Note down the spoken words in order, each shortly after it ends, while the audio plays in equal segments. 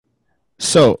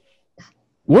So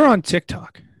we're on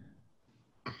TikTok.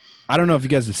 I don't know if you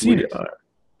guys have seen it.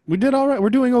 We did all right. We're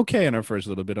doing okay in our first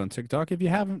little bit on TikTok. If you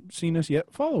haven't seen us yet,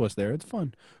 follow us there. It's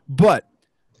fun. But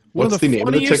what's the name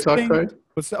of the TikTok site?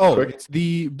 It's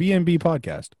the BNB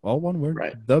podcast. All one word.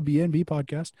 Right. The BNB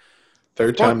podcast.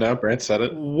 Third time now, Brent said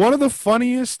it. One of the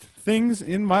funniest things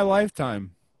in my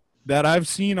lifetime that I've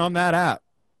seen on that app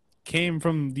came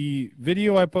from the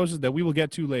video I posted that we will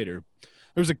get to later.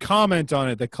 There was a comment on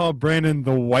it that called Brandon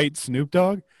the white Snoop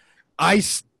Dogg. I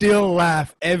still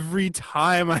laugh every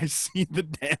time I see the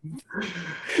damn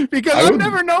because I've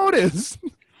never noticed.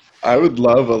 I would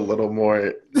love a little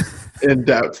more in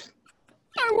depth.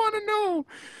 I want to know.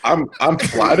 I'm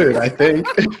flattered, I think.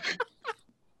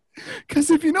 Because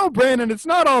if you know Brandon, it's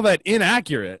not all that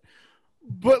inaccurate.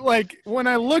 But, like, when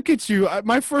I look at you,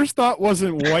 my first thought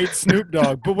wasn't white Snoop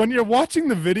Dogg. But when you're watching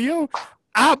the video,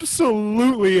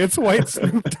 absolutely it's white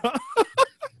Snoop Dogg.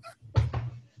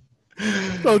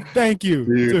 So thank you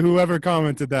to whoever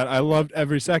commented that. I loved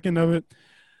every second of it.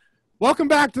 Welcome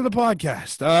back to the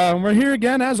podcast. We're here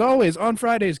again, as always, on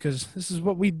Fridays because this is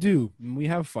what we do, and we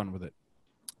have fun with it.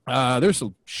 There's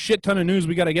a shit ton of news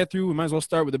we got to get through. We might as well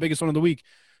start with the biggest one of the week.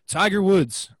 Tiger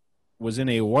Woods was in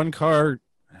a one-car,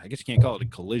 I guess you can't call it a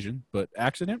collision, but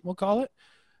accident, we'll call it,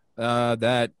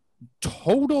 that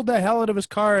totaled the hell out of his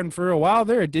car, and for a while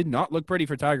there, it did not look pretty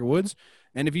for Tiger Woods.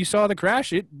 And if you saw the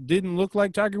crash, it didn't look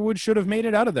like Tiger Woods should have made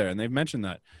it out of there, and they've mentioned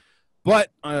that.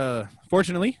 But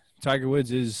fortunately, Tiger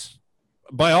Woods is,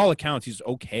 by all accounts, he's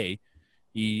okay.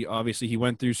 He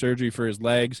went through surgery for his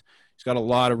legs. He's got a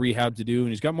lot of rehab to do, and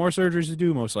he's got more surgeries to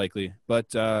do, most likely. But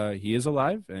he is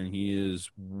alive, and he is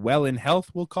well in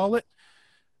health, we'll call it.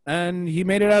 And he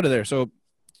made it out of there. So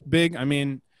big. I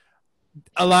mean,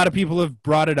 a lot of people have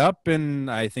brought it up, and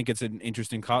I think it's an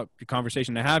interesting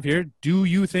conversation to have here. Do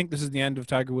you think this is the end of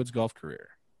Tiger Woods' golf career?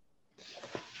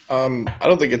 I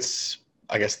don't think it's,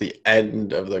 I guess, the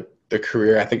end of the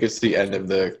career. I think it's the end of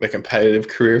the competitive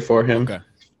career for him. Okay.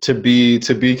 To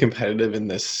be competitive in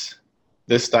this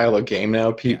style of game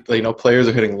now, players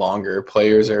are hitting longer.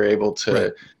 Players are able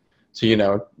to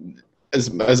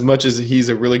as much as he's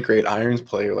a really great irons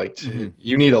player,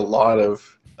 you need a lot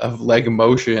of leg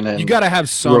motion, and you got to have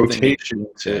something rotation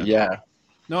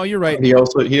No, you're right. He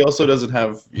also doesn't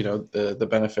have the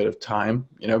benefit of time,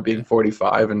 being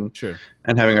 45 and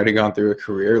having already gone through a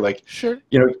career.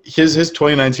 His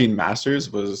 2019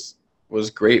 Masters was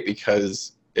great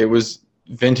because it was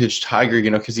vintage Tiger,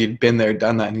 because he'd been there,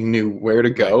 done that, and he knew where to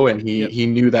go, and he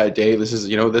knew that day, this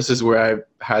is where I've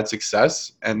had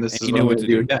success, and this is what I'm going to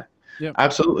do again. Yep.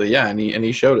 Absolutely, yeah, and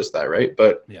he showed us that, right?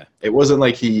 But it wasn't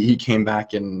like he came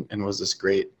back and was this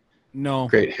great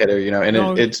hitter,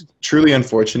 and it's truly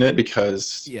unfortunate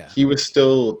because he was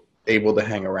still able to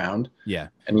hang around,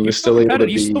 and he was still able to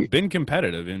be. He's still been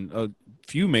competitive in a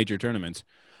few major tournaments.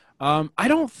 I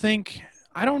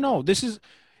don't know. This is.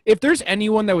 If there's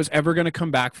anyone that was ever going to come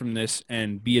back from this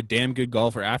and be a damn good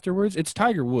golfer afterwards, it's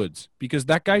Tiger Woods, because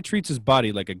that guy treats his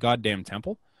body like a goddamn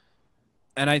temple.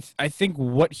 And I think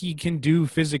what he can do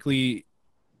physically,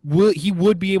 he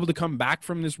would be able to come back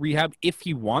from this rehab if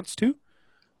he wants to.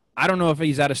 I don't know if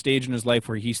he's at a stage in his life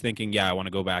where he's thinking, I want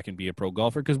to go back and be a pro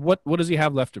golfer, because what does he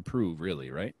have left to prove, really,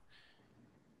 right?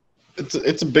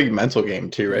 It's a big mental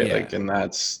game too, right? Yeah. And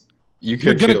that's you're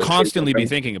going to constantly be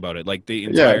thinking about it, the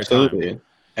entire time.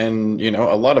 And,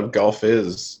 a lot of golf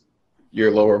is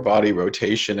your lower body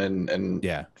rotation and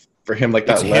for him,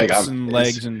 that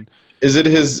legs and is it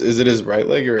his right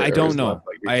leg or I don't know.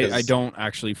 I don't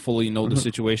actually fully know the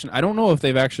situation. I don't know if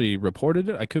they've actually reported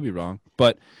it. I could be wrong,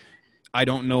 but I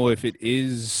don't know if it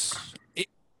is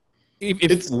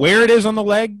if where it is on the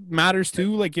leg matters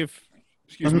too. If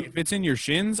it's in your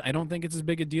shins, I don't think it's as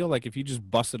big a deal. If you just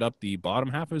busted up the bottom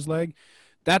half of his leg,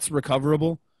 that's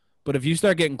recoverable. But if you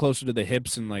start getting closer to the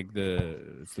hips and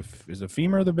is the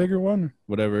femur the bigger one,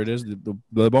 whatever it is,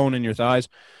 the bone in your thighs,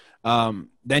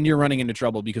 then you're running into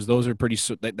trouble, because those are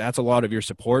that's a lot of your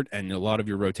support and a lot of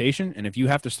your rotation. And if you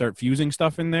have to start fusing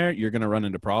stuff in there, you're going to run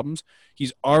into problems.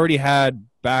 He's already had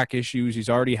back issues. He's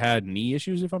already had knee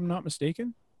issues, if I'm not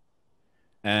mistaken.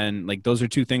 And those are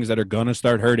two things that are going to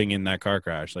start hurting in that car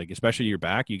crash. Especially your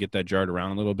back, you get that jarred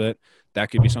around a little bit.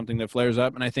 That could be something that flares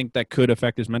up. And I think that could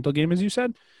affect his mental game, as you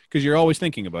said, because you're always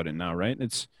thinking about it now, right?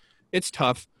 It's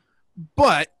tough,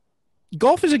 but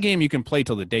golf is a game you can play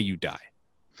till the day you die.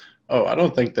 Oh, I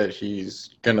don't think that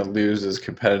he's gonna lose his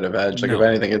competitive edge. If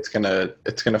anything, it's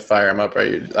gonna fire him up,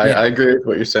 right? I agree with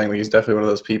what you're saying. He's definitely one of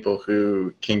those people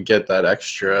who can get that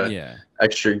extra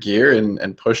gear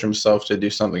and push himself to do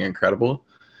something incredible.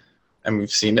 And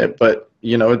we've seen it, but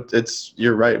it's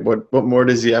you're right. What more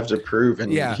does he have to prove?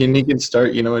 And he can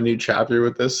start, a new chapter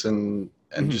with this and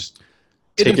just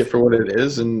take it for what it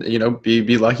is, and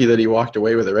be lucky that he walked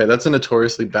away with it. Right, that's a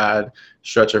notoriously bad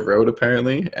stretch of road,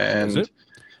 apparently, and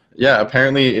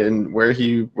apparently in where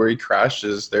he crashed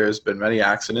there's been many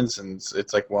accidents, and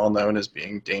it's like well known as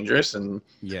being dangerous, and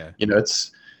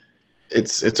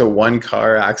it's a one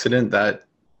car accident that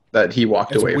he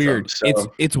walked away weird. from.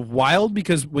 So. It's wild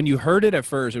because when you heard it at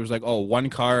first, it was like, oh, one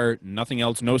car, nothing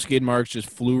else, no skid marks, just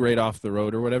flew right off the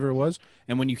road or whatever it was.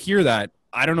 And when you hear that,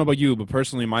 I don't know about you, but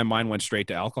personally, my mind went straight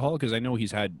to alcohol because I know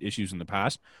he's had issues in the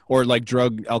past, or like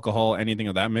drug, alcohol, anything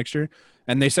of that mixture.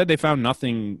 And they said they found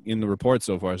nothing in the report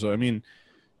so far. So, I mean,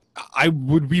 I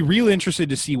would be really interested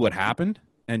to see what happened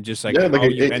and just like how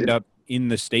you end up in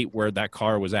the state where that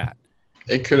car was at.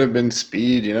 It could have been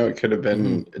speed, it could have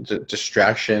been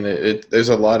distraction. There's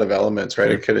a lot of elements, right?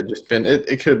 Sure. It could have just been, it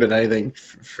could have been anything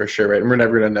for sure, right? And we're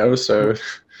never going to know, so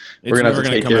we're going to have to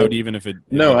take it. Out even if it.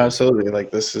 No, absolutely. Like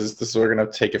this is what we're going to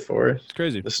have to take it for. It's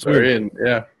crazy. The story, and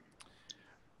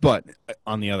But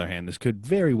on the other hand, this could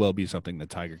very well be something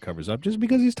that Tiger covers up just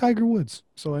because he's Tiger Woods.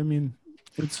 So I mean,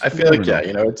 I feel like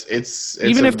it's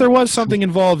even if there was something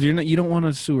involved, you don't want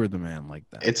to sewer the man like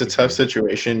that. It's a tough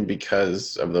situation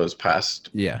because of those past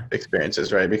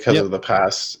experiences, right? Because of the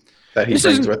past that he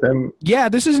brings with him. Yeah,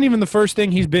 this isn't even the first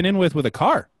thing he's been in with a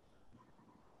car.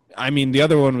 I mean, the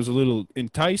other one was a little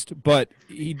enticed, but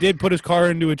he did put his car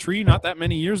into a tree not that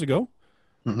many years ago.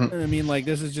 Mm-hmm. I mean, like,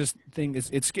 this is just thing.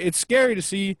 It's scary to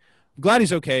see. I'm glad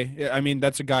he's okay. I mean,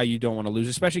 that's a guy you don't want to lose,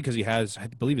 especially because he has, I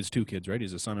believe it's 2 kids, right?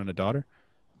 He's a son and a daughter,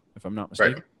 if I'm not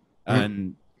mistaken. Right.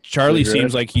 And Charlie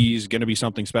seems like he's going to be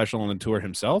something special on the tour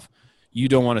himself. You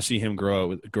don't want to see him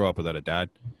grow up without a dad.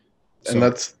 So, and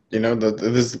that's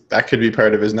that could be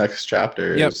part of his next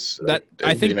chapter. Yep.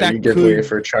 I think that you give way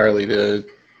for Charlie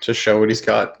to show what he's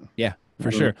got. Yeah,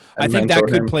 for sure. I think that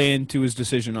could play into his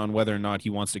decision on whether or not he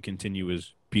wants to continue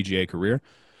his PGA career.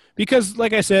 Because,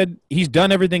 like I said, he's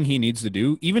done everything he needs to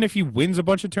do. Even if he wins a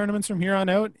bunch of tournaments from here on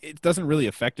out, it doesn't really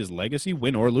affect his legacy,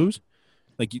 win or lose.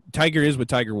 Like, Tiger is what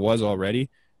Tiger was already,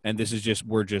 and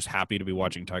we're just happy to be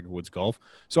watching Tiger Woods golf.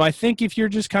 So I think if you're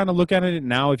just kind of looking at it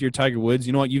now, if you're Tiger Woods,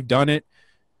 you know what, you've done it.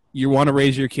 You want to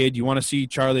raise your kid. You want to see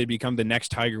Charlie become the next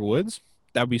Tiger Woods.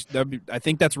 That'd be. I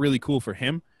think that's really cool for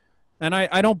him. And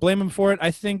I don't blame him for it.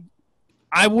 I think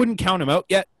I wouldn't count him out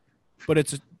yet, but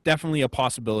it's definitely a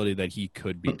possibility that he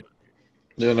could be done.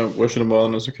 Yeah, no, wishing him well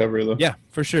in his recovery, though. Yeah,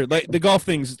 for sure. Like, the golf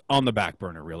thing's on the back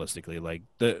burner, realistically. Like,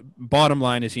 the bottom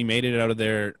line is he made it out of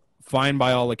there fine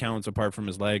by all accounts, apart from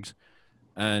his legs,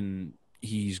 and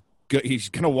he's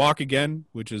gonna walk again,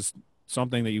 which is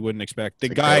something that you wouldn't expect. The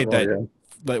guy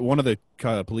that one of the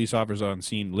police officers on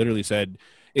scene literally said,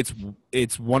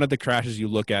 it's one of the crashes you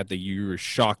look at that you're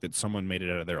shocked that someone made it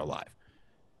out of there alive.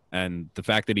 And the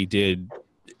fact that he did,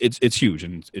 it's huge,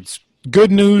 and it's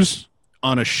good news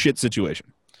on a shit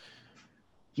situation.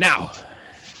 Now,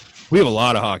 we have a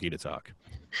lot of hockey to talk.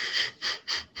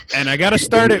 And I got to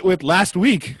start it with last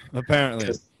week,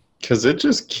 apparently. Because it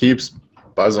just keeps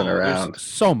buzzing around.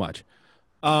 So much.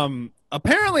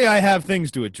 Apparently, I have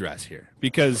things to address here.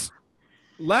 Because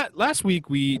last week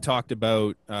we talked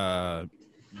about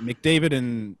McDavid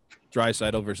and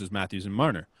Draisaitl versus Matthews and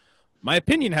Marner. My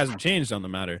opinion hasn't changed on the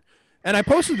matter. And I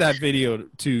posted that video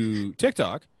to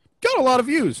TikTok. Got a lot of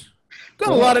views. Got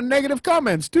a lot of negative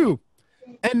comments, too.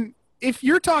 And if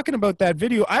you're talking about that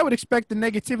video, I would expect the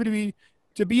negativity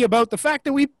to be about the fact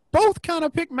that we both kind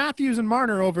of picked Matthews and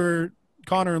Marner over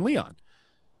Connor and Leon.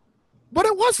 But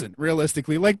it wasn't,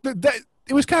 realistically. Like,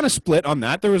 it was kind of split on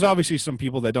that. There was obviously some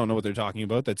people that don't know what they're talking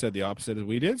about that said the opposite as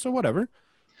we did, so whatever.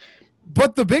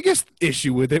 But the biggest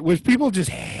issue with it was people just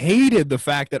hated the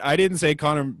fact that I didn't say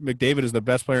Connor McDavid is the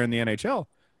best player in the NHL.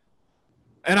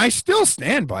 And I still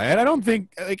stand by it. I don't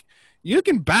think, like, you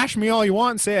can bash me all you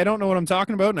want and say I don't know what I'm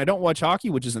talking about and I don't watch hockey,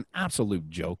 which is an absolute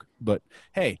joke. But,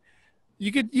 hey,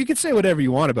 you could say whatever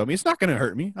you want about me. It's not going to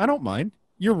hurt me. I don't mind.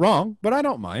 You're wrong, but I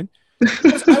don't mind.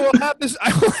 I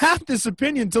will have this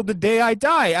opinion till the day I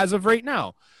die as of right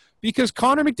now. Because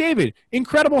Connor McDavid,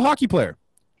 incredible hockey player,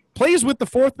 plays with the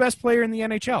 4th best player in the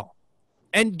NHL.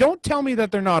 And don't tell me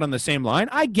that they're not on the same line.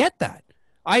 I get that.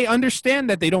 I understand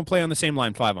that they don't play on the same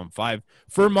line 5-on-5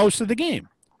 for most of the game.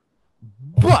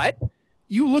 But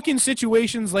you look in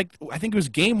situations like, I think it was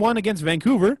game 1 against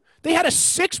Vancouver, they had a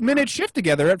 6-minute shift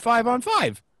together at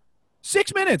 5-on-5.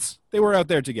 6 minutes they were out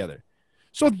there together.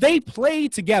 So they play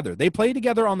together. They play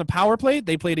together on the power play.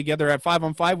 They play together at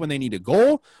 5-on-5 when they need a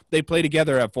goal. They play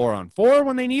together at 4-on-4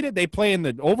 when they need it. They play in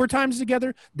the overtimes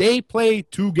together. They play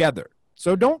together.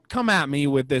 So don't come at me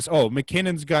with this, oh,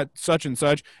 McKinnon's got such and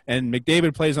such, and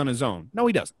McDavid plays on his own. No,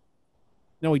 he doesn't.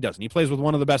 No, he doesn't. He plays with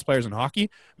one of the best players in hockey.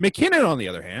 McKinnon, on the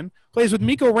other hand, plays with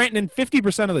Mikko Rantanen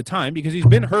 50% of the time because he's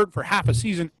been hurt for half a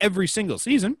season every single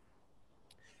season.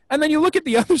 And then you look at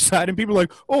the other side, and people are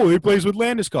like, oh, he plays with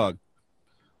Landeskog.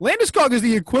 Landeskog is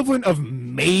the equivalent of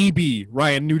maybe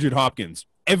Ryan Nugent-Hopkins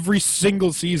every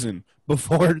single season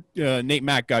before Nate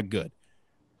Mack got good.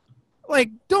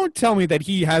 Like, don't tell me that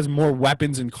he has more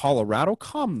weapons in Colorado.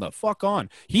 Come the fuck on.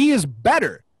 He is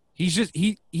better.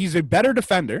 He's a better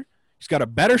defender. He's got a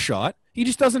better shot. He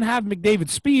just doesn't have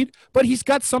McDavid's speed, but he's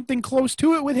got something close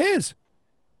to it with his.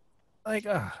 Like,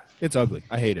 it's ugly.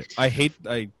 I hate it. I hate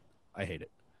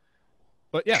it.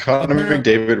 But yeah, Connor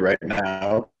McDavid right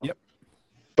now. Yep.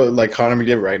 But like Connor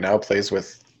McDavid right now plays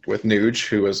with Nuge,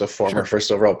 who was a former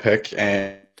first overall pick,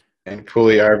 and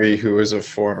Puljujärvi, who was a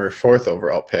former fourth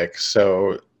overall pick.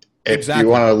 So if you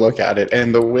want to look at it,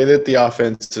 and the way that the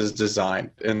offense is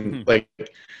designed, and like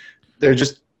they're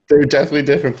definitely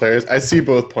different players. I see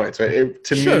both points, right?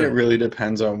 To me, it really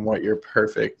depends on what your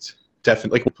perfect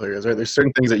definitely players are. There's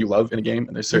certain things that you love in a game,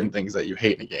 and there's certain things that you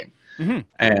hate in a game.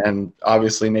 And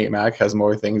obviously, Nate Mack has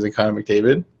more things than Connor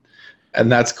McDavid. And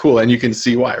that's cool, and you can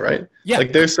see why, right? Yeah.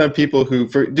 Like, there's some people who,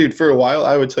 for a while,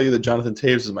 I would tell you that Jonathan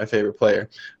Toews is my favorite player.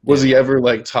 Was he ever,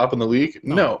 like, top in the league?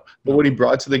 No. But what he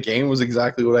brought to the game was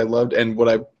exactly what I loved and what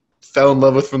I fell in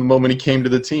love with from the moment he came to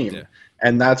the team. Yeah.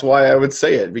 And that's why I would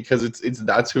say it, because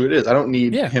that's who it is. I don't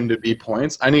need him to be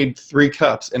points. I need 3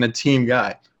 cups and a team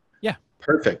guy. Yeah.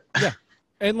 Perfect. Yeah.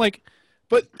 And, like,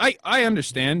 but I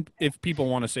understand if people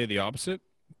want to say the opposite.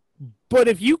 But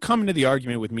if you come into the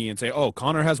argument with me and say, oh,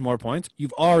 Connor has more points,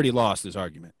 you've already lost this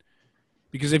argument.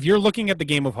 Because if you're looking at the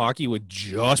game of hockey with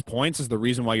just points as the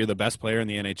reason why you're the best player in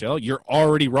the NHL, you're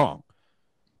already wrong.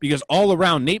 Because all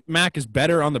around, Nate Mack is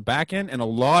better on the back end and a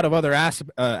lot of other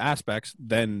aspects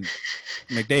than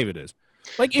McDavid is.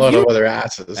 Like, a lot of other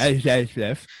asses. If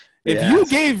you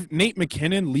gave Nate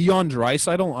McKinnon Leon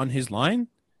Draisaitl on his line,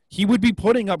 he would be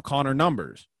putting up Connor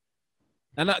numbers.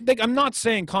 And I'm not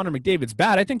saying Connor McDavid's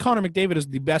bad. I think Connor McDavid is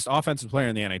the best offensive player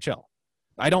in the NHL.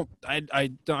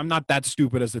 I'm not that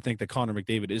stupid as to think that Connor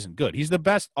McDavid isn't good. He's the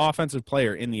best offensive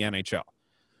player in the NHL.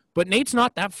 But Nate's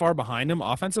not that far behind him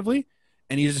offensively,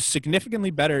 and he's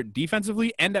significantly better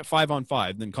defensively and at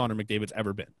 5-on-5 than Connor McDavid's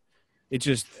ever been.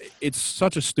 It's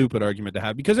such a stupid argument to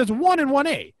have because it's 1 and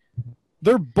 1A.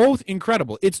 They're both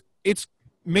incredible. It's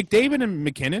McDavid and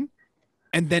McKinnon,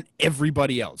 and then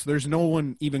everybody else. There's no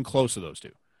one even close to those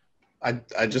two.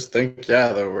 I just think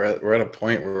that we're at a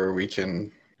point where we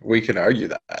can argue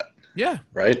that. Yeah.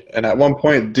 Right. And at one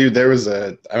point, dude, I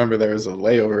remember there was a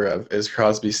layover of, is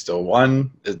Crosby still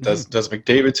one? Does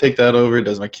McDavid take that over?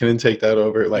 Does McKinnon take that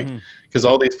over? Like, because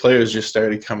all these players just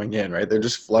started coming in, right? They're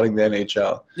just flooding the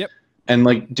NHL. Yep. And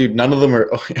like, dude, none of them are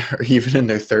even in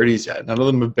their 30s yet. None of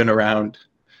them have been around.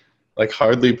 Like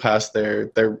hardly past their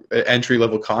entry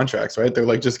level contracts, right? They're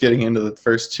like just getting into the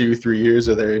first 2-3 years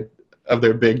of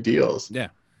their big deals. Yeah,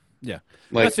 yeah.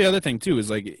 Like, that's the other thing too. Is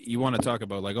like you want to talk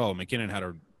about like, oh,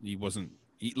 McKinnon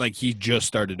he just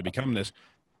started to become this.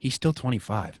 He's still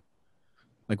 25.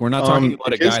 Like we're not talking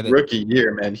about a guy that rookie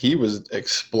year, man. He was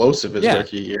explosive his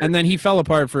rookie year, and then he fell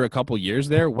apart for a couple years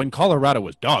there when Colorado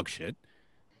was dog shit,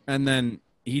 and then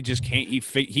he just can't.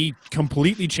 He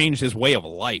completely changed his way of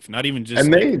life. Not even just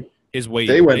his way.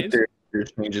 They went through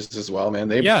changes as well, man.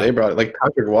 They brought it. Like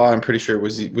Patrick Waugh, I'm pretty sure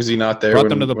was he not there? Brought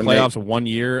them to the playoffs 1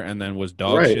 year and then was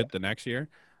dog shit the next year.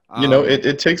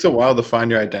 It takes a while to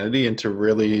find your identity and to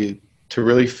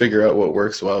really figure out what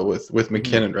works well with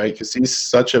McKinnon, right? Because he's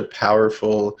such a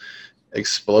powerful,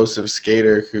 explosive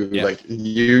skater who like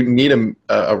you need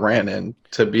a Rantanen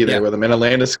to be there with him, and a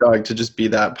Landeskog to just be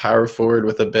that power forward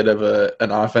with a bit of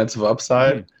an offensive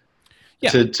upside.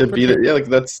 To be there, like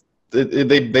that's.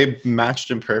 They matched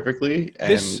him perfectly,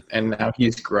 and now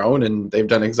he's grown, and they've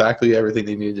done exactly everything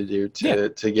they needed to do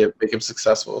to make him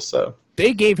successful. So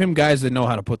they gave him guys that know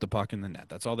how to put the puck in the net.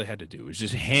 That's all they had to do, is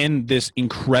just hand this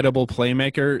incredible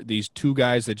playmaker these 2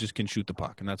 guys that just can shoot the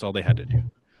puck, and that's all they had to do.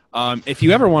 If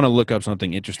you ever want to look up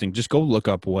something interesting, just go look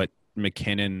up what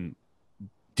McKinnon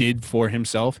did for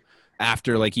himself.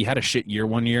 After like he had a shit year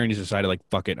 1 year and he's decided like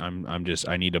fuck it,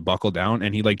 I need to buckle down,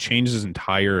 and he like changed his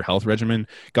entire health regimen,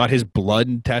 got his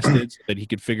blood tested so that he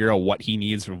could figure out what he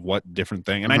needs for what different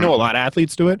thing. And I know a lot of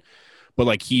athletes do it, but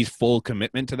like he's full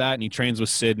commitment to that, and he trains with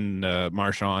Sid and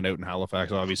Marchand out in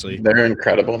Halifax. Obviously, they're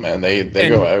incredible, man. They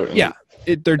go out.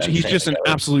 And, he's just an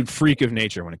absolute freak of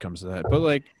nature when it comes to that. But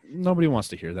like nobody wants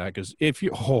to hear that because if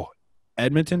you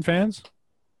Edmonton fans,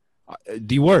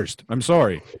 the worst. I'm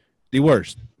sorry. The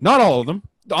worst. Not all of them.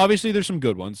 Obviously, there's some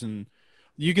good ones, and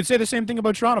You could say the same thing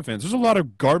about Toronto fans. There's a lot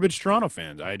of garbage Toronto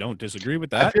fans. I don't disagree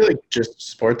with that. I feel like just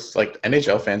sports, like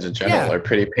NHL fans in general, are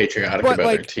pretty patriotic about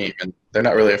their team, and they're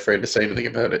not really afraid to say anything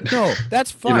about it. No, that's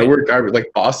fine. We're garbage.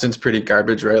 Like Boston's pretty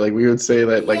garbage, right? Like we would say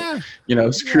that,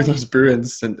 screw those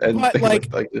Bruins and but like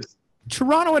this.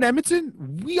 Toronto and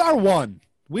Edmonton, we are one.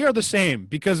 We are the same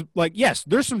because, yes,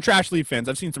 there's some trash Leaf fans.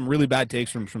 I've seen some really bad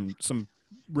takes from some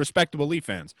respectable Leaf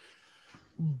fans.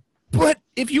 But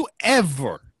if you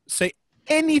ever say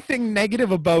anything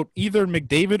negative about either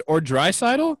McDavid or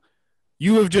Draisaitl,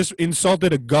 you have just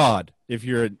insulted a god if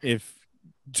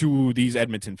to these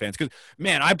Edmonton fans. Because,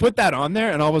 man, I put that on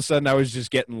there, and all of a sudden I was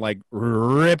just getting,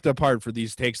 ripped apart for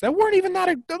these takes that weren't even that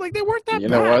 – they weren't that bad. You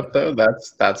know what, though?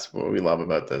 That's what we love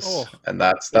about this. Oh, and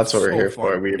that's what we're here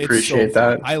for. We appreciate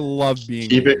that. I love being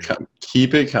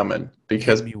Keep it coming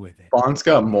because Bond's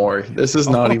got more. This is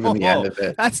not even the end of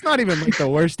it. That's not even, the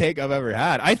worst take I've ever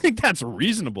had. I think that's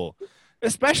reasonable.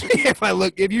 Especially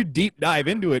if you deep dive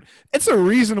into it, it's a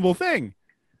reasonable thing.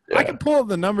 Yeah. I can pull up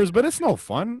the numbers, but it's no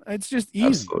fun. It's just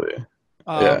easy.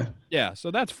 Absolutely. Yeah,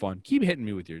 so that's fun. Keep hitting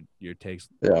me with your takes.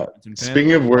 Yeah.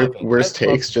 Speaking of worst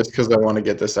takes, just because I want to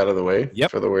get this out of the way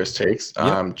for the worst takes,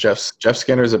 Jeff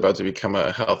Skinner is about to become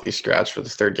a healthy scratch for the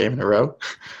third game in a row.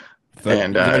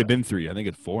 And it's already been 3. I think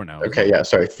it's 4 now. Okay, yeah,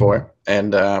 sorry, 4.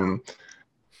 And I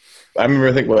remember,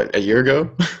 I think, a year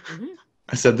ago,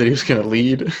 I said that he was going to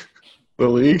lead the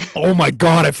league. Oh my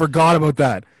God, I forgot about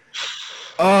that.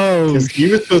 Oh, because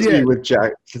he was supposed to be with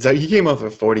Jack. Because he came off a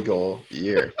 40-goal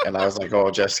year, and I was like, "Oh,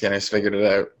 Jeff Skinner's figured it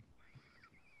out."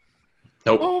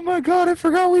 Nope. Oh my God, I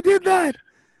forgot we did that.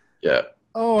 Yeah.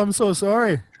 Oh, I'm so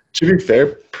sorry. To be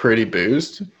fair, pretty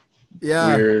boozed.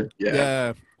 Yeah.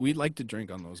 Yeah. We'd like to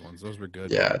drink on those ones. Those were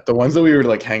good. Yeah, the ones that we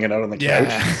were hanging out on the couch.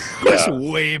 That's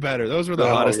way better. Those were the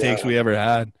hottest takes we ever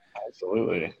had.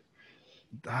 Absolutely.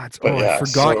 I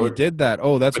forgot you did that.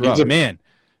 Oh, that's rough. Man,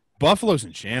 Buffalo's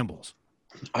in shambles.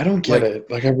 I don't get it.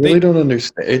 I really don't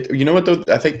understand it. You know what, though?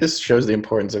 I think this shows the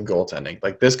importance of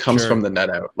goaltending. This comes from the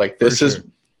net out. This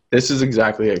is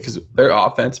exactly it. Because their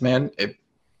offense, man,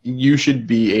 you should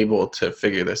be able to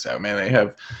figure this out, man. They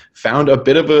have found a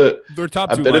bit of their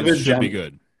top 2 lines should be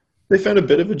good. They found a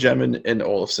bit of a gem in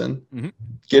Olofsson. Mm-hmm.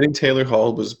 Getting Taylor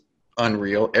Hall was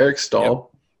unreal. Eric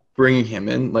Stahl, bringing him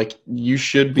in, you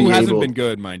should be. Who hasn't been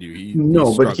good, mind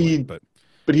you.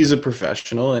 But he's a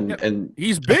professional, and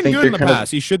he's been good in the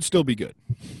past. He should still be good.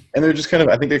 And they're just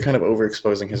I think they're kind of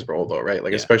overexposing his role, though, right?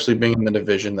 Especially being in the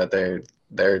division that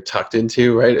they're tucked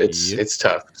into, right? It's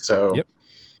tough. So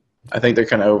I think they're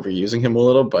kind of overusing him a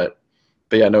little, but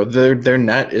yeah, no, their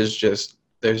net is just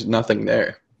there's nothing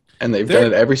there, and they've done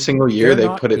it every single year. They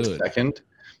put it second.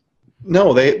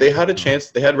 No, they had a chance.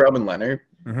 They had Robin Leonard.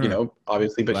 Mm-hmm.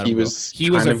 Obviously, but he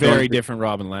was a very different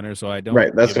Robin Leonard, so I don't.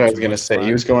 Right, that's what I was gonna say.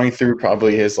 He was going through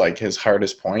probably his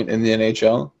hardest point in the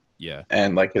NHL. Yeah,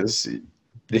 and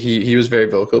he was very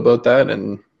vocal about that,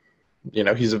 and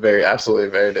he's absolutely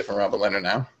a very different Robin Leonard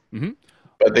now. Mm-hmm.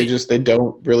 But they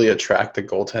don't really attract the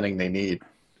goaltending they need.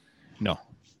 No.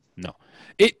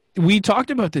 We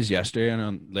talked about this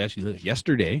yesterday,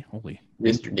 yesterday.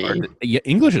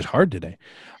 English is hard today.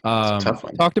 It's a tough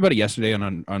one. Talked about it yesterday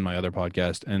on my other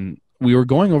podcast, and we were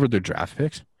going over their draft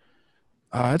picks.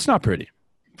 It's not pretty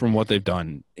from what they've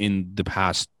done in the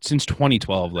past since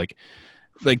 2012. Like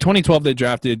 2012, they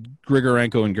drafted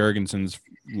Grigorenko and Gergenson's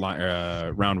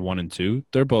round 1 and 2.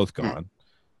 They're both gone,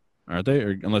 aren't they?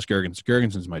 Or unless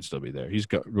Gergenson's might still be there.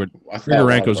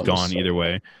 Grigorenko's gone either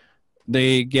way.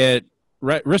 They get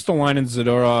Ristolainen,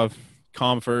 Zadorov,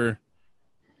 Comfer.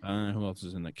 Who else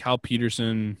is in there? Cal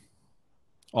Peterson.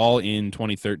 All in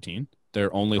 2013.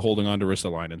 They're only holding on to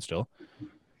Ristolainen still.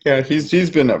 Yeah,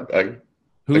 he's been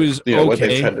who is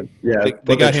okay.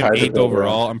 They got him 8th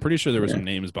overall. I'm pretty sure there were some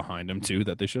names behind him too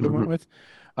that they should have went with.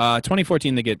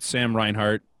 2014, they get Sam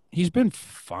Reinhart. He's been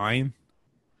fine,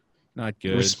 not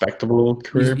good, respectable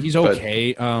career. He's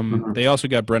okay. They also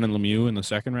got Brendan Lemieux in the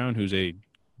 2nd round, who's a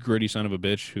gritty son of a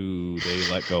bitch who they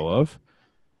let go of.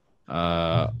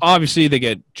 Obviously, they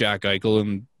get Jack Eichel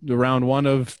in the round 1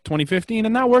 of 2015,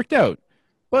 and that worked out.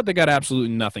 But they got absolutely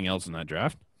nothing else in that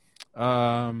draft.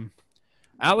 Alex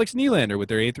Nylander with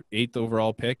their 8th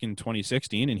overall pick in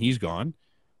 2016, and he's gone.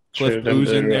 Cliff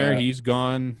Blue's in there. He's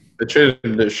gone. They traded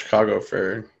him to Chicago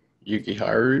for Yoki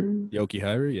Haru,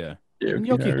 yeah.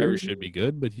 Yoki Haru should be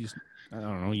good, but I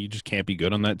don't know. You just can't be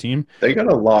good on that team. They got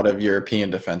a lot of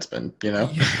European defensemen, Yeah,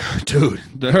 dude,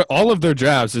 all of their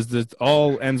drafts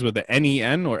all ends with the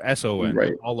NEN or SON.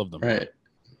 Right. All of them. Right.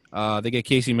 They get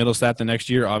Casey Middlestat the next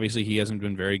year. Obviously, he hasn't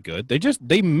been very good.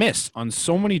 They miss on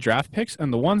so many draft picks,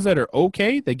 and the ones that are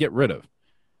okay, they get rid of.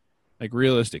 Like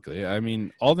realistically, I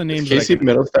mean, all the names. Is Casey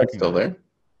Middlestat still there?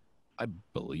 I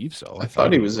believe so. I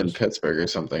thought he was in Pittsburgh or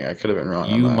something. I could have been wrong.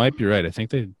 You might be right. I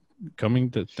think they coming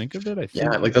to think of it. I think.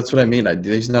 Yeah, like that's what I mean.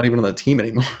 He's not even on the team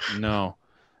anymore. No,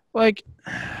 like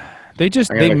they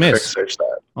miss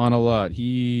on a lot.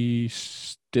 He's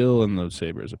still in those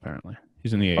Sabres apparently.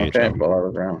 He's in the AHL. Okay, well I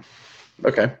was wrong.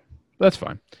 Okay, that's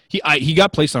fine. He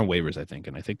got placed on waivers, I think,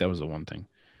 and I think that was the one thing.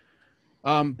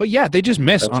 But yeah, they just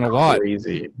miss on a lot.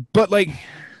 Crazy. But like,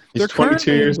 he's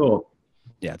 22 years old.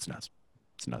 Yeah, it's nuts.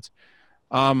 It's nuts.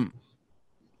 No,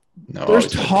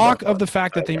 there's talk of the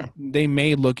fact that they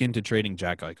may look into trading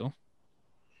Jack Eichel.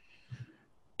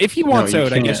 If he wants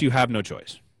out, I guess you have no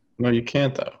choice. No, you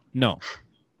can't though. No,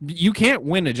 you can't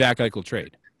win a Jack Eichel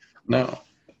trade. No,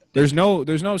 there's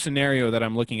no scenario that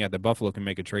I'm looking at that Buffalo can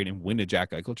make a trade and win a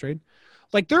Jack Eichel trade.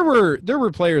 Like there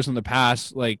were players in the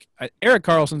past, like Erik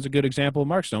Karlsson's a good example,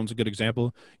 Mark Stone's a good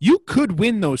example. You could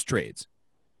win those trades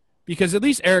because at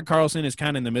least Erik Karlsson is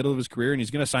kind of in the middle of his career and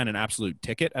he's going to sign an absolute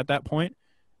ticket at that point,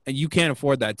 and you can't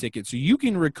afford that ticket, so you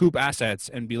can recoup assets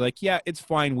and be like, yeah, it's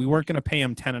fine. We weren't going to pay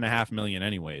him $10.5 million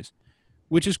anyways,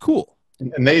 which is cool.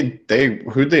 And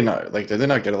who'd they not like? Did they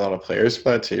not get a lot of players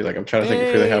for that too? Like I'm trying to think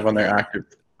of who they have on their active.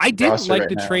 I didn't like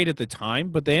the trade at the time,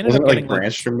 but they ended up getting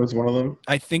Brandstrom was one of them.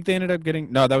 I think they ended up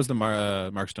getting that was the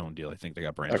Mark Stone deal. I think they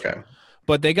got Brandstrom. Okay,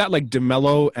 but they got like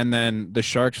DeMello and then the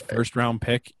Sharks' first round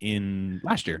pick in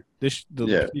last year. The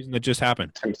season that just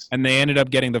happened, and they ended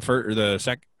up getting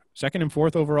the second and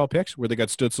fourth overall picks where they got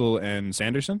Stützle and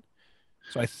Sanderson.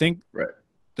 So I think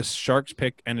the Sharks'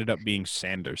 pick ended up being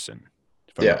Sanderson.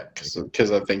 Yeah, because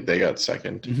I think they got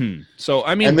second. Mm-hmm. So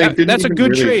I mean, that's a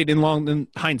good trade in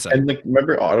hindsight. And like,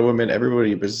 remember Ottawa? Man,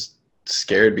 everybody was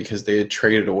scared because they had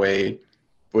traded away,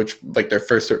 their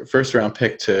first round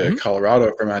pick to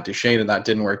Colorado for Matt Duchene, and that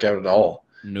didn't work out at all.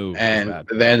 No, and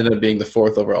they ended up being the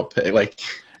fourth overall pick.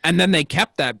 And then they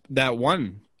kept that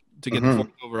one to get the fourth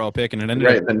overall pick, and it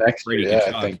ended up the next year.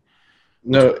 Yeah, I think.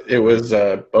 No, it was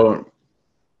Bowen.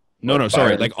 No,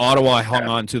 sorry. Like Ottawa hung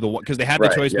on to the one because they had the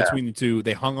choice between the two.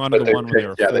 They hung on to the one where they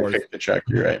were fourth. Yeah, they picked the check.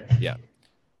 You're right. Yeah,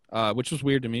 which was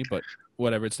weird to me, but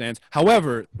whatever, it stands.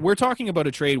 However, we're talking about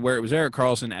a trade where it was Erik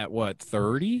Karlsson at what,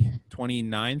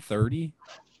 29, 30,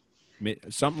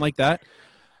 something like that.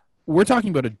 We're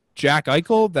talking about a Jack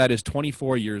Eichel that is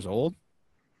 24 years old,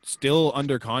 still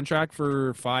under contract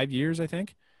for 5 years, I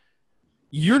think.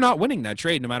 You're not winning that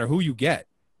trade no matter who you get.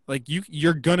 Like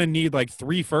you're gonna need like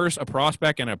 3 firsts, a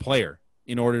prospect, and a player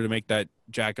in order to make that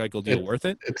Jack Eichel deal worth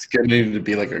it. It's gonna need to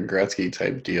be like a Gretzky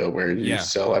type deal where you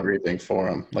sell everything for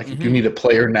him. Like you need a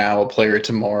player now, a player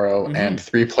tomorrow, and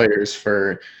 3 players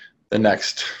for the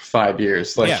next 5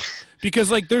 years.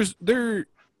 Because like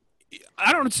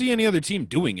I don't see any other team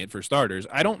doing it for starters.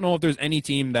 I don't know if there's any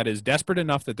team that is desperate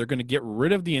enough that they're going to get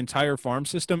rid of the entire farm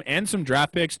system and some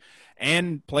draft picks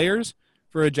and players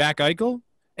for a Jack Eichel.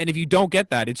 And if you don't get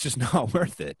that, it's just not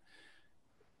worth it.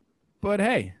 But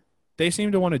hey, they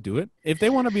seem to want to do it. If they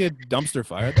want to be a dumpster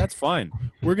fire, that's fine.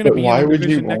 We're going to be in the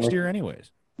division next year anyways.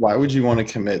 Why would you want to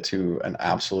commit to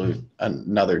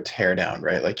another teardown,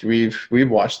 right? Like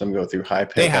we've watched them go through high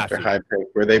pick after high pick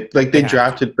where they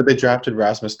drafted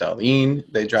Rasmus Dahlin,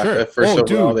 they drafted first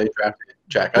overall, they drafted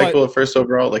Jack Eichel at first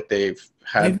overall. Like they've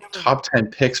had top 10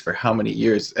 picks for how many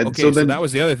years? And so that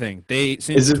was the other thing.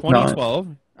 Since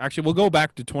 2012. Actually, we'll go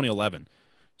back to 2011.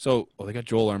 So, they got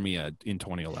Joel Armia in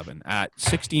 2011 at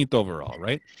 16th overall,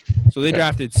 right? So they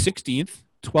drafted 16th,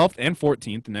 12th, and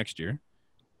 14th the next year,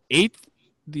 8th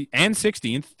and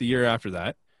 16th the year after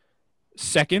that,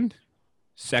 2nd,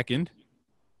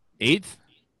 8th,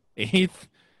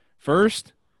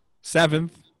 1st,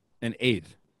 7th, and 8th.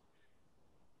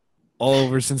 All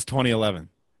over since 2011.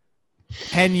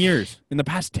 10 years. In the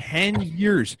past 10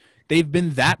 years, they've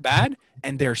been that bad,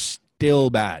 and they're still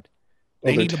bad.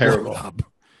 They're terrible.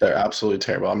 They're absolutely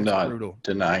terrible. I'm not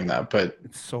denying that, but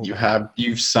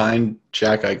you've signed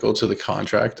Jack Eichel to the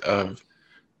contract of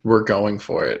we're going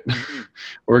for it.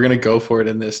 We're going to go for it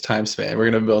in this time span. We're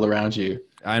going to build around you.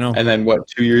 I know. And then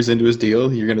 2 years into his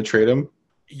deal, you're going to trade him?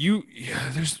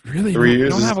 There's really 3 years. You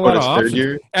don't have a lot of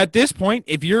options. At this point,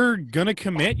 if you're going to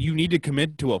commit, you need to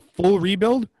commit to a full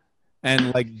rebuild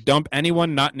and dump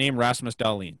anyone not named Rasmus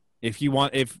Dahlin. If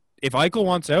Eichel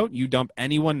wants out, you dump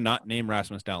anyone not named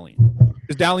Rasmus Dahlin.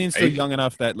 Because Dahlin's still young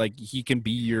enough that he can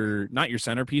be not your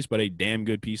centerpiece, but a damn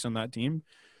good piece on that team.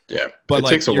 Yeah, but it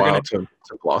takes a while to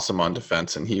blossom on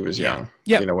defense, and he was young.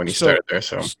 Yeah, when he started there,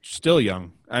 so still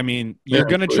young. I mean, you're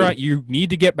gonna try. You need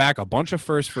to get back a bunch of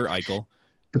firsts for Eichel.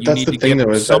 But that's the thing,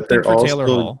 though, is that they're all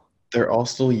still they're all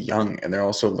still young and they're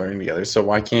also learning together. So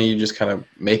why can't you just kind of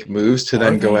make moves to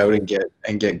then go out and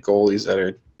get goalies that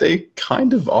are they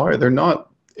kind of are. They're not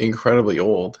incredibly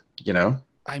old, you know?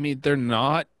 I mean, they're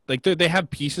not like they have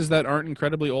pieces that aren't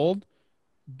incredibly old,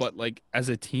 but like as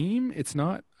a team, it's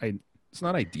not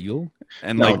ideal.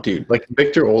 And no, dude, like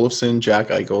Victor Olofsson, Jack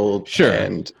Eichel, sure,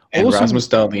 and Rasmus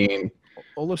Dahlin.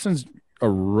 Olofsson's a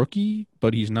rookie,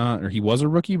 but he's not, or he was a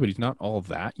rookie, but he's not all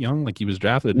that young. Like he was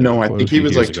drafted. No, I think he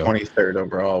was like 23rd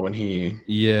overall when he.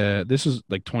 Yeah, this is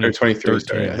like 23.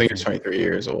 Sorry, I think he's 23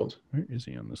 years old. Where is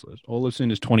he on this list?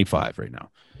 Olofsson is 25 right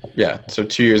now. Yeah, so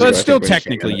 2 years ago. But still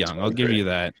technically young. I'll give you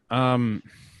that.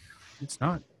 It's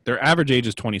not. Their average age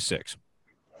is 26.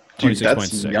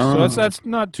 26.6. So that's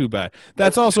not too bad.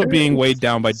 That's also being weighed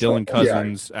down by Dylan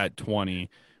Cousins at 20.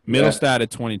 Middlestat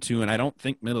at 22, and I don't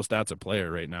think Middlestat's a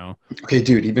player right now. Okay,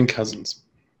 dude, even Cousins.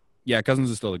 Yeah, Cousins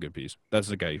is still a good piece. That's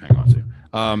the guy you hang on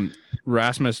to.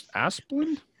 Rasmus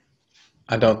Asplund?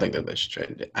 I don't think that they should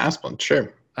trade Asplund,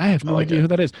 sure. I have no idea who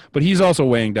that is, but he's also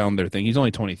weighing down their thing. He's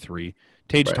only 23.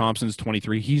 Tage Thompson's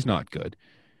 23. He's not good.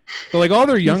 So, like, all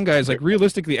their young guys, like,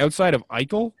 realistically, outside of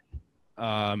Eichel,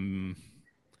 and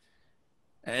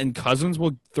Cousins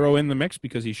will throw in the mix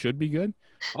because he should be good.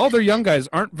 All their young guys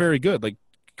aren't very good. Like,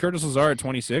 Curtis Lazar at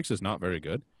 26 is not very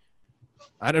good.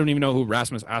 I don't even know who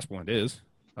Rasmus Asplund is.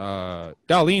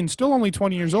 Dahlin, still only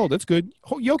 20 years old. That's good.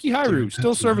 Yoki Haru,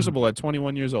 still serviceable at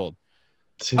 21 years old.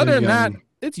 Other than that,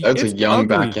 it's a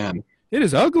young ugly. Back end. It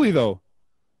is ugly, though.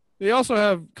 They also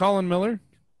have Colin Miller.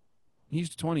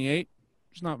 He's 28.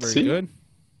 He's not very good.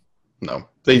 No.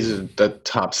 These are the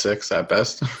top 6 at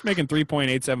best. Making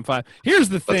 3.875. Here's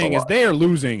the thing: is they are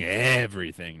losing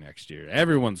everything next year.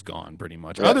 Everyone's gone pretty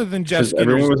much, other than Jeff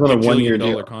Skinner's was on a $1 year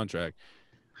deal contract.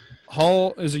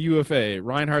 Hull is a UFA.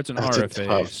 Reinhardt's an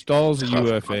RFA. Stahl's a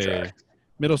UFA. Contract.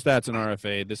 Middlestat's an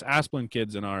RFA. This Asplund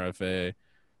kid's an RFA.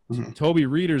 Mm-hmm. Toby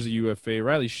Reeder's a UFA.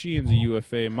 Riley Sheehan's a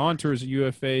UFA. Montour's a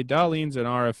UFA. Dahlin's an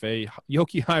RFA.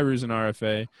 Yoki Hairu's an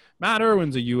RFA. Matt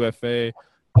Irwin's a UFA.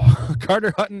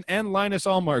 Carter Hutton and Linus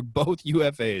Allmark, both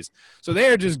UFAs. So they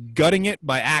are just gutting it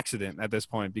by accident at this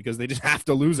point because they just have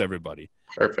to lose everybody.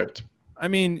 Perfect. I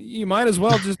mean, you might as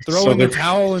well just throw in the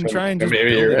towel and try and just build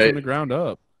it from the ground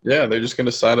up. Yeah, they're just going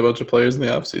to sign a bunch of players in the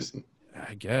offseason.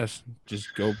 I guess.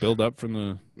 Just go build up from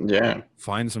the – yeah.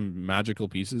 Find some magical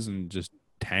pieces and just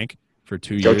tank for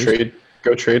 2 years.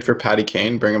 Go trade for Patty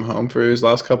Kane, bring him home for his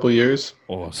last couple of years.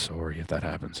 Oh, sorry if that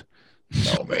happens.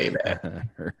 No, baby.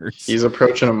 He's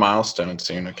approaching a milestone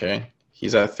soon, okay?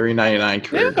 He's at 399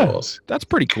 career goals. That's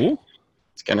pretty cool.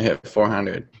 He's going to hit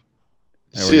 400.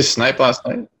 Did you see his snipe last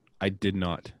night? I did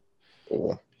not.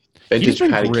 Cool. He's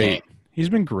been great. He's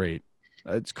been great.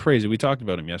 It's crazy. We talked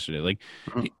about him yesterday. Like,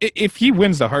 if he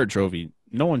wins the Hart Trophy,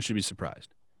 no one should be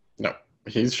surprised. No.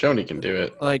 He's shown he can do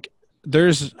it. Like,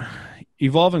 there's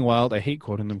Evolving Wild. I hate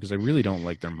quoting them because I really don't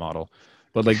like their model.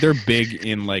 But, like, they're big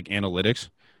in, like, analytics.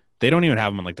 They don't even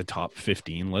have him on like the top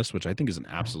 15 list, which I think is an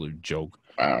absolute joke.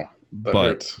 Wow.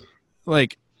 But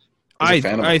like,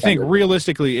 I think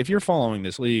realistically, if you're following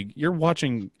this league, you're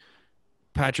watching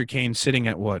Patrick Kane sitting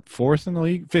at what, 4th in the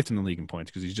league, 5th in the league in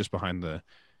points because he's just behind the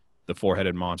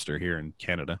 4-headed monster here in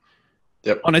Canada.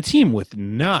 Yep. On a team with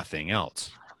nothing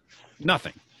else,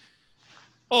 nothing.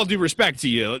 All due respect to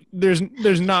you, there's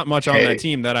not much on that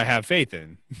team that I have faith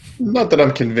in. Not that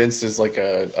I'm convinced is like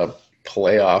a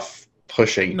playoff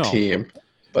pushing team.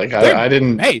 Like I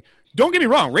didn't. Hey, don't get me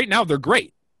wrong. Right now they're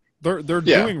great. They're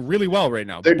doing really well right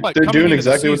now. They're doing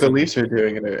exactly what the Leafs are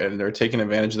doing, and they're taking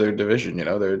advantage of their division. You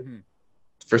know,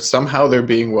 they're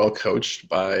being well coached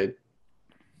by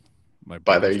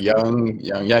their young.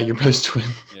 Yeah, your brother's twin.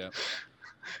 Yeah.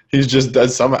 He's just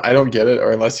does some. I don't get it,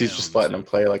 or unless he's just letting them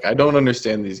play. Like I don't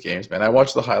understand these games, man. I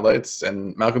watched the highlights,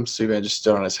 and Malcolm Subban just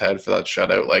stood on his head for that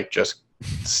shutout. Like just.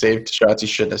 Saved shots he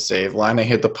shouldn't have saved. Line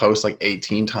hit the post like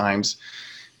 18 times.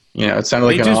 You know, it sounded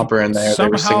like an opera in there. Somehow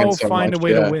they were singing so find much. a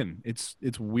way to win.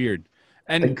 It's weird.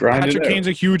 And Patrick Kane's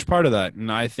a huge part of that.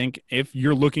 And I think if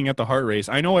you're looking at the heart race,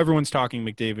 I know everyone's talking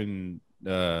McDavid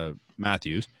and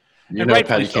Matthews. You know,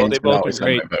 Patrick Kane's always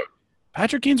great.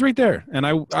 Patrick Kane's right there. And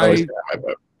I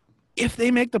if they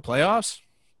make the playoffs,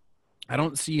 I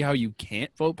don't see how you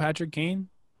can't vote Patrick Kane.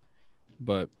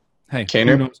 But hey,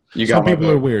 Kaner, some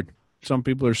people are weird. Some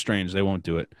people are strange. They won't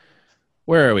do it.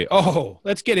 Where are we? Oh,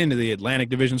 let's get into the Atlantic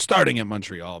Division, starting at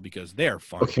Montreal because they're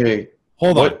fun. Okay.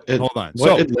 Hold on.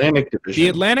 What Atlantic Division? The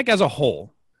Atlantic as a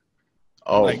whole.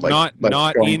 Oh,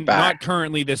 not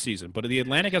currently this season, but the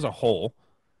Atlantic as a whole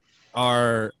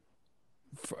are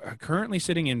currently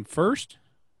sitting in first.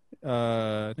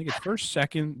 I think it's first,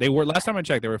 second. They were last time I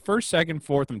checked. They were first, second,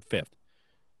 fourth, and fifth.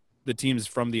 The teams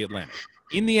from the Atlantic.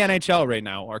 in the NHL right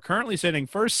now are currently sitting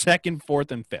first, second,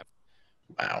 fourth, and fifth.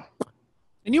 Wow.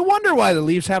 And you wonder why the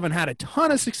Leafs haven't had a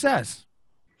ton of success.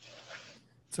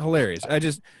 It's hilarious.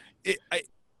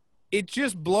 It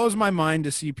just blows my mind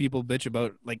to see people bitch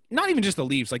about, like, not even just the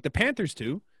Leafs, like the Panthers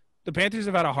too. The Panthers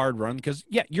have had a hard run because,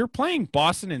 yeah, you're playing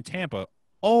Boston and Tampa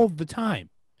all the time,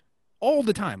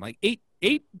 like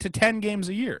 8 to 10 games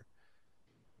a year.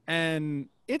 And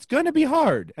it's going to be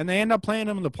hard. And they end up playing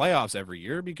them in the playoffs every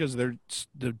year because the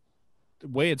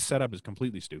way it's set up is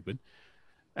completely stupid.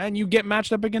 And you get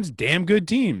matched up against damn good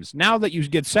teams. Now that you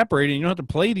get separated and you don't have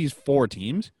to play these 4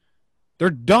 teams, they're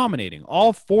dominating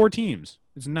all 4 teams.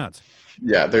 It's nuts.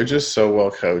 Yeah, they're just so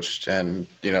well coached. And,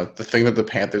 the thing that the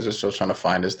Panthers are still trying to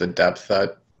find is the depth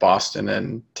that Boston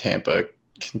and Tampa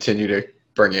continue to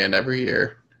bring in every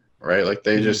year, right? Like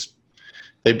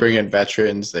they bring in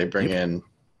veterans, they bring in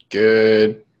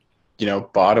good,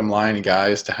 bottom line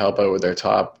guys to help out with their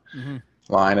top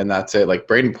line, and that's it. Like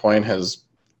Braden Point has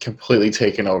completely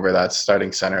taken over that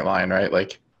starting center line, right?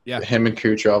 Like him and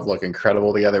Kucherov look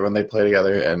incredible together when they play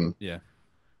together, and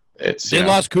they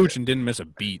lost Kuch and didn't miss a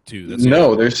beat too.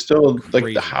 They're still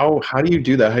crazy. Like how do you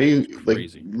do that? How do you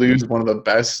lose one of the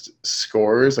best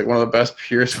scorers, like one of the best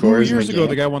pure scorers? 2 years ago,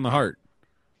 the guy won the Hart,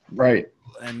 right?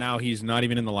 And now he's not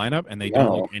even in the lineup, and they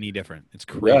don't look any different. It's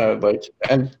crazy. Yeah,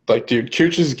 dude,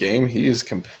 Kuch's game, he's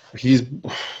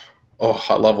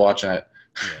I love watching it.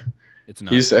 Yeah, it's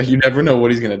nuts. You never know what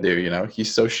he's gonna do.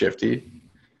 He's so shifty,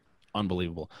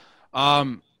 unbelievable.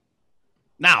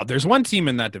 Now there's one team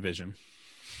in that division.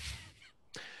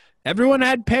 Everyone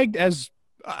had pegged as,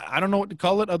 I don't know what to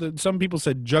call it. Some people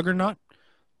said juggernaut.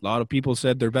 A lot of people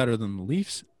said they're better than the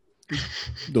Leafs.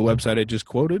 The website I just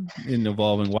quoted in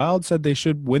Evolving Wild said they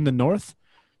should win the North.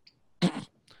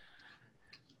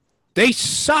 They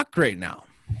suck right now.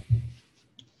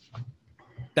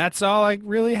 That's all I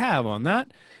really have on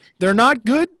that. They're not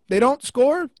good. They don't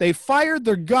score. They fired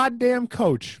their goddamn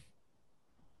coach.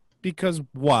 Because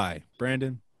why,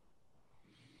 Brandon?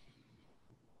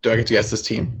 Do I get to guess this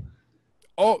team?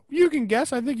 Oh, you can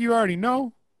guess. I think you already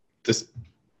know.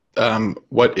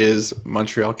 What is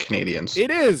Montreal Canadiens?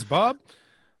 It is, Bob.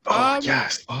 Oh,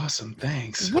 yes. Awesome.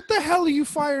 Thanks. What the hell are you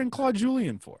firing Claude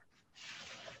Julien for?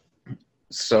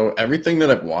 So everything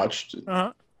that I've watched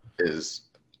is,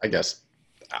 I guess,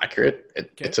 accurate.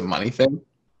 It's a money thing.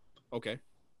 Okay.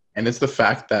 And it's the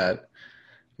fact that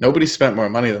nobody spent more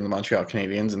money than the Montreal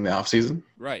Canadiens in the offseason.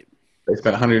 Right. They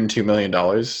spent $102 million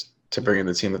to bring in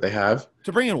the team that they have.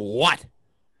 To bring in what?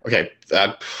 Okay,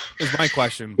 that is my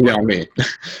question. Yeah, me.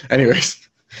 Anyways.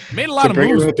 Made a lot of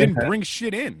moves, but didn't bring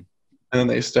shit in. And then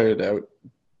they started out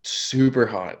super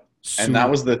hot. And that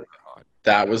was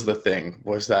the thing,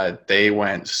 was that they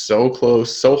went so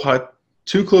close, so hot,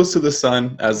 too close to the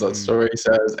sun, as the story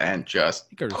says, and just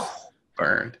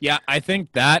burned. Yeah, I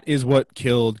think that is what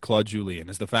killed Claude Julien,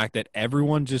 is the fact that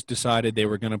everyone just decided they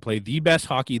were going to play the best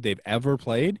hockey they've ever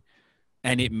played.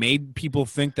 And it made people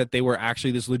think that they were actually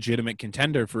this legitimate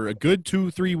contender for a good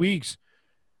 2-3 weeks.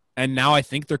 And now I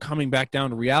think they're coming back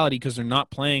down to reality because they're not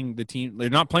playing the team.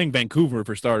 They're not playing Vancouver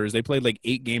for starters. They played like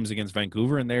 8 games against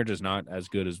Vancouver, and they're just not as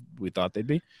good as we thought they'd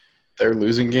be. They're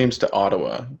losing games to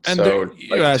Ottawa. And so,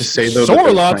 to say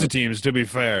lots of teams, to be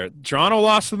fair. Toronto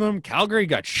lost to them. Calgary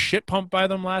got shit pumped by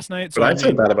them last night. So I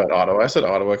said that about Ottawa. I said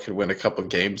Ottawa could win a couple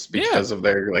games because of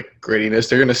their grittiness.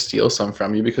 They're going to steal some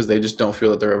from you because they just don't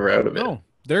feel that they're ever out of it. No,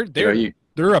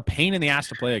 they're a pain in the ass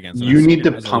to play against. You need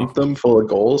to pump them full of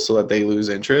goals so that they lose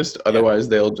interest. Otherwise,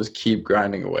 they'll just keep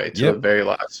grinding away to the very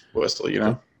last whistle.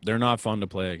 They're not fun to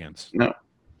play against. No.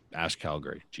 Ask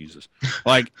Calgary. Jesus.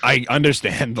 I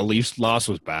understand the Leafs loss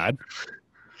was bad,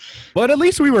 but at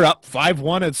least we were up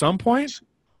 5-1 at some point.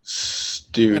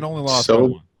 Dude, and only lost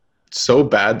so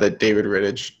bad that David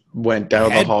Rittich went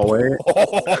down the hallway.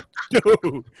 Oh,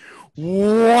 dude,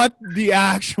 what the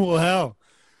actual hell?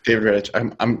 David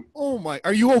Rittich, I'm. Oh my!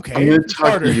 Are you okay? I'm going to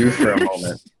talk to you for a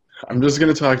moment. I'm just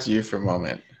going to talk to you for a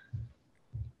moment.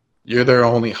 You're their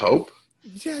only hope.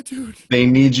 Yeah, dude. They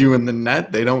need you in the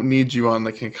net. They don't need you on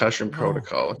the concussion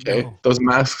protocol, okay? No. Those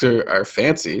masks are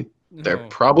fancy. No. They're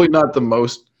probably not the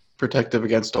most protective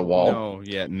against a wall.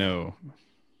 No.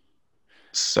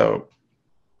 So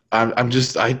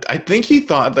I think he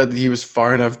thought that he was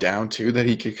far enough down, too, that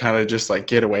he could kind of just,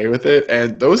 get away with it.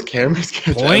 And those cameras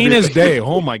catch plain as day.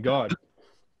 Oh, my God.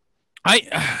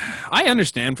 I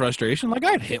understand frustration.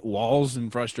 I'd hit walls in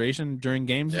frustration during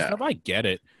games and stuff. I get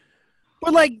it.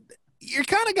 But, you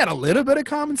kind of got a little bit of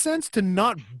common sense to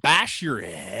not bash your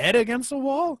head against the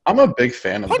wall. I'm a big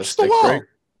fan of the stick break.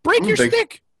 Break your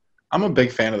stick. I'm a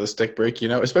big fan of the stick break,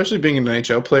 especially being an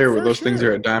NHL player where those things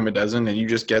are a dime a dozen and you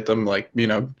just get them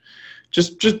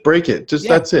Just break it.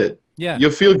 That's it. Yeah.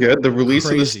 You'll feel good. The release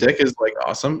of the stick is like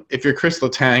awesome. If you're Chris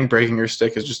Letang, breaking your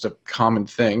stick is just a common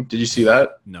thing. Did you see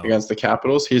that against the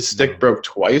Capitals? His stick broke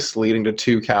twice, leading to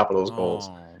 2 Capitals goals.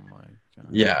 Oh my God.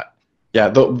 Yeah. Yeah,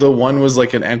 the one was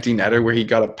like an empty netter where he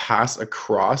got a pass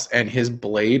across, and his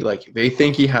blade, like they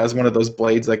think he has one of those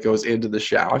blades that goes into the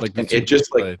shaft, like, and it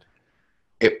just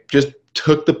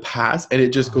took the pass, and it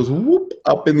just goes whoop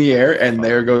up in the air, and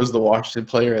there goes the Washington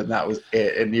player, and that was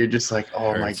it. And you're just like,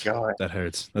 oh my God, that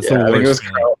hurts. That's the worst. I think it was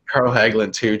Carl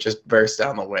Hagelin too, just bursts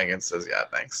down the wing and says, "Yeah,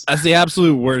 thanks." That's the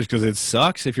absolute worst because it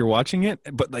sucks if you're watching it,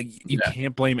 but like you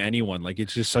can't blame anyone. Like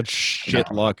it's just such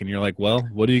shit luck, and you're like, well,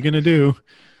 what are you gonna do?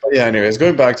 Yeah, anyways,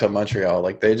 going back to Montreal,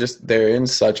 like they're in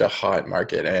such a hot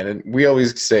market, and we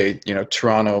always say,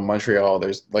 Toronto, Montreal,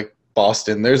 there's like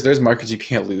Boston, there's markets you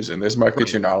can't lose in. There's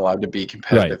markets you're not allowed to be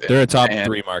competitive in. They're a top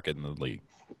 3 market in the league.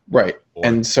 Right.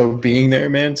 And so being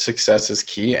there, man, success is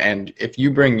key. And if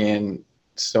you bring in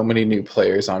so many new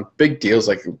players on big deals,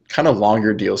 like kind of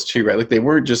longer deals too, right? Like they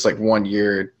weren't just like 1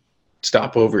 year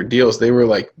stopover deals. They were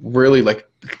like really like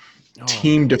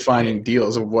team defining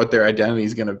deals of what their identity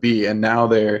is going to be, and now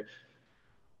they're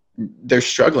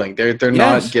struggling. They're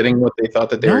not getting what they thought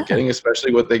that they were getting,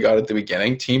 especially what they got at the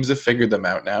beginning. Teams have figured them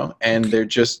out now, and they're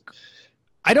just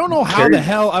I don't know how the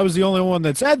hell I was the only one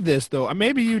that said this though.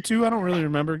 Maybe you too. I don't really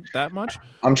remember that much.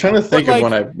 I'm trying to think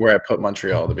of where I put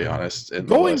Montreal, to be honest, in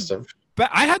the list of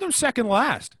I had them second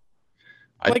last.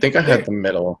 I think I had the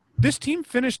middle. This team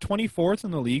finished 24th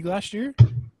in the league last year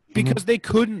because they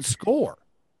couldn't score.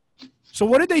 So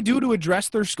what did they do to address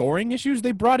their scoring issues?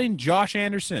 They brought in Josh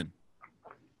Anderson.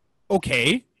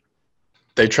 Okay.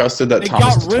 They trusted that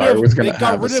Thomas Tatar was going to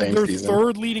have the same season. They got rid of their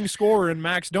third leading scorer in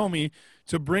Max Domi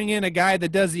to bring in a guy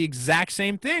that does the exact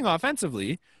same thing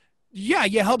offensively. Yeah,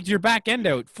 you helped your back end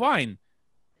out. Fine.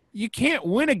 You can't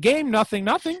win a game nothing.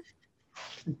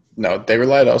 No, they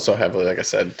relied also heavily, like I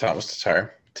said, Thomas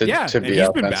Tatar to be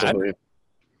offensively.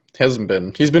 He hasn't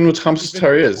been. He's been what Thomas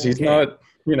Tatar is. He's not.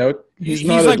 He's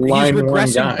not like he's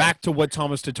regressing back to what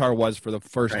Thomas Tatar was for the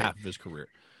first half of his career.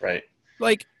 Right.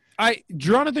 Like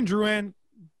Jonathan Drouin,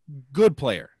 good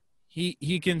player.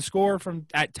 He can score from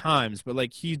at times, but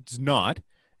like he's not,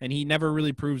 and he never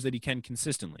really proves that he can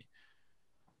consistently.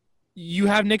 You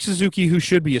have Nick Suzuki, who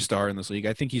should be a star in this league.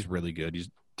 I think he's really good. He's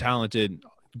talented,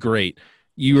 great.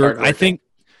 I think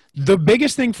the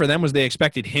biggest thing for them was they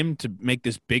expected him to make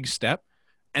this big step.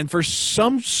 And for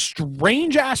some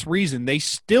strange-ass reason, they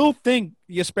still think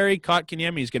Jesperi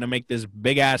Kotkaniemi is going to make this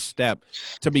big-ass step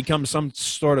to become some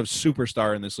sort of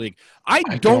superstar in this league. I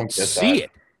don't see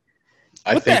it.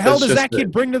 What the hell does that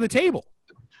kid bring to the table?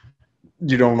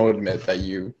 You don't want to admit that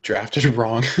you drafted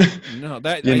wrong. No,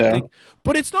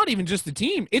 but it's not even just the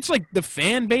team. It's like the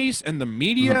fan base and the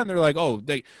media, and they're like,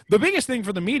 the biggest thing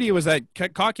for the media was that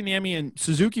Kotkaniemi and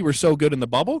Suzuki were so good in the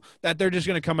bubble that they're just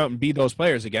going to come out and be those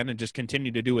players again and just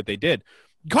continue to do what they did.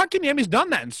 Kotkaniemi's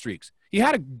done that in streaks. He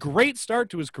had a great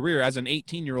start to his career as an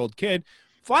 18-year-old kid,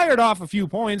 fired off a few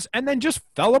points, and then just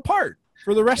fell apart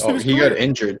for the rest of his career. He got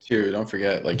injured too. Don't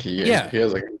forget, like he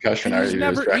has like a concussion already to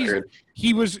his record.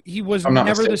 He was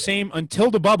never the same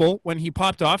until the bubble when he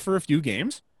popped off for a few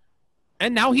games,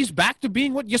 and now he's back to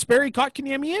being what Jesperi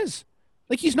Kotkaniemi is.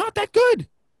 Like he's not that good,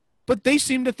 but they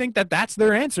seem to think that that's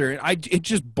their answer. It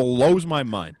just blows my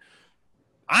mind.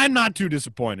 I'm not too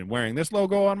disappointed wearing this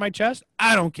logo on my chest.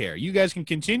 I don't care. You guys can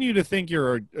continue to think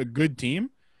you're a good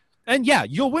team, and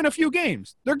you'll win a few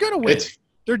games. They're gonna win.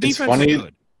 Their defense is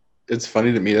good. It's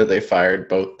funny to me that they fired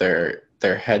both their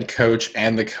head coach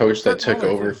and the coach that took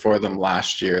over for them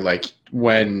last year. Like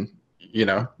when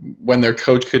their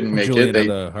coach couldn't make it, they had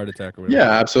a heart attack or whatever.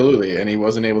 Yeah, absolutely. And he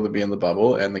wasn't able to be in the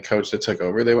bubble, and the coach that took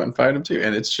over, they went and fired him too.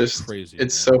 And it's just crazy.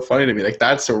 It's so funny to me. Like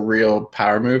that's a real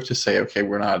power move to say, okay,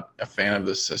 we're not a fan of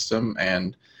this system.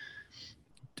 And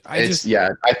I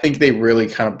think they really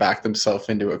kind of backed themselves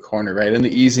into a corner, right? And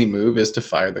the easy move is to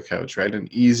fire the coach, right? An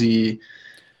easy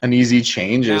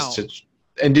change is to.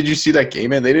 And did you see that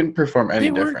game? And they didn't perform any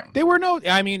different.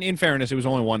 In fairness, it was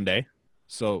only one day,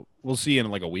 so we'll see in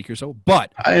like a week or so.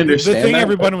 But I understand the thing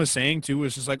everyone was saying too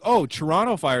was just like, oh,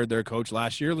 Toronto fired their coach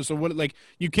last year, so what? Like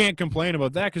you can't complain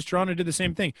about that because Toronto did the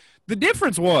same thing. The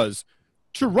difference was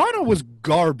Toronto was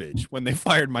garbage when they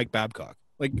fired Mike Babcock.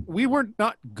 Like we were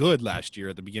not good last year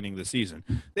at the beginning of the season.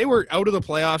 They were out of the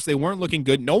playoffs. They weren't looking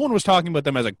good. No one was talking about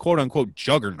them as a quote unquote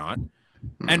juggernaut.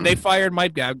 And they fired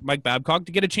Mike Babcock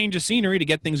to get a change of scenery to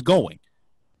get things going.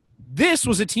 This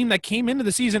was a team that came into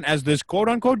the season as this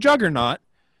quote-unquote juggernaut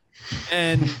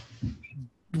and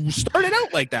started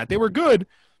out like that. They were good,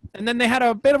 and then they had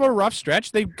a bit of a rough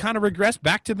stretch. They kind of regressed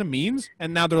back to the means,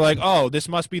 and now they're like, oh, this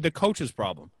must be the coach's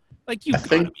problem. Like, you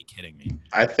gotta be kidding me.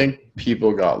 I think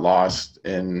people got lost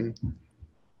in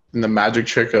the magic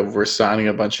trick of we're signing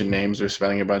a bunch of names, we're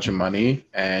spending a bunch of money,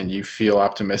 and you feel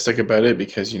optimistic about it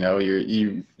because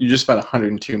you just spent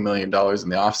 $102 million in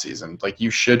the offseason. Like, you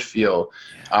should feel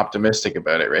optimistic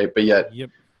about it, right? But yet,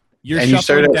 you're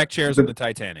shuffling deck chairs on the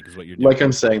Titanic, is what you're doing. Like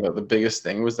I'm saying, though, the biggest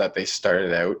thing was that they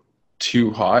started out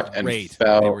too hot and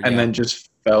then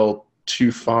just fell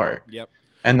too far. Yep.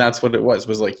 And that's what it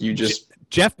was like you just.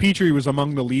 Jeff Petrie was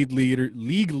among the league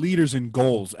leaders in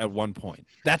goals at one point.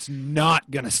 That's not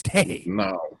going to stay.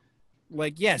 No.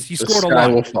 Like, yes, he scored a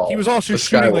lot. He was also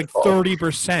shooting like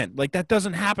 30%. Like, that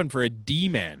doesn't happen for a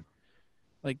D-man.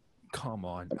 Like, come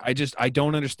on. I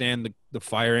don't understand the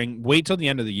firing. Wait till the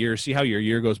end of the year. See how your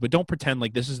year goes. But don't pretend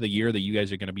like this is the year that you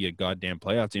guys are going to be a goddamn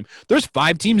playoff team. There's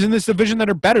 5 teams in this division that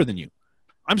are better than you.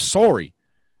 I'm sorry.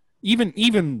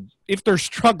 Even if they're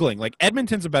struggling, like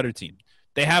Edmonton's a better team.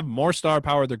 They have more star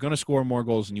power. They're going to score more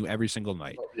goals than you every single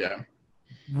night. Yeah.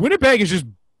 Winnipeg is just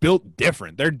built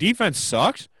different. Their defense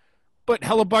sucks, but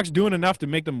Hellebuck's doing enough to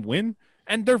make them win.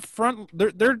 And their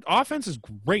offense is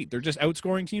great. They're just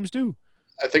outscoring teams too.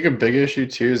 I think a big issue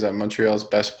too is that Montreal's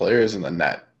best player is in the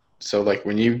net. So like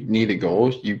when you need a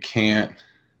goal, you can't.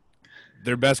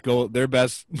 Their best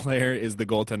player is the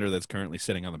goaltender that's currently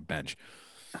sitting on the bench.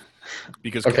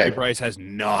 Because Carey Price has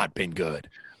not been good.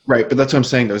 Right, but that's what I'm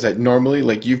saying, though, is that normally,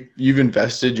 like, you've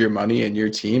invested your money in your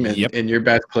team and in your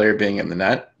best player being in the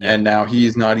net, and now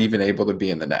he's not even able to be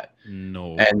in the net.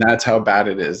 No. And that's how bad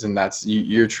it is, and that's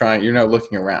you're not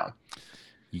looking around.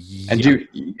 Yep. And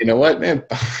you know what, man?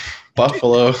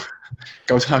 Buffalo,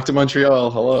 go talk to Montreal.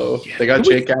 Hello. Yeah. They got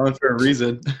Jake Allen for a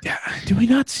reason. Yeah. Do we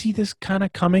not see this kind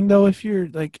of coming, though, if you're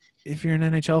an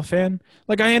NHL fan?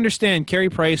 Like, I understand Carey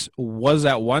Price was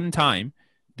at one time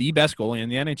the best goalie in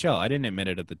the NHL. I didn't admit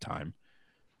it at the time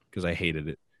because I hated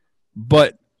it.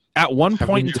 But at one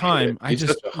point in time, he's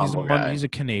a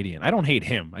Canadian. I don't hate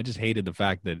him. I just hated the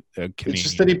fact that Canadian. It's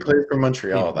just that he played for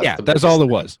Montreal. That's all it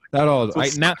was.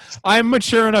 I'm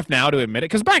mature enough now to admit it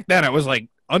because back then I was like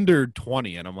under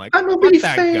 20, and I'm like, I'm a big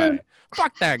fan.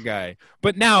 Fuck that guy.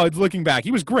 But now it's looking back,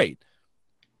 he was great.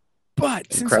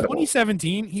 But since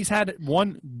 2017, he's had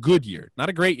one good year. Not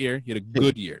a great year. He had a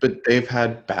good year. But they've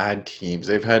had bad teams.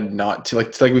 They've had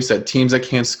like we said, teams that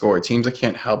can't score, teams that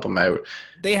can't help them out.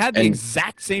 They had the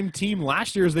exact same team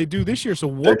last year as they do this year. So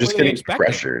what they're just getting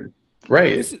pressured.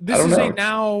 Right. This is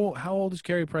now. How old is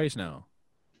Carey Price now?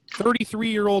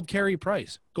 33-year-old Carey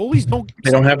Price. Goalies don't.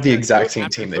 They don't have the exact same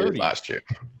team they did last year.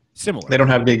 Similar. They don't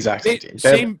have the exact same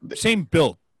team. Same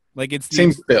build. Like it's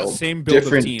same build. Same build.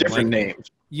 Different names.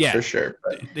 Yeah, for sure.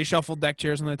 They shuffled deck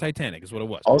chairs on the Titanic is what it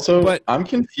was. Also, I'm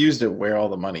confused at where all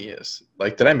the money is.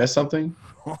 Like, did I miss something?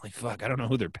 Holy fuck! I don't know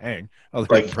who they're paying.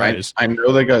 I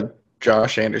know they got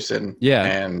Josh Anderson. Yeah,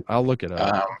 and I'll look it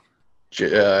up.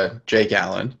 Jake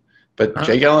Allen, but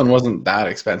Jake Allen wasn't that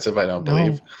expensive. I don't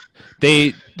believe.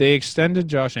 They extended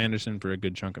Josh Anderson for a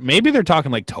good chunk. Maybe they're talking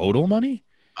like total money.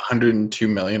 $102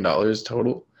 million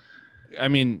total. I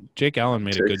mean, Jake Allen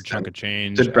made a good chunk of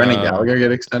change. Did Brendan Gallagher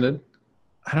get extended?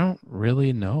 I don't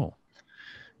really know.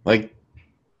 Like,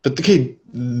 but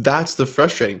that's the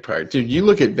frustrating part, dude. You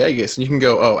look at Vegas and you can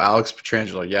go, "Oh, Alex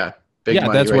Pietrangelo, big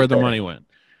money." That's where the money went.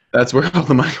 That's where all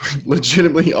the money went.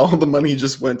 Legitimately, all the money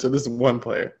just went to this one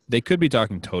player. They could be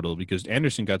talking total because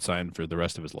Anderson got signed for the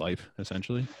rest of his life,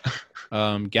 essentially.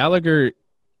 Gallagher,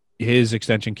 his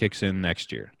extension kicks in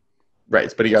next year.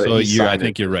 Right, but he got a year. I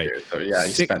think you're right. So yeah,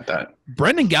 he spent that.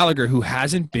 Brendan Gallagher, who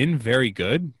hasn't been very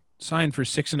good, signed for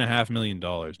 $6.5 million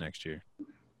next year.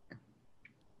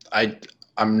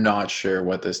 I'm not sure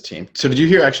what this team. So did you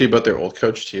hear actually about their old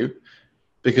coach too?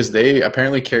 Because they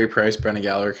apparently Carey Price, Brendan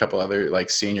Gallagher, a couple other like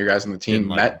senior guys on the team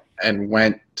met and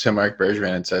went to Mark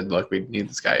Bergevin and said, "Look, we need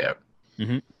this guy out."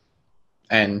 Mm-hmm.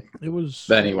 And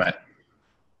then he went.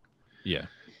 Yeah.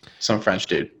 Some French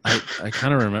dude. I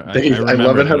kind of remember. I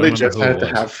love it how they just had to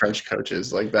have French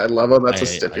coaches. Like that. I love how that's a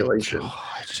stipulation.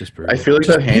 It's just brutal. I feel like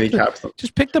that handicaps them.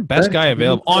 Just pick the best guy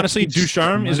available. Honestly,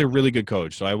 Ducharme is a really good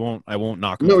coach, so I won't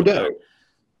knock him. No doubt.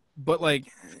 But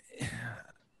like,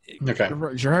 okay,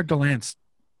 Gerard Gallant's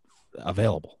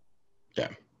available. Yeah,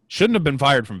 shouldn't have been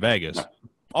fired from Vegas. No.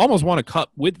 Almost won a cup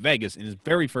with Vegas in his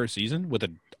very first season with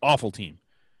an awful team.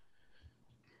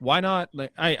 Why not?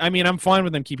 Like, I mean, I'm fine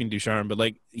with them keeping Ducharme, but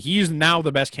like, he's now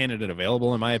the best candidate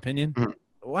available, in my opinion. Mm-hmm.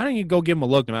 Why don't you go give him a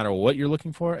look, no matter what you're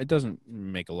looking for? It doesn't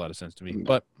make a lot of sense to me.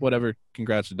 But whatever.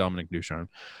 Congrats to Dominic Ducharme.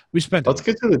 Let's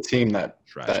get to the team that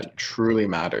truly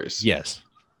matters. Yes,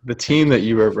 the team that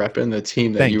you are repping, the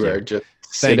team that you are just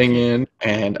sitting in,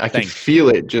 and I can feel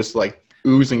it just like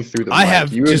oozing through the I mic.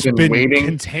 have You just have been been waiting.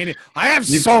 containing. I have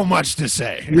so much to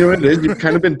say. You know what it is? You've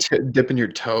kind of been dipping your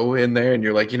toe in there, and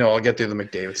you're like, I'll get through the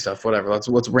McDavid stuff, whatever.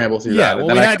 Let's ramble through that. Well, And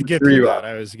then we I had to get through that.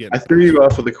 I threw you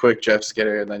off with a quick Jeff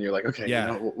Skinner, and then you're like, okay,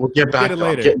 we'll get back to it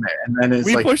later. Getting there. And then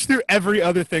we pushed through every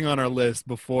other thing on our list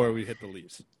before we hit the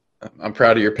Leafs. I'm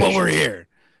proud of your patience. But we're here.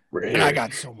 We're here. And I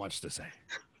got so much to say.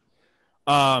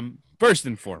 First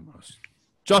and foremost,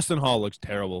 Justin Hall looks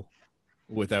terrible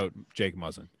without Jake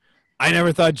Muzzin. I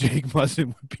never thought Jake Muzzin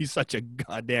would be such a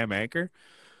goddamn anchor,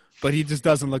 but he just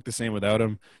doesn't look the same without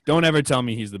him. Don't ever tell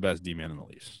me he's the best D-man in the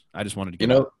Leafs. I just wanted to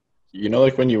get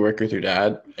like when you work with your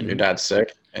dad and your dad's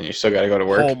sick and you still got to go to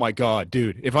work. Oh, my God,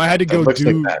 dude. If I had to go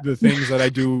do the things that I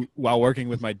do while working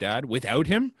with my dad without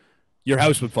him, your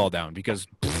house would fall down because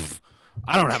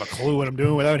I don't have a clue what I'm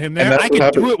doing without him there. I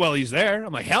can do it while he's there.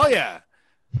 I'm like, hell yeah.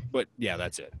 But, yeah,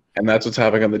 that's it. And that's what's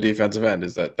happening on the defensive end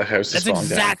is that the house is falling down.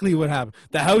 That's exactly what happened.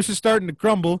 The house is starting to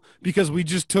crumble because we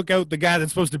just took out the guy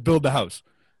that's supposed to build the house.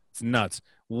 It's nuts.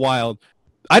 Wild.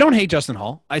 I don't hate Justin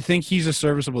Hall. I think he's a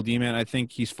serviceable D-man. I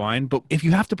think he's fine. But if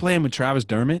you have to play him with Travis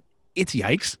Dermott, it's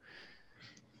yikes.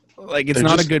 Like, it's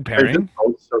not a good pairing.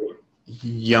 Also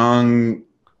young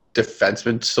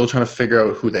defensemen still trying to figure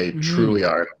out who they truly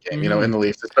are in the game, in the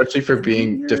Leafs, especially for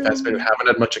being defensemen who haven't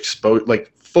had much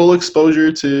full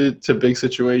exposure to big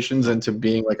situations and to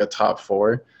being like a top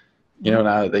four,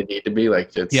 now that they need to be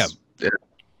like,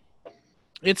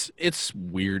 it's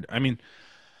weird. I mean,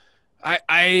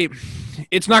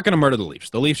 it's not going to murder the Leafs.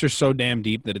 The Leafs are so damn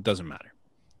deep that it doesn't matter.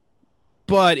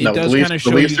 But it does kind of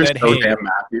show you that, so damn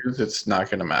Matthews, it's not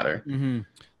going to matter.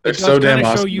 They're so damn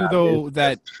awesome. Show you though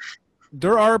that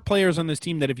there are players on this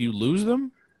team that if you lose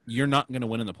them, you're not going to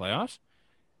win in the playoffs.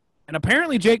 And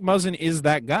apparently Jake Muzzin is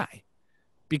that guy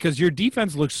because your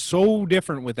defense looks so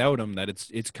different without him that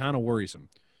it's kind of worrisome.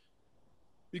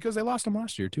 Because they lost him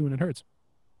last year too, and it hurts.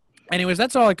 Anyways,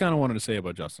 that's all I kind of wanted to say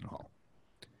about Justin Hall.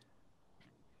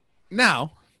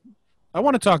 Now, I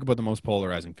want to talk about the most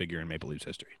polarizing figure in Maple Leafs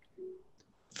history.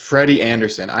 Freddie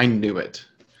Anderson. I knew it.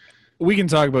 We can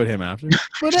talk about him after,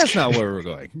 but that's not where we're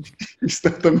going. He's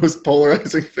not the most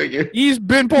polarizing figure. He's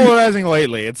been polarizing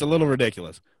lately. It's a little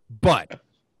ridiculous. But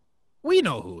we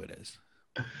know who it is.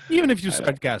 Even if you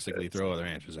sarcastically throw other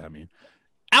answers at me.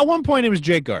 At one point, it was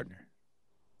Jake Gardiner.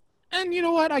 And you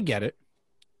know what? I get it.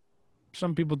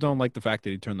 Some people don't like the fact that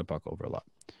he turned the puck over a lot.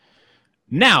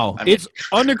 Now, it's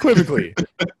unequivocally.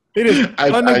 It is. I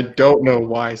don't know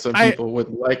why some people would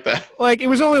like that. Like, it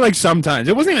was only like sometimes.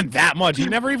 It wasn't even that much. He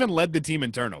never even led the team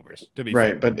in turnovers, to be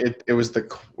fair. But it was the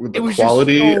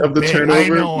quality of the turnover. I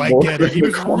know, I get it. He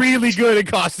was really good at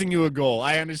costing you a goal.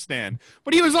 I understand.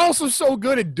 But he was also so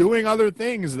good at doing other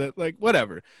things that, like,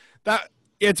 whatever.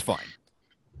 It's fine.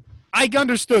 I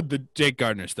understood the Jake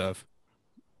Gardiner stuff.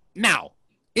 Now,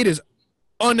 it is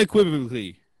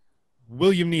unequivocally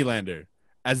William Nylander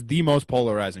as the most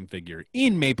polarizing figure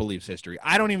in Maple Leafs history.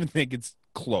 I don't even think it's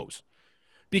close.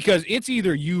 Because it's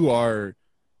either you are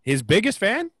his biggest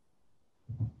fan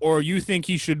or you think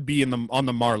he should be on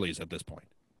the Marlies at this point.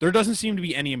 There doesn't seem to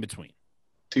be any in between.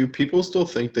 Do people still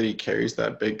think that he carries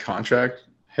that big contract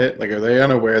hit? Like, are they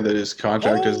unaware that his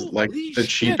contract is like the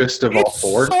cheapest of all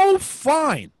four? It's so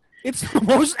fine. It's the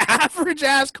most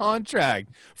average-ass contract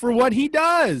for what he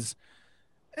does.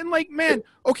 And, like, man,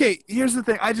 okay, here's the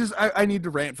thing. I need to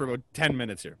rant for about 10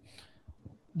 minutes here.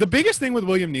 The biggest thing with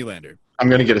William Nylander. I'm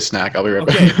going to get a snack. I'll be right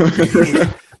back.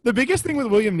 The biggest thing with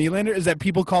William Nylander is that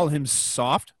people call him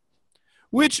soft,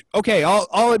 which, okay,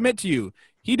 I'll admit to you,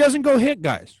 he doesn't go hit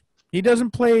guys. He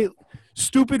doesn't play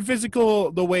stupid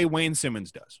physical the way Wayne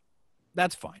Simmons does.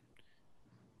 That's fine.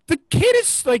 The kid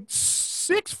is, like,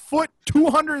 6 foot,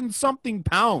 200 and something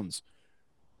pounds.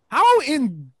 How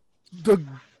in the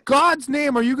God's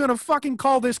name are you going to fucking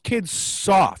call this kid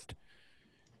soft?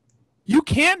 You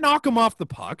can't knock him off the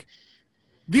puck.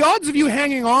 The odds of you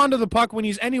hanging on to the puck when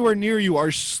he's anywhere near you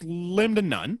are slim to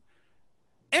none.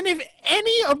 And if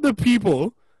any of the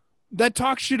people that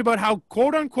talk shit about how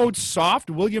quote-unquote soft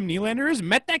William Nylander is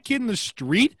met that kid in the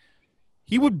street,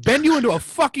 he would bend you into a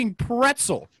fucking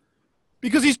pretzel.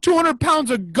 Because he's 200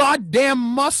 pounds of goddamn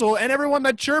muscle, and everyone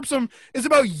that chirps him is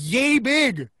about yay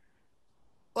big.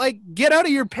 Like, get out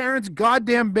of your parents'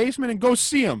 goddamn basement and go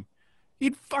see him.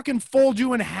 He'd fucking fold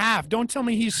you in half. Don't tell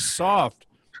me he's soft.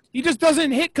 He just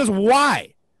doesn't hit because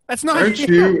why? That's not Aren't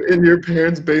you in your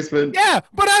parents' basement? Yeah,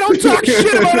 but I don't talk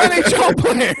shit about NHL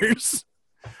players.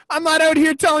 I'm not out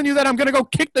here telling you that I'm going to go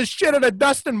kick the shit out of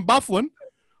Dustin Byfuglien.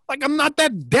 Like, I'm not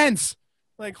that dense.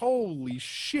 Like, holy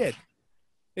shit.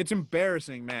 It's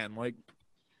embarrassing, man. Like,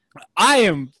 I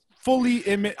am fully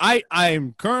I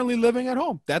am currently living at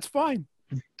home. That's fine.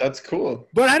 That's cool.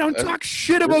 But I don't talk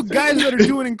shit about guys that are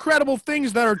doing incredible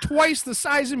things that are twice the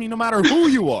size of me, no matter who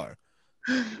you are.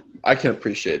 I can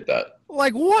appreciate that.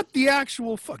 Like, what the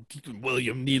actual fuck?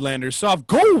 William Nylander soft.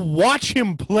 Go watch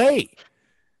him play.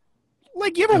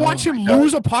 Like, you ever watch him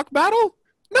lose a puck battle?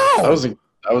 No.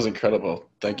 That was incredible.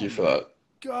 Thank you for that.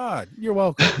 God, you're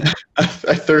welcome. I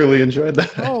thoroughly enjoyed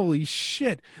that. Holy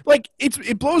shit. Like,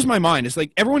 it blows my mind. It's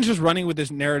like everyone's just running with this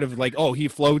narrative like, oh, he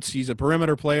floats, he's a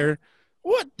perimeter player.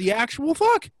 What the actual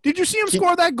fuck? Did you see him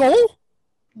score that goal?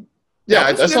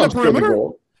 Yeah, that sounds pretty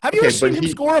goal. Have you ever seen him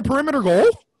score a perimeter goal?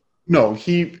 No,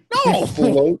 he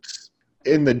floats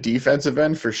in the defensive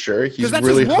end for sure. He's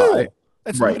really high.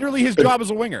 That's literally his job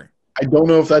as a winger. I don't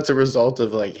know if that's a result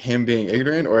of like him being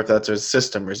ignorant or if that's a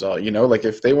system result. You know, like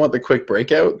if they want the quick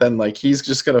breakout, then like he's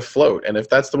just gonna float. And if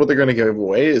that's what they're gonna give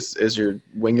away is your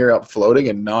winger up floating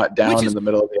and not down in the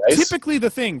middle of the ice. Typically, the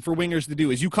thing for wingers to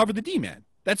do is you cover the D-man.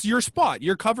 That's your spot.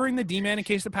 You're covering the D-man in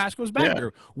case the pass goes back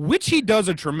there, which he does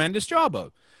a tremendous job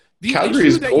of. The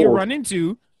issue that you run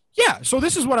into, so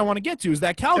this is what I want to get to, is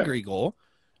that Calgary goal.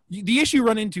 The issue you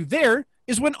run into there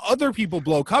is when other people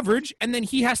blow coverage, and then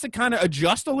he has to kind of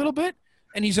adjust a little bit,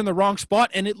 and he's in the wrong spot,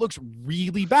 and it looks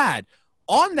really bad.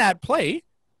 On that play,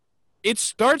 it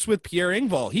starts with Pierre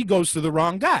Engvall. He goes to the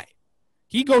wrong guy.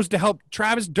 He goes to help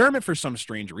Travis Dermott for some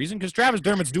strange reason, because Travis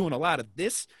Dermott's doing a lot of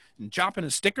this and chopping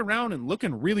his stick around and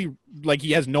looking really like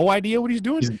he has no idea what he's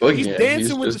doing. He's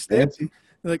dancing with the stick.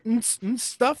 Like,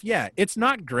 stuff. Yeah, it's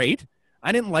not great.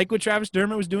 I didn't like what Travis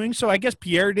Dermott was doing, so I guess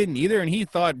Pierre didn't either, and he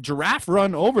thought giraffe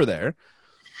run over there,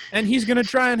 and he's going to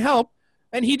try and help,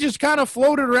 and he just kind of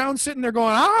floated around sitting there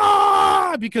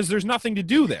going, because there's nothing to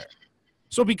do there.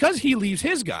 So because he leaves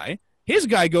his guy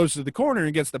goes to the corner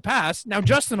and gets the pass. Now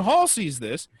Justin Hall sees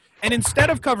this, and instead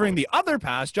of covering the other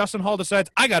pass, Justin Hall decides,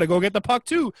 I got to go get the puck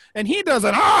too, and he does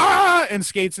it, and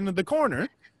skates into the corner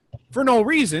for no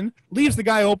reason, leaves the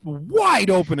guy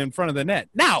wide open in front of the net.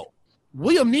 Now,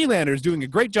 William Nylander is doing a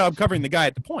great job covering the guy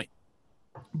at the point.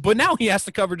 But now he has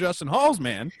to cover Justin Hall's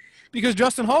man because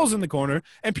Justin Hall's in the corner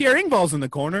and Pierre Engvall's in the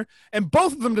corner, and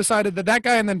both of them decided that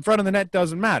guy in the front of the net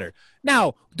doesn't matter.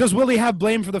 Now, does Willie have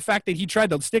blame for the fact that he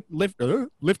tried to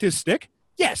lift his stick?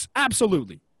 Yes,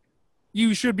 absolutely.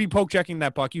 You should be poke-checking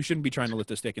that puck. You shouldn't be trying to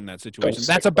lift a stick in that situation.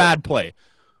 That's a bad play.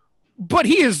 But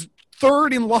he is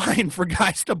third in line for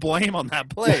guys to blame on that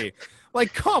play.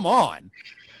 Like, come on.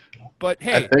 But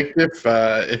hey, I think if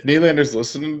Nylander's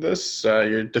listening to this,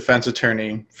 your defense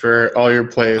attorney for all your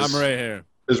plays, I'm right here.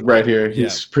 Is right here.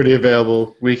 He's pretty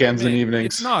available weekends and evenings.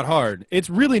 It's not hard. It's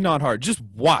really not hard. Just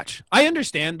watch. I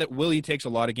understand that Willie takes a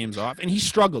lot of games off, and he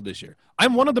struggled this year.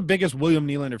 I'm one of the biggest William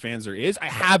Nylander fans there is. I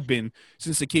have been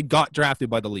since the kid got drafted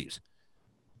by the Leafs.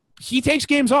 He takes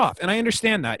games off, and I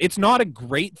understand that. It's not a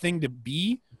great thing to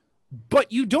be,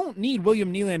 but you don't need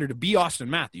William Nylander to be Austin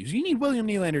Matthews. You need William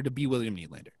Nylander to be William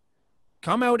Nylander.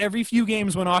 Come out every few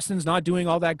games when Austin's not doing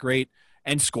all that great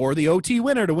and score the OT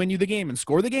winner to win you the game and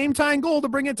score the game-tying goal to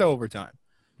bring it to overtime.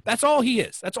 That's all he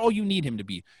is. That's all you need him to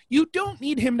be. You don't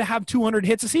need him to have 200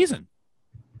 hits a season.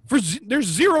 There's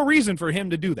zero reason for him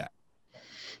to do that.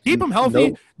 Keep him healthy.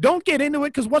 Nope. Don't get into it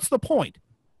because what's the point?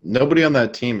 Nobody on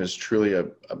that team is truly a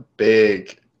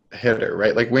big hitter,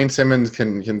 right? Like Wayne Simmons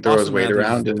can throw his weight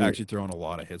around and actually throwing a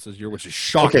lot of hits this year, which is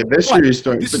shocking. Okay, this year he's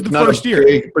throwing. This is the first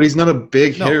year, but he's not a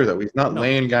big hitter though. He's not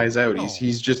laying guys out.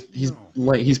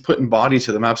 He's putting body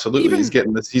to them. Absolutely, he's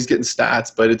getting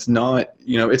stats, but it's not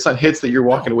it's not hits that you're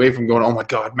walking away from going, oh my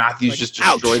god, Matthews just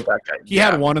destroyed that guy. He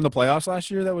had one in the playoffs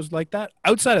last year that was like that.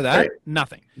 Outside of that,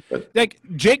 nothing. But, like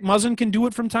Jake Muzzin can do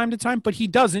it from time to time, but he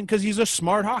doesn't because he's a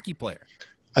smart hockey player.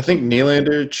 I think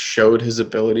Nylander showed his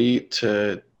ability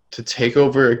to take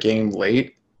over a game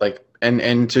late, like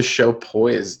and to show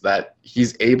poise that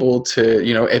he's able to,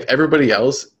 if everybody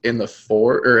else in the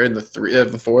four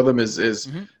of them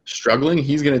is struggling,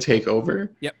 he's going to take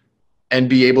over. Yep. And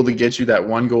be able to get you that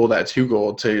one goal, that 2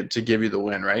 goal to give you the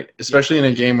win, right? Especially in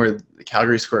a game where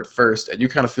Calgary scored first and you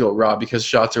kind of feel raw because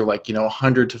shots are like,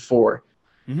 100-4.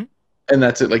 Mm-hmm. And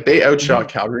that's it. Like they outshot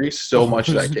Calgary so much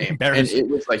that game. And it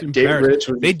was like Dave Rich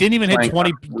was they didn't even hit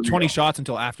 20 shots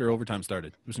until after overtime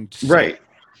started. It was right.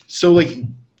 So like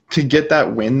to get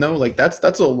that win though, like that's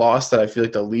a loss that I feel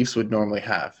like the Leafs would normally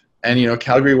have. And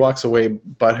Calgary walks away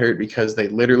butthurt because they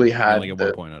literally had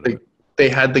they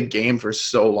had the game for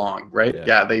so long, right?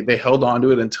 Yeah, they held on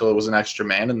to it until it was an extra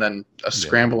man and then a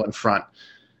scramble in front.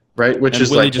 Right? Which and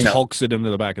is Willie like just hulks it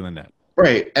into the back of the net.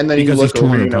 Right. And then because you look he's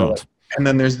 200 over, pounds. And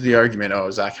then there's the argument,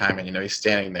 Zach Hyman, he's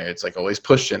standing there. It's like, he's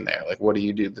pushed in there. Like, what do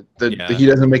you do? He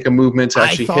doesn't make a movement to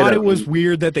actually hit him. I thought it was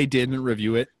weird that they didn't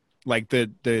review it. Like, they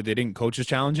didn't coaches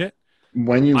challenge it.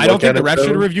 when you I don't think the refs should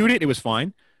have reviewed it. It was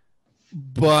fine.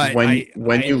 But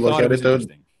when you look at it, though,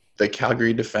 the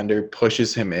Calgary defender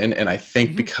pushes him in, and I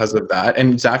think because of that,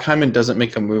 and Zach Hyman doesn't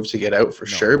make a move to get out for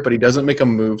sure, but he doesn't make a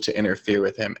move to interfere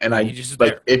with him. And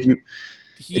if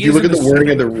you look at the wording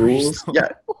of the rules,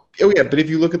 but if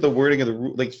you look at the wording of the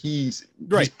rule, like he's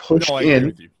pushed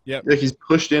in, like he's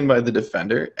pushed in by the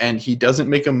defender, and he doesn't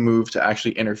make a move to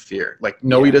actually interfere. Like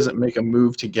he doesn't make a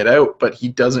move to get out, but he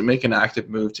doesn't make an active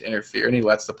move to interfere, and he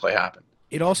lets the play happen.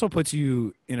 It also puts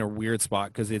you in a weird spot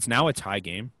because it's now a tie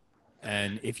game.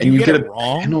 And if you get it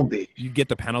wrong, penalty. You get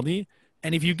the penalty.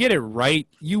 And if you get it right,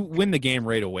 you win the game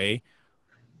right away.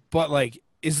 But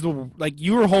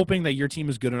you were hoping that your team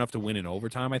is good enough to win in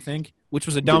overtime, I think, which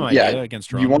was a dumb idea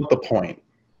against Toronto. You want the point.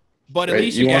 But at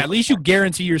least you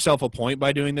guarantee yourself a point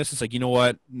by doing this. It's like, you know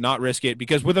what, not risk it.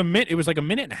 Because with it was like a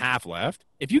minute and a half left.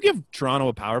 If you give Toronto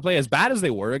a power play, as bad as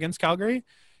they were against Calgary,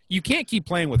 you can't keep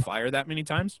playing with fire that many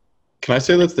times. Can I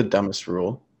say that's the dumbest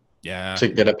rule? Yeah. To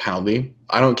get a penalty.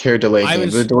 I don't care delay game.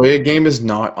 The delay game is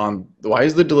not on. Why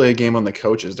is the delay game on the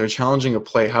coaches? They're challenging a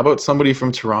play. How about somebody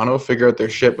from Toronto figure out their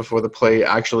shit before the play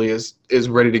actually is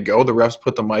ready to go? The refs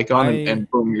put the mic on and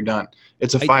boom, you're done.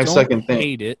 It's a 5-second thing. I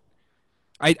hate it.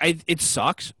 It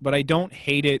sucks, but I don't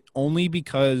hate it only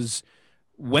because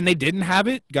when they didn't have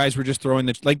it, guys were just throwing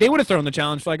they would have thrown the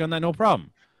challenge flag on that, no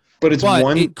problem. But it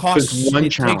challenge.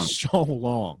 Takes so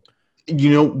long.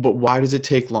 But why does it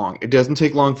take long? It doesn't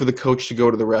take long for the coach to go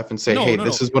to the ref and say,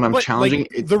 this is what I'm challenging.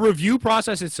 The review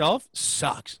process itself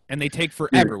sucks, and they take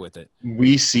forever with it.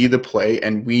 We see the play,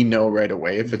 and we know right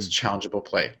away if it's a challengeable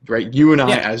play, right? You and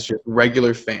I as just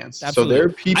regular fans. Absolutely. So there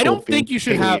are people. I don't think you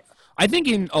should have – I think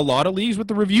in a lot of leagues with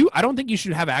the review, I don't think you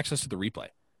should have access to the replay.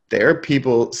 There are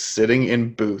people sitting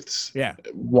in booths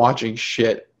watching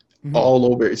shit.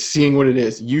 All over, seeing what it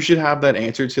is. You should have that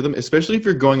answer to them, especially if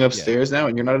you're going upstairs now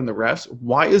and you're not in the refs.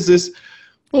 Why is this?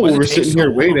 We're sitting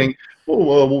here waiting.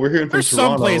 We're hearing from Toronto.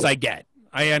 Some plays I get.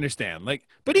 I understand.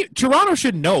 But Toronto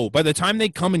should know by the time they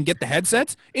come and get the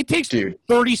headsets, it takes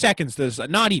 30 seconds to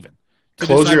not even.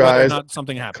 Close your eyes.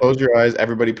 Something happens. Close your eyes.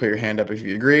 Everybody put your hand up if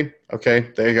you agree. Okay,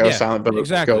 there you go. Silent vote.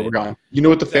 Exactly. Let's go. We're gone. You know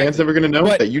what the fans never going to know?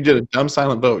 That you did a dumb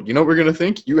silent vote. You know what we're going to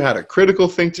think? You had a critical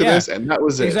think to this, and that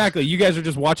was it. Exactly. You guys are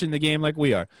just watching the game like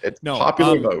we are. It's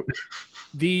popular vote.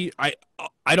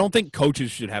 I don't think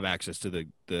coaches should have access to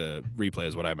the replay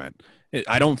is what I meant.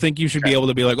 I don't think you should be able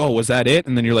to be like, oh, was that it?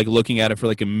 And then you're looking at it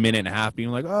for a minute and a half being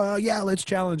like, oh, yeah, let's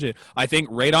challenge it. I think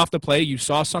right off the play, you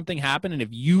saw something happen, and if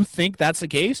you think that's the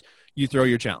case, you throw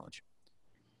your challenge.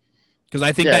 Because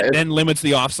I think that then limits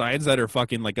the offsides that are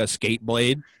fucking like a skate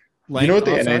blade. You know what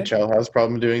the NHL has a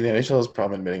problem doing? The NHL has a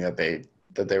problem admitting that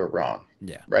they were wrong.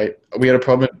 Yeah. Right? We had a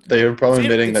problem. They had a problem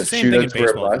admitting that shootouts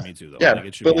were a bust.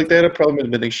 Too, but they had a problem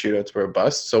admitting shootouts were a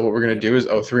bust. So what we're going to do is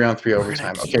 3-on-3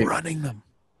 overtime. Okay. Running them.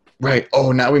 Right.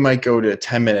 Oh, now we might go to a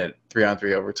 10-minute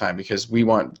 3-on-3 overtime because we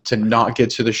want to not get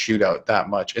to the shootout that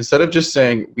much. Instead of just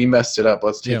saying we messed it up,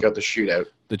 let's take out the shootout.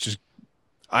 That's just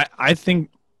I think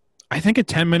a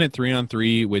 10-minute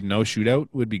 3-on-3 with no shootout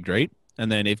would be great.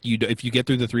 And then if you get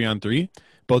through the 3-on-3,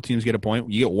 both teams get a point.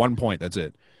 You get 1 point. That's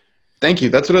it. Thank you.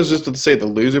 That's what I was just going to say. The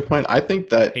loser point. I think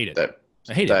that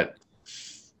I hate it.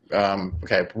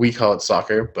 Okay, we call it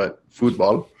soccer, but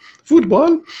football.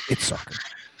 It's soccer.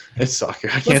 It's soccer.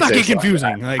 I can't Let's not say get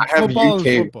confusing. I have football UK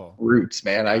is football. roots,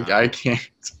 man. I can't.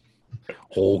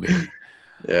 Hogan.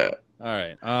 Yeah.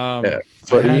 All right.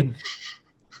 Footy.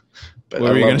 What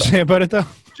were you going to say about it, though?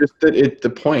 Just that the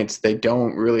points, they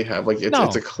don't really have,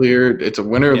 it's a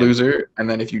winner or loser, and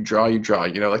then if you draw, you draw.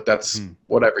 That's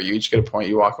whatever. You each get a point,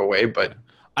 you walk away, but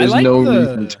there's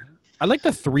reason to. I like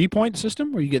the 3-point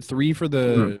system where you get 3 for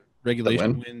the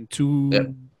regulation win,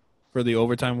 2 for the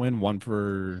overtime win, 1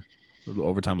 for the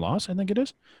overtime loss, I think it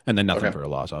is, and then nothing for a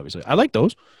loss, obviously. I like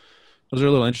those. Those are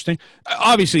a little interesting.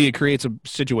 Obviously, it creates a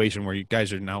situation where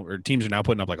teams are now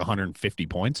putting up 150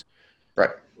 points. Right.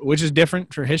 Which is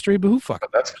different for history, but who fuck?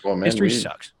 That's cool, man. History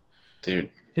sucks. Dude.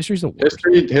 History's the worst.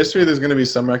 History, there's going to be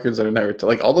some records that are never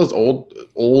all those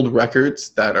old records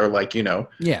that are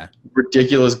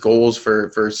ridiculous goals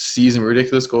for season,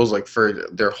 ridiculous goals for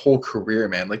their whole career,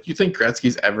 man. You think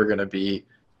Gretzky's ever going to be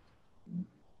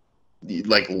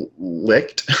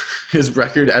licked? His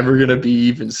record ever going to be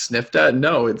even sniffed at?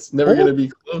 No, it's never going to be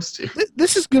close to.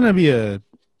 This is going to be a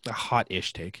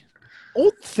hot-ish take.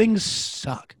 Old things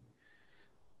suck.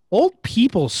 Old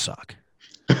people suck.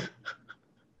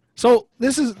 So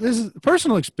this is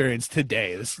personal experience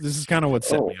today. This is kind of what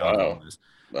set me off on this.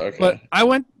 Okay. But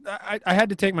I had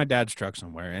to take my dad's truck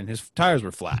somewhere, and his tires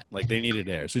were flat. They needed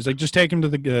air. So he's like, just take him to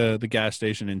the gas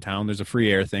station in town. There's a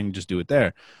free air thing. Just do it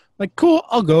there. Cool,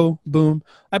 I'll go. Boom.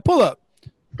 I pull up.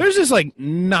 There's this like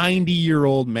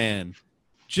 90-year-old man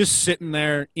just sitting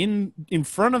there in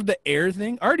front of the air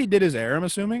thing. Already did his air, I'm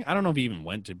assuming. I don't know if he even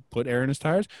went to put air in his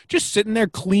tires. Just sitting there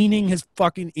cleaning his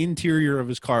fucking interior of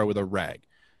his car with a rag.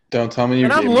 Don't tell me you.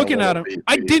 And I'm looking at him.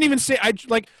 I didn't even say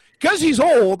because he's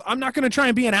old. I'm not going to try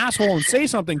and be an asshole and say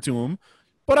something to him.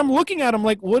 But I'm looking at him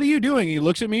like, what are you doing? He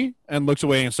looks at me and looks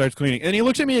away and starts cleaning. And he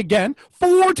looks at me again.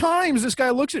 4 times this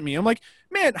guy looks at me. I'm like,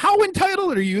 man, how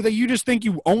entitled are you that you just think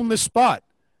you own this spot?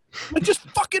 Like, just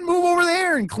fucking move over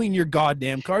there and clean your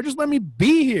goddamn car. Just let me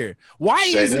be here. Why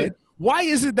is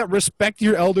it that respect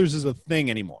your elders is a thing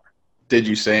anymore? Did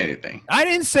you say anything? I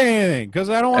didn't say anything because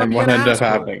I don't want to be an asshole. And what ended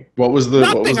up happening? What was the...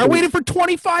 Nothing. I waited for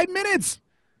 25 minutes.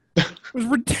 It was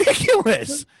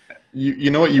ridiculous.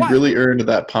 You know what? You really earned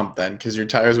that pump then, because your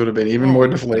tires would have been even more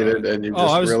deflated, and you just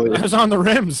I was on the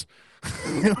rims.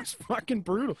 It was fucking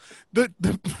brutal. The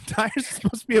tires are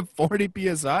supposed to be at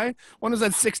 40 psi. One was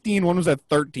at 16. One was at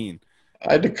 13.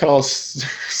 I had to call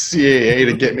CAA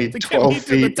to get me 12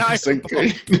 feet.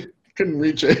 Couldn't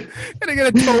reach it. And I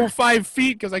got to tow 5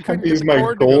 feet because I couldn't use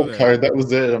my gold card. That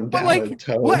was it. I'm down a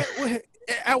toe.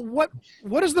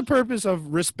 What is the purpose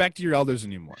of respect your elders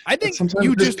anymore? I think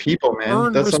you just people, man.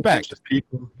 Earn That's respect. Just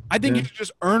people. I think you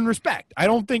just earn respect. I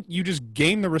don't think you just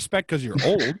gain the respect because you're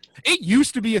old. It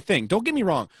used to be a thing. Don't get me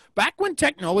wrong. Back when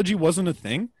technology wasn't a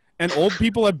thing and old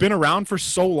people have been around for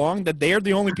so long that they are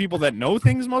the only people that know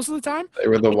things most of the time. They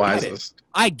were the wisest.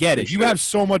 I get it. You have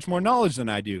so much more knowledge than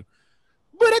I do.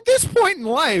 But at this point in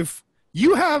life,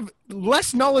 you have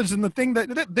less knowledge than the thing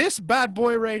that this bad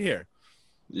boy right here.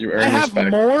 I have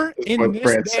more in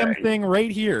this damn thing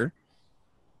right here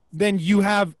than you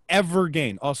have ever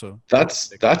gained. Also,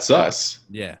 that's us.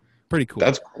 Yeah, pretty cool.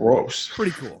 That's gross.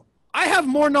 Pretty cool. I have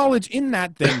more knowledge in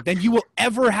that thing than you will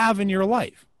ever have in your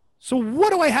life. So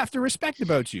what do I have to respect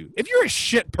about you? If you're a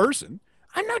shit person,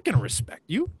 I'm not going to respect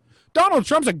you. Donald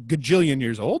Trump's a gajillion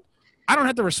years old. I don't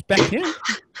have to respect him.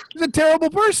 He's a terrible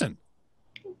person.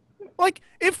 Like,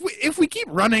 if we keep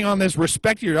running on this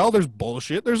respect your elders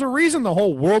bullshit, there's a reason the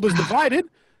whole world is divided.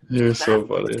 You're so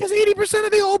funny. Because 80%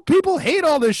 of the old people hate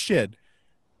all this shit.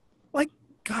 Like,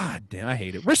 god damn, I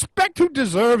hate it. Respect who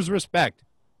deserves respect.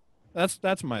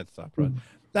 That's my thought, bro.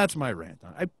 That's my rant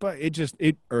on it. But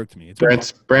it irked me.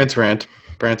 Brant's rant.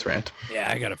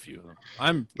 Yeah, I got a few of them.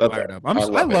 I'm fired up. I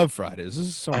love Fridays. This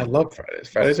is so I love Fridays.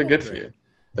 Fridays are good for you.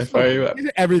 They fire you up.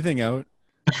 Everything out.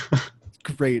 It's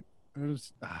great.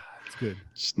 It's good.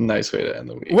 Just a nice way to end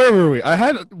the week. Where were we? I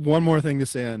had one more thing to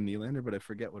say on Nylander, but I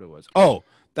forget what it was. Oh,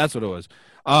 that's what it was.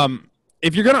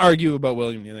 If you're going to argue about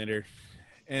William Nylander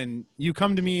and you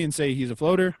come to me and say he's a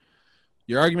floater,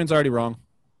 your argument's already wrong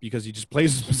because he just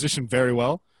plays his position very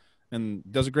well and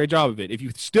does a great job of it. If you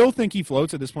still think he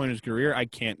floats at this point in his career, I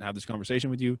can't have this conversation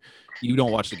with you. You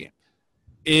don't watch the game.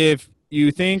 If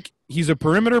you think he's a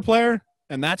perimeter player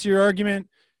and that's your argument,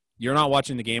 you're not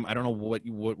watching the game. I don't know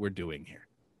what we're doing here.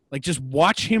 Like, just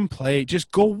watch him play.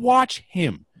 Just go watch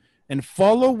him and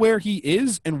follow where he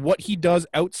is and what he does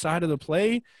outside of the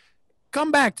play.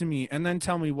 Come back to me and then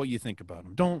tell me what you think about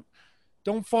him.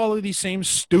 Don't follow these same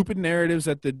stupid narratives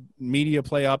that the media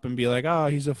play up and be like, oh,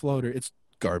 he's a floater. It's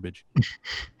garbage.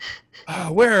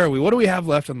 Where are we? What do we have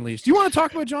left on the list? Do you want to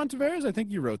talk about John Tavares? I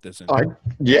think you wrote this in.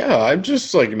 I'm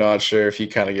just like not sure if he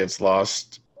kind of gets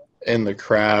lost in the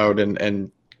crowd and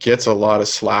gets a lot of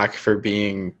slack for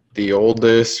being the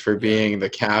oldest, for being the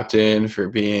captain, for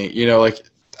being, like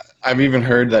I've even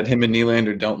heard that him and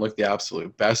Nylander don't look the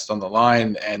absolute best on the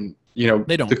line. And,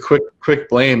 they don't. The quick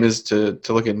blame is to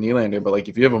look at Nylander. But like,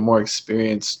 if you have a more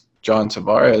experienced John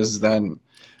Tavares, then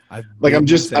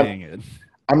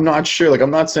I'm not sure. Like,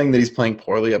 I'm not saying that he's playing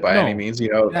poorly by any means, he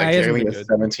has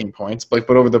 17 points, but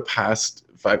over the past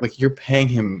 5, like you're paying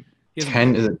him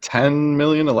 10, is it 10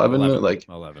 million, 11 million? Like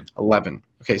 11.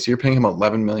 Okay, so you're paying him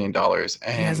 $11 million,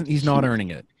 and he's not earning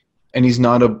it. And he's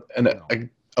not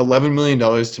 $11 million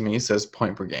to me says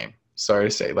point per game. Sorry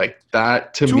to say, like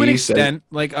that to me. An extent,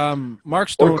 like Mark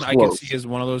Stone, I can see is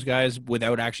one of those guys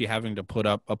without actually having to put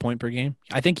up a point per game.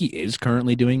 I think he is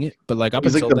currently doing it, but like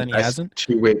he's until then, he hasn't.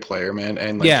 Two-way player, man,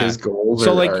 and his goals.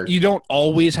 So you don't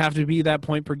always have to be that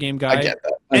point per game guy. I get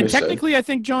that. And technically, I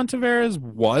think John Tavares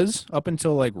was up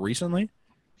until like recently.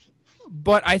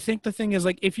 But I think the thing is,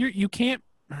 like, if you can't,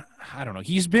 I don't know,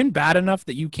 he's been bad enough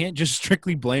that you can't just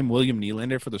strictly blame William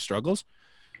Nylander for the struggles.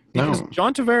 Because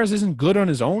John Tavares isn't good on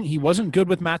his own. He wasn't good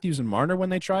with Matthews and Marner when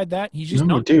they tried that. He's just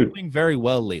not doing very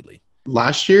well lately.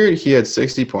 Last year, he had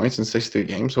 60 points in 63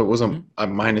 games, so it was a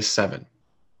 -7.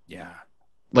 Yeah.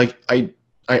 Like, I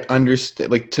I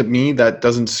understand. Like, to me, that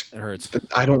doesn't. It hurts.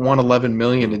 I don't want 11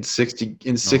 million in 60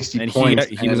 points.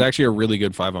 He was actually a really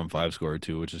good 5-on-5 scorer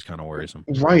too, which is kind of worrisome.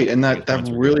 Right, and that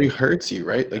really hurts you,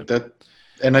 right? Like that,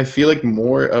 and I feel like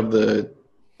more of the,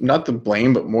 not the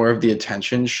blame, but more of the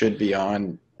attention should be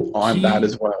on that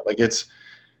as well. Like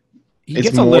he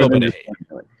gets a little bit of hate.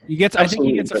 I think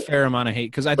he gets a fair amount of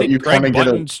hate because I think Greg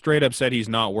Button straight up said he's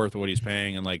not worth what he's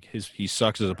paying, and like he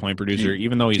sucks as a point producer,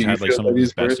 even though he's had like some of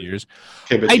his best years.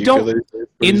 Okay, I don't.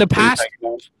 In the past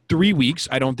 3 weeks,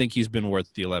 I don't think he's been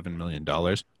worth the $11 million.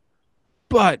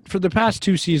 But for the past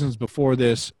 2 seasons before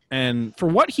this, and for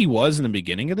what he was in the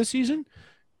beginning of the season,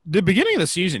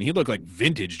 he looked like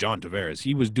vintage John Tavares.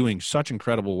 He was doing such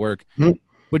incredible work. Mm-hmm.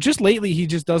 But just lately, he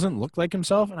just doesn't look like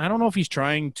himself. And I don't know if he's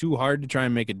trying too hard to try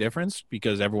and make a difference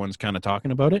because everyone's kind of talking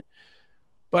about it.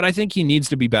 But I think he needs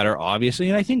to be better, obviously.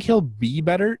 And I think he'll be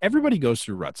better. Everybody goes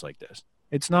through ruts like this.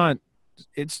 It's not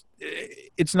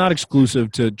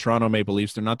exclusive to Toronto Maple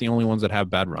Leafs. They're not the only ones that have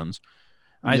bad runs.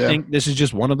 I think this is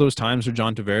just one of those times for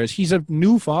John Tavares. He's a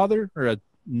new father, or a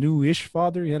newish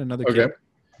father. He had another kid.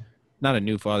 Not a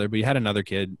new father, but he had another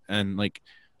kid. And, like,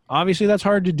 obviously that's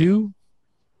hard to do.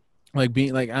 Like,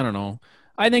 being like, I don't know.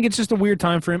 I think it's just a weird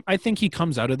time for him. I think he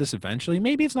comes out of this eventually.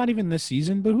 Maybe it's not even this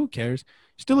season, but who cares?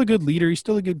 He's still a good leader. He's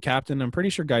still a good captain. I'm pretty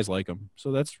sure guys like him.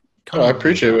 So that's I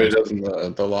appreciate what he does in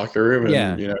the locker room.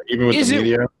 And, even with the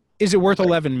media. Is it worth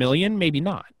 $11 million? Maybe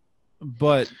not.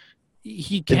 But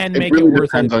he can make really it worth it.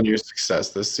 Depends on your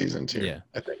success this season, too. Yeah.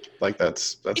 I think. Like,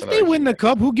 that's if they win the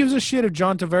Cup, who gives a shit if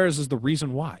John Tavares is the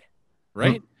reason why?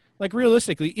 Right? Mm-hmm. Like,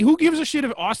 realistically, who gives a shit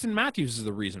if Austin Matthews is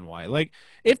the reason why? Like,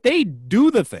 if they do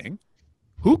the thing,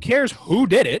 who cares who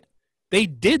did it? They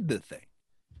did the thing.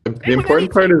 The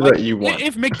important part is that you won.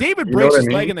 If McDavid breaks his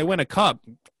leg and they win a cup,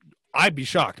 I'd be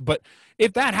shocked. But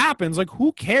if that happens, like,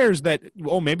 who cares that,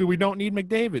 maybe we don't need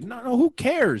McDavid? No, who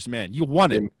cares, man? You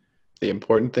won it. The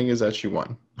important thing is that you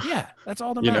won. Yeah, that's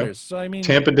all that matters. So, I mean,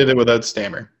 Tampa did it without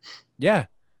Stammer. Yeah.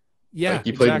 Yeah, like,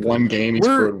 he played one game. He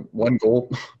scored one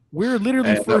goal. We're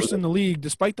literally first in the league,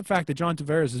 despite the fact that John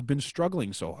Tavares has been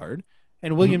struggling so hard,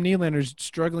 and William Nylander's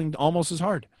struggling almost as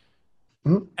hard.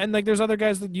 Mm-hmm. And, like, there's other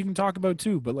guys that you can talk about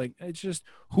too, but, like, it's just,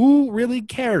 who really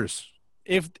cares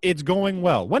if it's going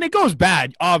well? When it goes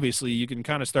bad, obviously you can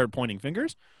kind of start pointing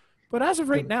fingers, but as of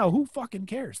right now, who fucking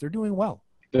cares? They're doing well.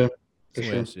 Yeah, for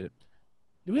sure.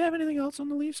 Do we have anything else on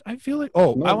the Leafs? I feel like I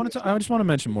just want to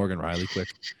mention Morgan Riley quick.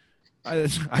 I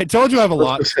told you I have a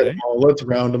lot to say. Let's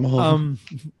round them all.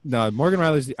 No, Morgan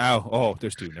Riley's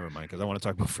there's two. Never mind, because I want to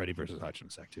talk about Freddie versus Hutch in a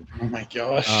sec too. Oh my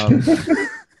gosh.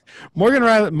 Morgan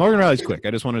Riley's quick. I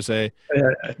just want to say,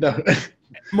 no.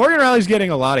 Morgan Riley's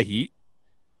getting a lot of heat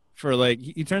for, like,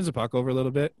 he turns the puck over a little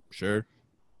bit, sure,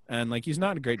 and, like, he's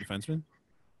not a great defenseman.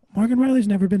 Morgan Riley's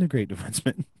never been a great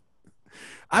defenseman.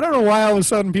 I don't know why all of a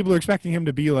sudden people are expecting him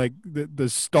to be like the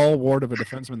stalwart of a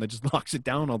defenseman that just knocks it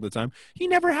down all the time. He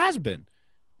never has been.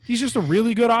 He's just a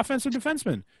really good offensive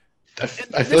defenseman. I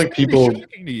feel like people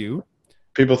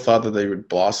thought that they would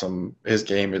blossom his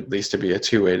game at least to be a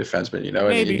two-way defenseman.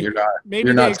 Maybe, and you're not. Maybe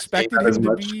you're they not expected him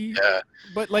to be. Yeah.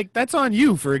 But, like, that's on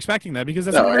you for expecting that, because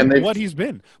that's not what he's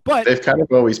been. But they've kind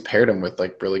of always paired him with,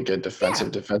 like, really good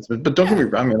defensive defensemen. But don't get me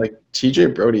wrong, man. Like,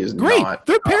 TJ Brody is great. Not.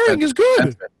 Their pairing is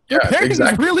good. Their pairing is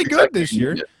really good this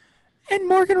year. Yeah. And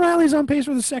Morgan Riley's on pace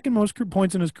for the second most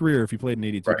points in his career if he played an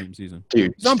 82-game season.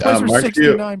 Dude, he's on pace for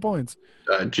 69 points.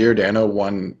 Giordano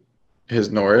won his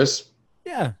Norris.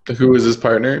 Yeah. Who was his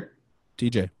partner?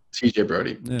 TJ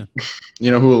Brody. Yeah.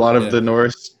 You know who a lot of the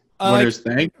Norris winners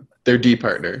think? Their D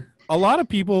partner. A lot of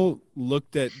people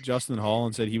looked at Justin Hall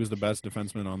and said he was the best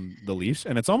defenseman on the Leafs,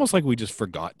 and it's almost like we just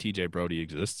forgot TJ Brody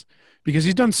exists because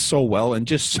he's done so well and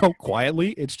just so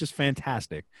quietly. It's just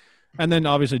fantastic. And then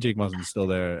obviously Jake Muslin's still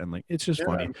there, and, like, it's just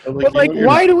funny. But, like,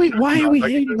 why are we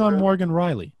hating on Morgan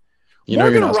Riley?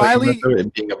 Morgan Riley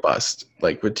about being a bust,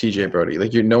 like, with TJ Brody.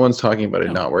 Like, no one's talking about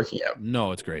it not working out.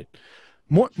 No, it's great.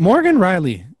 Morgan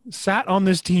Riley sat on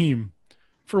this team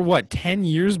for 10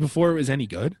 years before it was any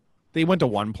good. They went to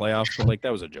one playoff, but, like,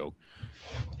 that was a joke.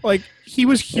 Like, he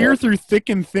was here through thick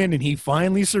and thin, and he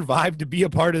finally survived to be a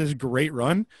part of this great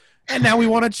run. And now we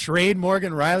want to trade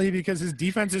Morgan Riley because his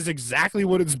defense is exactly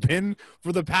what it's been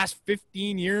for the past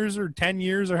 15 years or 10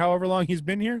 years or however long he's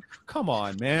been here. Come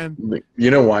on, man.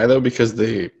 You know why, though? Because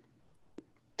the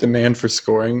demand for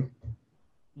scoring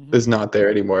is not there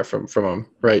anymore from him,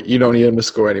 right? You don't need him to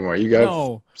score anymore. You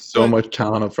got so much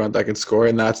talent up front that can score,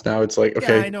 and it's like,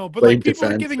 okay. Yeah, I know, but, like, people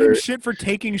are giving him shit for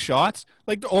taking shots.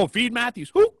 Like, feed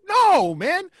Matthews. Who? No,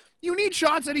 man. You need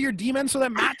shots out of your D-men so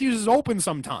that Matthews is open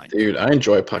sometime. Dude, I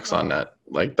enjoy pucks on net.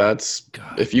 Like,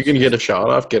 if you can get a shot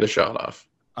off, get a shot off.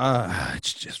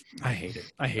 It's just I hate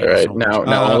it. I hate All it right, so much.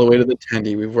 now all the way to the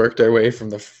tendy. We've worked our way from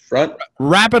the front.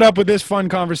 Wrap it up with this fun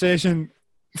conversation.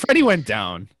 Freddie went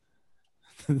down.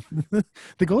 The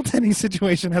goaltending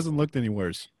situation hasn't looked any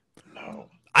worse. No.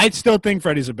 I still think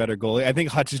Freddie's a better goalie. I think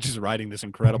Hutch is just riding this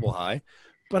incredible high.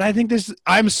 But I think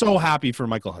I'm so happy for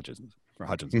Michael Hutchinson.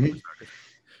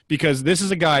 Because this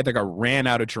is a guy that got ran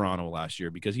out of Toronto last year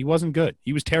because he wasn't good.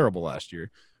 He was terrible last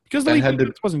year because the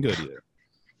league wasn't good either.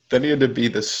 Then he had to be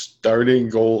the starting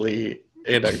goalie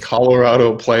in a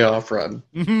Colorado playoff run.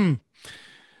 Mm-hmm.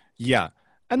 Yeah.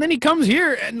 And then he comes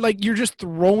here and, like, you're just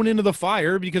thrown into the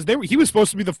fire because he was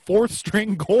supposed to be the fourth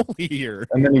string goalie here.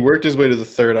 And then he worked his way to the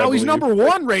third. Now he's number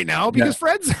one right now because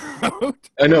Fred's out.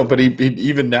 I know, but he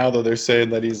even now, though, they're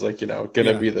saying that he's, like, going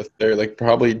to be the third, like,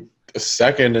 probably a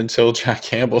second until Jack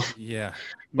Campbell. Yeah.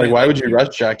 Like, why would you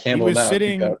rush Jack Campbell now?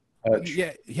 Sitting.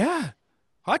 Yeah.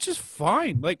 Hutch is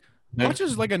fine. Like, Hutch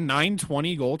is like a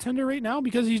 920 goaltender right now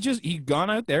because he's gone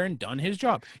out there and done his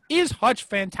job. Is Hutch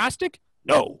fantastic?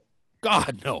 No.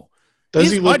 God, no.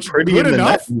 Does he look pretty good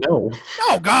enough? No.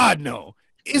 No, God, no.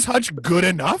 Is Hutch good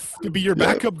enough to be your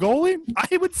backup goalie?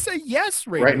 I would say yes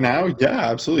right now. Yeah,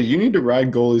 absolutely. You need to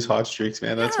ride goalies' hot streaks,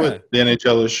 man. That's what the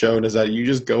NHL has shown, is that you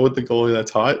just go with the goalie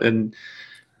that's hot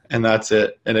and that's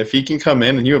it. And if he can come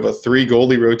in and you have a 3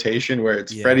 goalie rotation where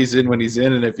it's Freddie's in when he's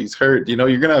in, and if he's hurt, you're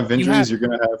going to have injuries. You're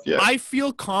going to have I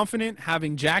feel confident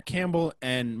having Jack Campbell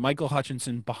and Michael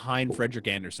Hutchinson behind Frederik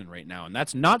Andersen right now. And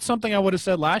that's not something I would have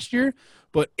said last year.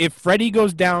 But if Freddie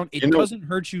goes down, it doesn't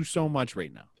hurt you so much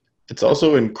right now. It's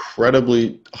also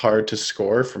incredibly hard to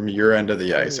score from your end of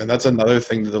the ice. And that's another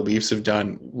thing that the Leafs have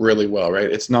done really well,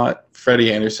 right? It's not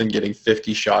Freddie Andersen getting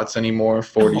 50 shots anymore,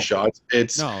 40 shots.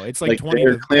 It's like 20.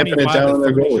 They're clamping it down on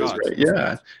their goalies, right?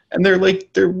 Yeah. And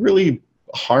they're really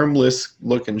harmless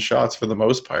looking shots for the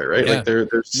most part, right? Yeah. Like they're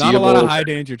not a lot of high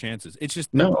danger chances. It's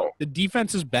just the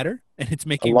defense is better, and it's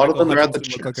making a lot Michael of them are at the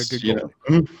look like a good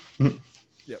goalie.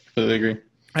 Yep. I agree.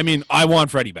 I mean, I want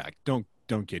Freddie back. Don't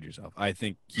kid yourself. I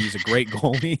think he's a great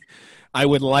goalie. I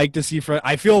would like to see Fred.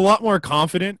 I feel a lot more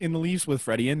confident in the Leafs with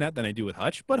Freddie in that than I do with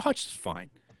Hutch, but Hutch is fine.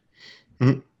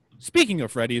 Mm-hmm. Speaking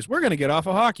of Freddies, we're going to get off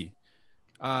of hockey.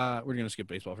 We're going to skip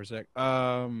baseball for a sec.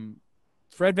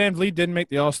 Fred VanVleet didn't make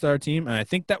the All-Star team, and I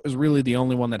think that was really the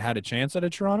only one that had a chance out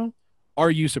of Toronto.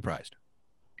 Are you surprised?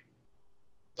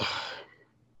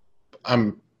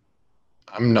 I'm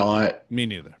not. Me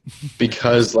neither.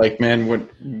 Because, like, man,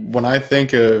 when I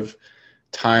think of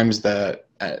times that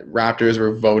Raptors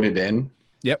were voted in,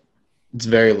 it's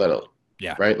very little.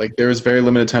 Yeah. Right? Like, there was very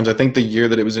limited times. I think the year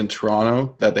that it was in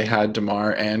Toronto that they had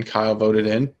DeMar and Kyle voted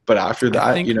in. But after that,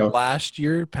 I think last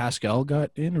year Pascal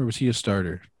got in, or was he a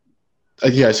starter?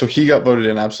 Yeah, so he got voted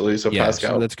in, absolutely. So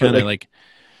Pascal. So that's kind of like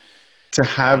to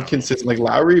have consistent, like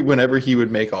Lowry, whenever he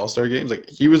would make All-Star games, like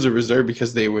he was a reserve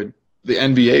because the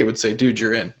NBA would say, dude,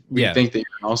 you're in. We think that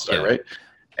you're an All-Star, right?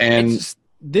 And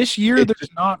this year, there's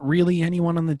not really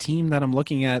anyone on the team that I'm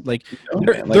looking at. Like,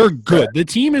 they're good. The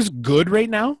team is good right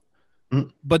now,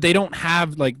 but they don't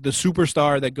have, like, the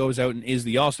superstar that goes out and is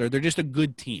the All-Star. They're just a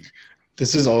good team.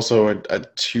 This is also a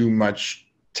too much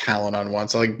talent on one.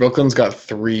 So, like, Brooklyn's got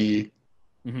three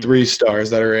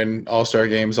stars that are in All-Star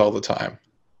games all the time,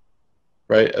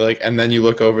 right? Like, and then you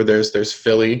look over, there's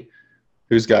Philly,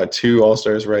 who's got 2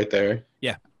 All-Stars right there.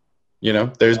 Yeah.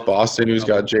 There's Boston, who's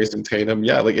got Jason Tatum.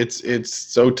 Yeah, like it's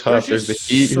so tough. There's the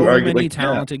Heat, so many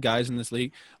talented guys in this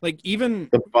league. Like, even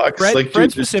the Bucks,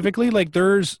 Fred specifically, like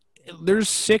there's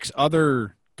 6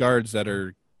 other guards that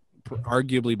are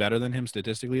arguably better than him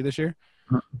statistically this year.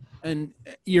 And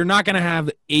you're not going to have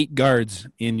 8 guards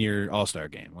in your All-Star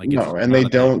game. Like, no, and they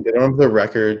don't have the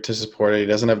record to support it. He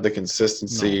doesn't have the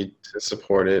consistency to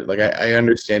support it. Like, I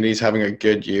understand he's having a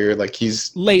good year. Like,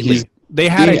 they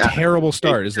had a terrible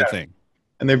start is the thing.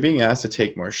 And they're being asked to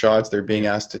take more shots. They're being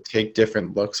asked to take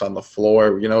different looks on the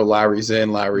floor. Lowry's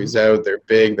in, Lowry's out. They're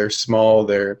big, they're small.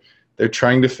 They're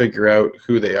trying to figure out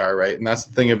who they are, right? And that's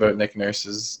the thing about Nick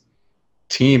Nurse's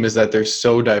team, is that they're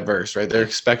so diverse, right? They're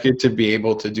expected to be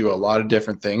able to do a lot of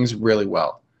different things really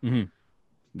well. Mm-hmm.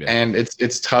 Yeah. And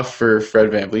it's tough for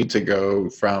Fred VanVleet to go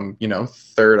from,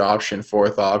 3rd option,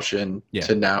 4th option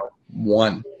to now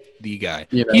 1. The guy.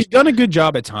 He's done a good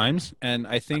job at times, and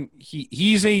I think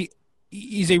he's a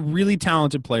really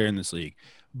talented player in this league.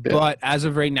 Yeah. But as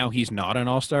of right now, he's not an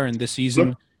All-Star, and this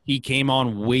season he came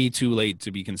on way too late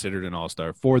to be considered an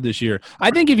All-Star for this year. I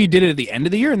think if you did it at the end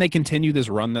of the year and they continue this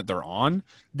run that they're on,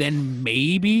 then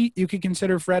maybe you could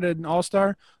consider Fred an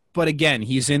All-Star. But again,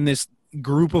 he's in this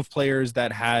group of players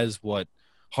that has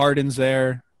Harden's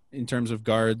there in terms of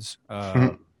guards,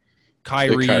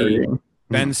 Kyrie,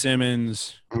 Ben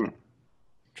Simmons.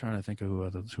 trying to think of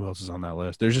who else is on that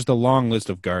list. There's just a long list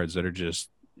of guards that are just.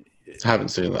 I haven't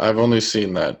seen that. I've only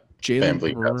seen that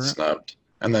VanVleet got snubbed,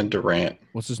 and then Durant.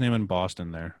 What's his name in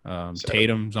Boston there?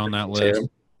 Tatum's on that list. Tatum.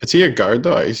 Is he a guard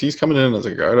though? He's coming in as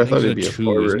a guard. I thought he'd be a 2,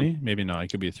 forward. Isn't he? Maybe not. He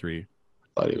could be a 3.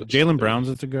 Jaylen Brown's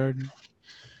at the guard.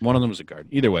 One of them is a guard.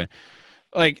 Either way,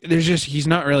 like he's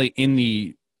not really in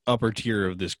the upper tier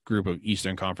of this group of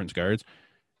Eastern Conference guards.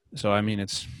 So I mean,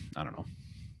 I don't know.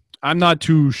 I'm not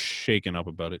too shaken up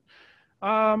about it.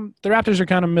 The Raptors are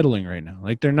kind of middling right now.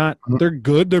 Like they're not. They're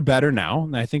good. They're better now,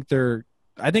 and I think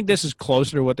this is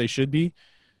closer to what they should be.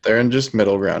 They're in just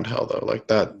middle ground hell though. Like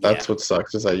that's what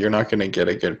sucks is that you're not going to get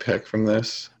a good pick from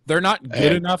this. They're not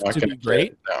good enough to be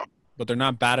great, but they're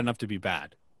not bad enough to be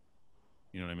bad.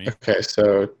 You know what I mean? Okay,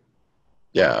 so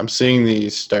yeah, I'm seeing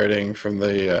these starting from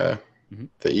the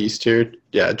East here.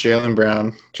 Yeah, Jaylen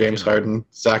Brown, James Harden,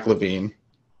 Zach LaVine,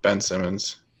 Ben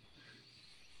Simmons.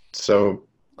 So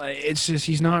it's just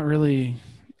he's not really.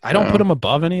 I don't put him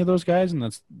above any of those guys, and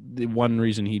that's the one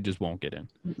reason he just won't get in.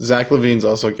 Zach LaVine's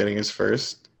also getting his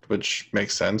first, which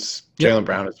makes sense. Yep. Jaylen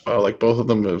Brown as well. Like both of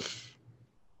them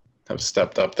have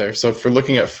stepped up there. So if we're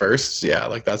looking at firsts, yeah,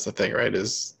 like that's the thing, right?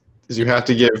 Is you have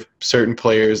to give certain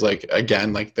players like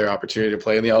their opportunity to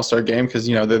play in the All-Star game because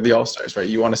they're the All-Stars, right?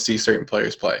 You want to see certain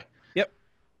players play. Yep.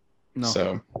 No.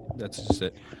 So that's just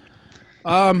it.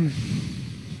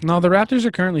 No, the Raptors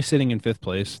are currently sitting in 5th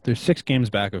place. They're 6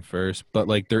 games back of first, but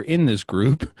like they're in this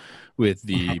group with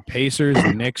the Pacers,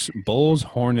 Knicks, Bulls,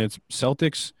 Hornets,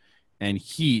 Celtics, and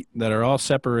Heat that are all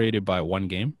separated by 1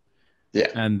 game. Yeah.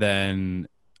 And then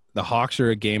the Hawks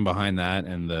are a game behind that,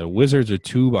 and the Wizards are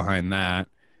 2 behind that.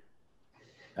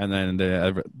 And then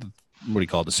the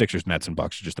Sixers, Nets, and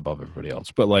Bucks are just above everybody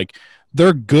else. But like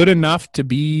they're good enough to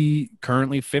be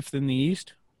currently 5th in the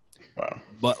East. Wow.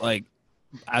 But like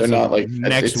as of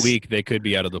next week, they could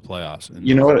be out of the playoffs. And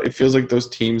you know what? It feels like those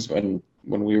teams when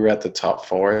we were at the top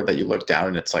 4 that you look down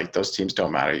and it's like those teams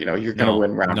don't matter. You're going to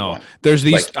win round 1. There's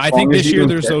these. I think this year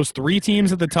there's those 3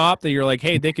 teams at the top that you're like,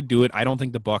 hey, they could do it. I don't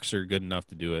think the Bucks are good enough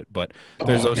to do it, but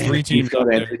there's those 3 teams up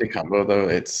there. Antetokounmpo, though,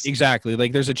 it's exactly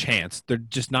like there's a chance. They're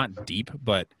just not deep,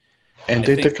 but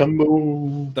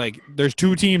Antetokounmpo. Like there's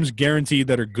 2 teams guaranteed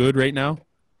that are good right now.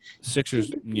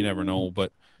 Sixers, you never know,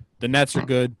 but the Nets are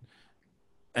good.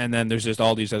 And then there's just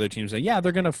all these other teams that,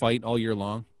 they're going to fight all year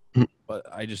long. But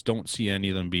I just don't see any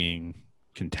of them being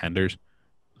contenders.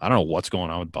 I don't know what's going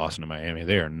on with Boston and Miami.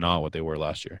 They are not what they were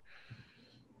last year.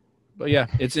 But,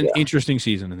 it's an interesting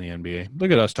season in the NBA. Look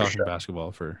at us talking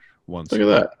basketball for once. Look at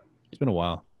that. It's been a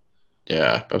while.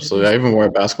 Yeah, absolutely. I even wore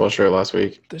a basketball shirt last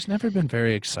week. There's never been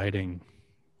very exciting,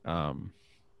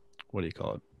 what do you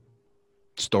call it,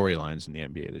 storylines in the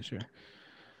NBA this year.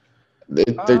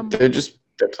 They're just –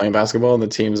 they're playing basketball, and the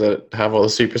teams that have all the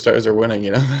superstars are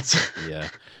winning. That's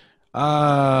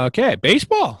okay.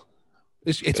 Baseball.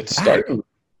 It's starting.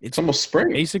 It's almost spring.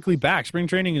 Basically back. Spring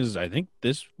training is, I think,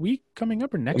 this week coming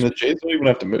up or next. And the Jays don't even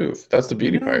have to move. That's the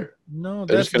beauty part. No,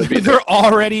 they're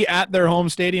already at their home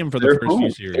stadium for the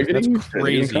first few series. That's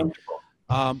crazy.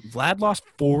 Vlad lost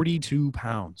 42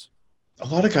 pounds. A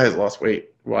lot of guys lost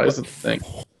weight. Why is it the thing?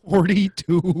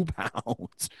 42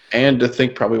 pounds. And to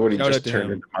think probably what he just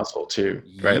turned into muscle too,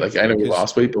 right? Like I know he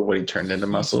lost weight, but what he turned into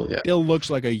muscle, still looks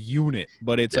like a unit,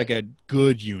 but it's like a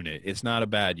good unit. It's not a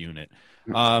bad unit.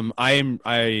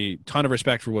 I ton of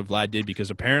respect for what Vlad did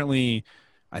because apparently,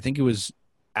 I think it was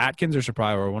Atkins or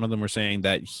Surprise or one of them were saying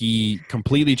that he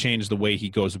completely changed the way he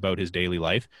goes about his daily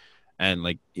life. And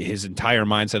like his entire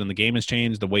mindset in the game has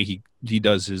changed. The way he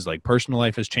does his like personal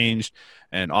life has changed,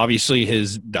 and obviously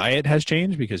his diet has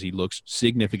changed because he looks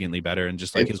significantly better, and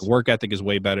just like his work ethic is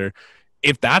way better.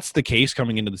 If that's the case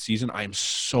coming into the season, I am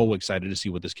so excited to see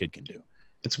what this kid can do.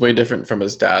 It's way different from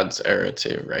his dad's era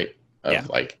too, right?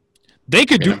 Like they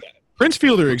could do that. Prince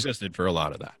Fielder existed for a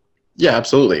lot of that. Yeah,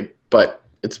 absolutely, but.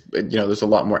 It's there's a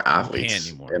lot more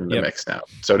athletes in the mix now.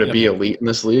 So to be elite in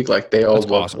this league, like they all look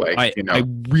awesome. Like I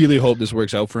really hope this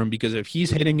works out for him because if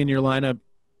he's hitting in your lineup,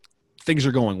 things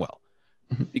are going well.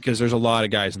 Because there's a lot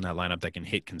of guys in that lineup that can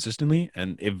hit consistently,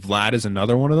 and if Vlad is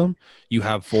another one of them, you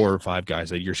have 4 or 5 guys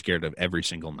that you're scared of every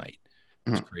single night.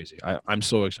 It's crazy. I'm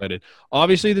so excited.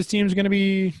 Obviously, this team's going to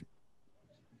be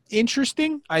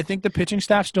interesting. I think the pitching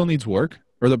staff still needs work,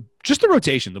 or just the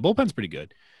rotation. The bullpen's pretty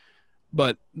good.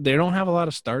 But they don't have a lot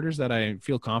of starters that I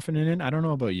feel confident in. I don't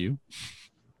know about you.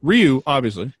 Ryu,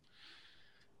 obviously.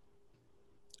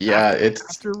 Yeah,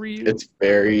 it's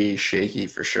very shaky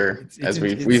for sure. As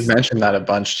we've mentioned that a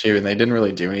bunch too, and they didn't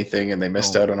really do anything, and they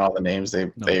missed out on all the names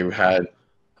they had.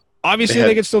 Obviously,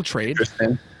 they could still trade,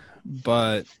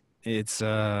 but it's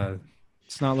not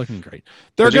looking great.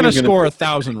 They're going to score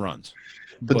 1,000 runs.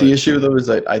 But the issue though is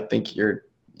that I think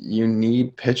you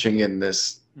need pitching in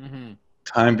this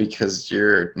time because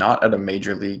you're not at a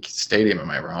major league stadium. Am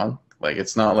I wrong? Like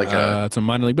it's not like it's a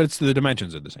minor league, but the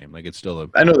dimensions are the same. Like it's still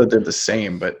I know that they're the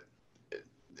same, but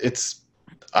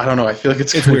I don't know. I feel like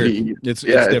it's gonna weird. be it's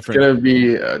different. It's gonna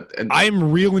be.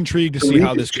 I'm real intrigued to see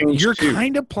how this goes. You're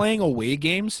kind of playing away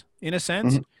games in a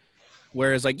sense,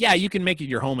 whereas like you can make it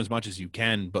your home as much as you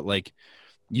can, but like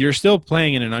you're still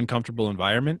playing in an uncomfortable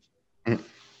environment,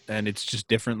 and it's just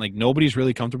different. Like nobody's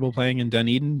really comfortable playing in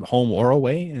Dunedin, home or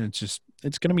away, and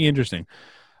it's gonna be interesting.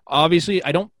 Obviously,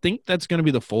 I don't think that's going to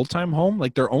be the full-time home.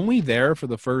 Like they're only there for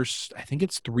the first, I think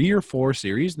it's 3 or 4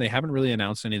 series, and they haven't really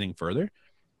announced anything further.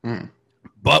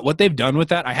 But what they've done with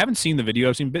that, I haven't seen the video.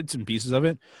 I've seen bits and pieces of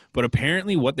it. But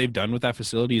apparently what they've done with that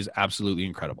facility is absolutely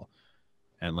incredible.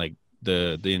 And like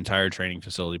the entire training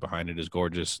facility behind it is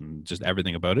gorgeous and just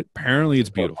everything about it. Apparently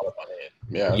it's beautiful.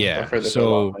 Yeah.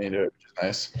 So it, which is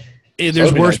nice.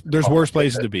 There's worse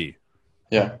places to be.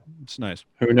 Yeah. It's nice.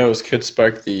 Who knows? Could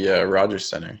spark the Rogers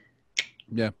Center.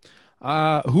 Yeah.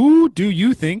 Who do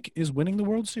you think is winning the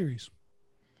World Series?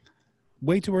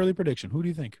 Way too early prediction. Who do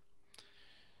you think?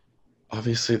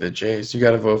 Obviously the Jays. You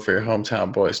got to vote for your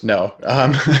hometown boys. No.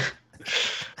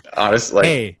 Honestly.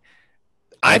 Hey,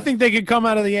 I think they could come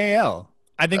out of the AL.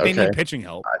 I think they need pitching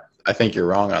help. I think you're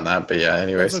wrong on that, but yeah,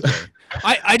 anyways. Okay.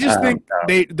 I just think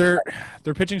their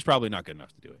pitching's probably not good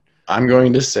enough to do it. I'm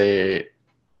going to say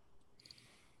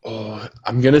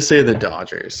the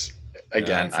Dodgers.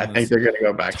 Again, I think they're going to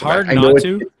go back to back. I know it's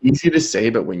easy to say,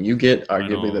 but when you get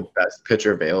arguably the best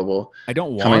pitcher available, I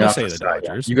don't want to say the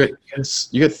Dodgers.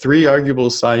 You get 3 arguable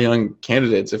Cy Young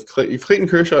candidates. If Clayton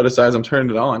Kershaw decides I'm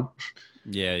turning it on,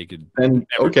 yeah, you could. And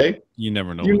you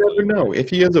never know. You never know. If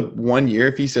he has a 1 year,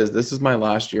 if he says this is my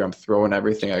last year, I'm throwing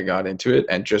everything I got into it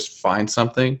and just find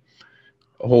something.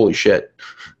 Holy shit!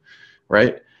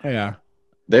 Right? Yeah.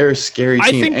 They're a scary team.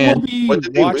 I think and we'll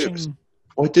be watching.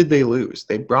 What did they lose?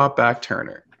 They brought back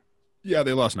Turner. Yeah,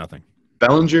 they lost nothing.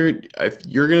 Bellinger, if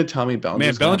you're going to tell me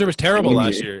Bellinger was terrible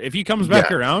last year. If he comes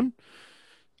back around,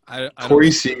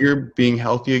 Corey Seager being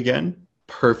healthy again,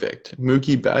 perfect.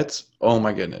 Mookie Betts, oh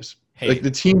my goodness. Hey, like the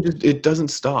team, it doesn't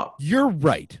stop. You're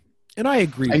right, and I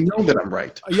agree. I know that I'm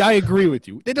right. Yeah, I agree with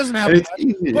you. It doesn't happen,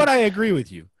 but I agree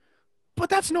with you. But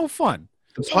that's no fun.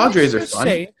 The Padres are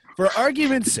fun. For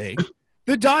argument's sake,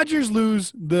 the Dodgers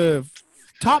lose the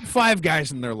top 5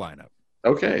 guys in their lineup.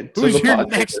 Okay. Who's your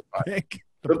next pick?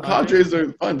 The Padres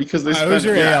are fun because they who's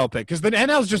your AL pick? Because the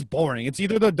NL is just boring. It's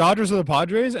either the Dodgers or the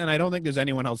Padres, and I don't think there's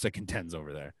anyone else that contends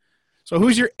over there. So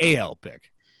who's your AL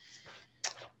pick?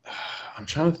 I'm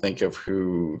trying to think of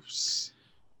who's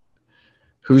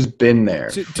been there.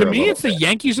 To me, it's the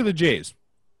Yankees or the Jays.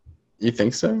 You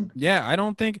think so? Yeah, I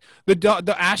don't think the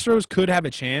Astros could have a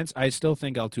chance. I still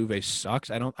think Altuve sucks.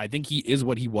 I think he is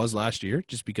what he was last year,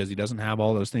 just because he doesn't have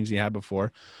all those things he had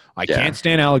before. I can't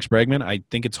stand Alex Bregman. I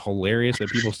think it's hilarious that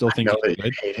people still think he's good.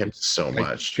 I hate him so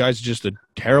much. The guy's just a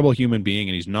terrible human being,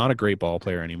 and he's not a great ball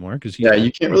player anymore.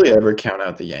 You can't really ever count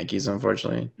out the Yankees,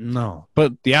 unfortunately. No,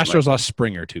 but the Astros lost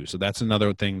Springer too, so that's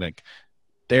another thing. Like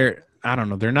I don't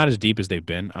know, they're not as deep as they've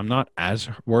been. I'm not as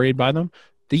worried by them.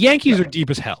 The Yankees are deep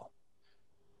as hell.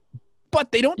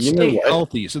 But they don't stay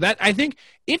healthy. So that I think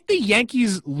if the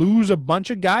Yankees lose a bunch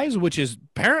of guys, which is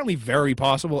apparently very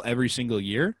possible every single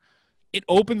year, it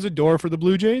opens a door for the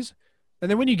Blue Jays. And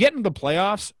then when you get into the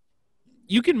playoffs,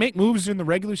 you can make moves in the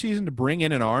regular season to bring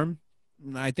in an arm.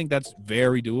 And I think that's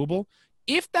very doable.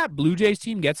 If that Blue Jays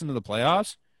team gets into the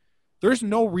playoffs, there's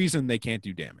no reason they can't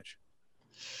do damage.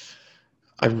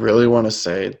 I really want to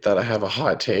say that I have a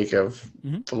hot take of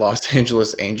the Los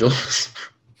Angeles Angels.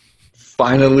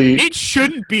 Finally, it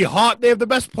shouldn't be hot. They have the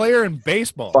best player in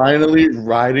baseball. Finally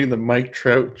riding the Mike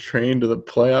Trout train to the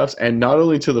playoffs, and not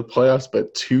only to the playoffs,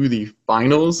 but to the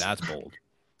finals. That's bold.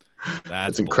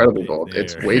 That's incredibly bold.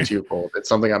 It's way too bold. It's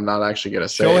something I'm not actually going to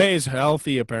say. Shohei's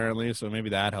healthy, apparently, so maybe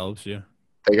that helps you.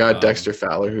 They got Dexter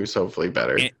Fowler, who's hopefully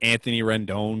better. Anthony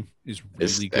Rendon is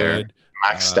really good.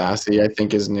 Max Stassi, I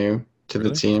think, is new to the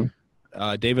team.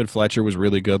 David Fletcher was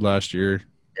really good last year.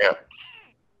 Yeah.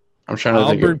 I'm trying to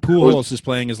think. Albert Pujols is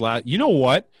playing his last. You know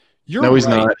what? No, he's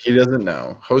not. He doesn't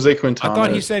know. Jose Quintana. I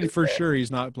thought he said for sure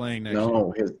he's not playing next year.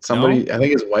 No, I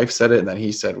think his wife said it, and then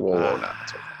he said, whoa, not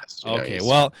so fast. Okay,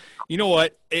 well, you know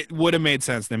what? It would have made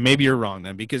sense then. Maybe you're wrong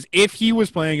then, because if he was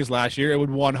playing his last year, it would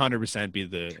 100% be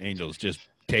the Angels just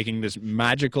taking this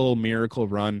magical miracle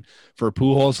run for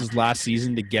Pujols' last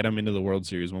season to get him into the World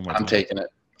Series one more time. I'm taking it.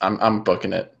 I'm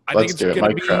booking it. Let's do it.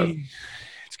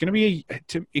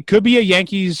 It could be a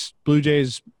Yankees Blue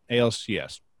Jays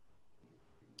ALCS.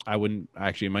 I wouldn't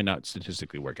actually. It might not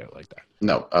statistically work out like that.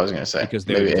 No, I was gonna say because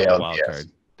they would become the wild card.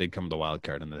 They'd come the wild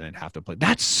card, and then they'd have to play.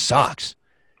 That sucks.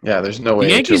 Yeah, there's no way.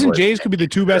 The Yankees and Jays could be the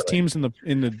two best teams in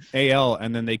the AL,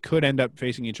 and then they could end up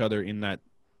facing each other in that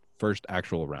first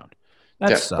actual round.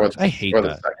 That sucks. I hate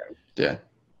that. Yeah,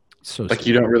 so like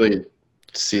you don't really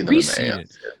see them in the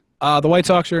AL. The White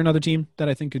Sox are another team that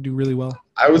I think could do really well.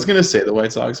 I was gonna say the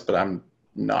White Sox, but I'm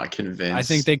not convinced. I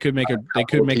think they could make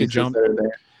a jump.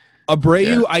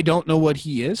 Abreu, I don't know what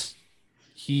he is.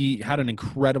 He had an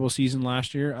incredible season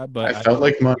last year, but I felt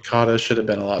like Moncada should have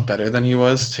been a lot better than he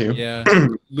was too. Yeah,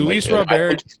 Luis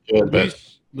Robert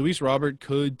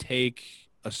could take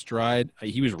a stride.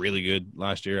 He was really good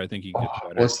last year. I think he could.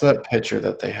 What's that pitcher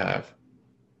that they have?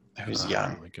 Who's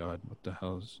young? Oh my God, what the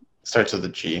hell is? Starts with a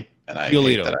G. And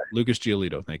Giolito, Lucas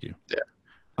Giolito. Thank you. Yeah,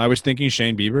 I was thinking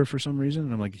Shane Bieber for some reason,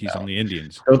 and I'm like, he's on the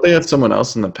Indians. Don't they have someone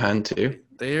else in the pen too?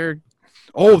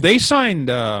 They signed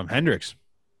Hendricks.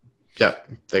 Yeah,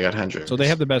 they got Hendricks. So they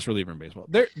have the best reliever in baseball.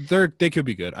 They could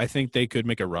be good. I think they could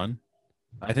make a run.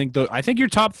 I think your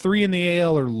top three in the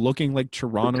AL are looking like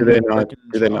Toronto.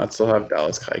 Do they not still have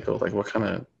Dallas Keuchel? Like, what kind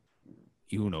of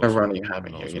run are you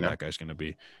having here? That guy's going to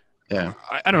be. Yeah,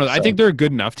 I don't know. I think they're a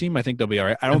good enough team. I think they'll be all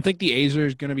right. I don't think the A's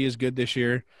are going to be as good this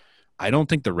year. I don't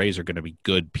think the Rays are going to be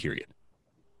good. Period.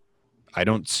 I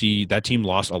don't see that team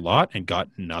lost a lot and got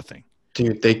nothing.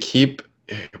 Dude, they keep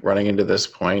running into this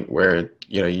point where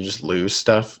you just lose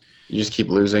stuff. You just keep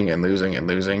losing and losing and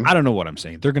losing. I don't know what I'm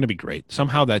saying. They're going to be great.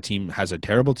 Somehow that team has a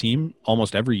terrible team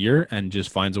almost every year and just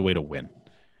finds a way to win.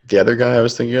 The other guy I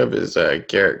was thinking of is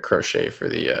Garrett Crochet for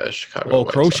the Chicago. Oh,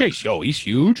 Crochet! Yo, he's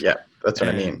huge. Yeah, that's what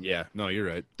I mean. Yeah, no, you're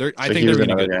right. I think they're going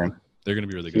to be good. They're going to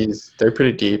be really good. They're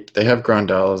pretty deep. They have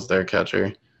Grandal as their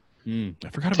catcher. I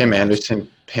forgot about Tim Anderson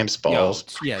pimps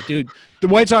balls. Yeah, dude. The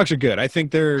White Sox are good. I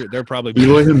think they're probably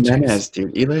Eloy Jimenez,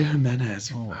 dude. Eloy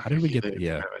Jimenez. Oh, how did we get that?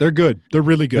 Yeah, they're good. They're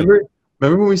really good.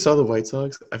 Remember when we saw the White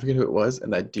Sox? I forget who it was,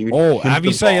 and that dude. Oh,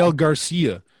 Avisail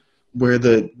Garcia. Where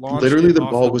literally the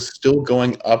ball was still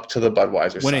going up to the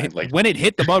Budweiser sign. When it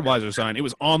hit the Budweiser sign, it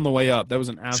was on the way up. That was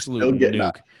an absolute nuke.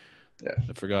 Up. Yeah,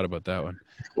 I forgot about that one.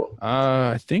 Cool.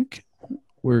 I think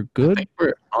we're good. I think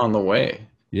we're on the way.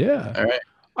 Yeah.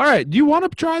 All right. Do you want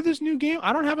to try this new game?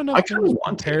 I don't have enough things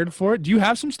prepared for it. Do you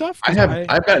have some stuff?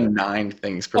 I've got 9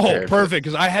 things prepared. Oh, perfect,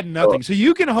 because I had nothing. So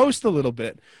you can host a little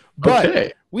bit.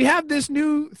 But we have this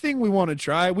new thing we want to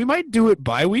try. We might do it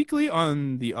bi-weekly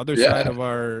on the other side of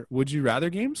our Would You Rather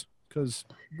games because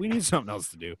we need something else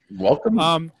to do.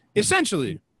 Welcome.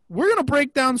 Essentially, we're going to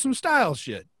break down some style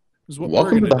shit.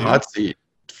 Welcome to the hot seat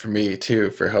for me,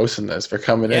 too, for hosting this, for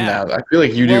coming in now. I feel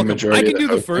like you do majority I can do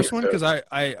the first one because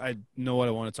I know what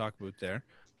I want to talk about there.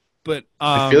 But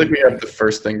I feel like we have the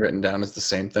first thing written down as the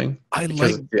same thing. I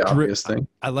like the obvious thing.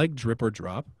 I like drip or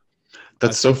drop.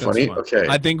 That's so funny. Okay.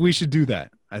 I think we should do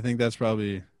that. I think that's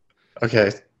probably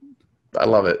okay. I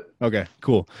love it. Okay,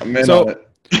 cool. I'm in on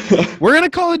it. We're gonna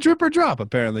call it drip or drop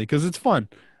apparently because it's fun.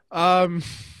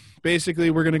 Basically,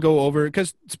 we're gonna go over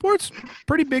because sports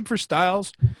pretty big for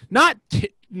styles, not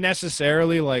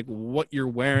necessarily like what you're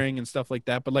wearing and stuff like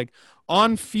that, but like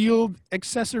on-field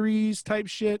accessories type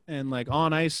shit and like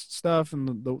on ice stuff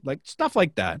and the like stuff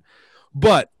like that.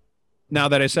 But now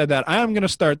that I said that, I am going to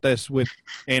start this with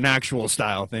an actual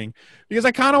style thing because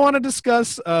I kind of want to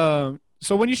discuss. So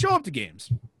when you show up to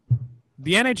games,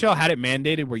 the NHL had it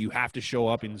mandated where you have to show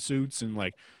up in suits and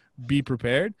like be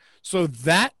prepared. So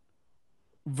that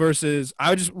versus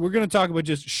we're going to talk about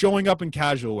just showing up in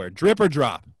casual wear, drip or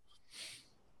drop.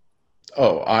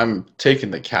 Oh, I'm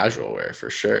taking the casual wear for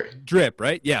sure. Drip,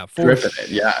 right? Yeah. Dripping it,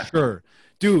 yeah. Sure.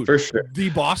 Dude, for sure. The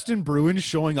Boston Bruins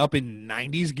showing up in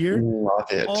 90s gear.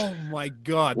 Love it. Oh, my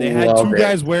God. They had two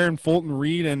guys wearing Fulton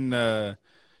Reed and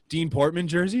Dean Portman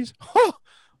jerseys.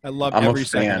 I loved every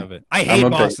second of it. I hate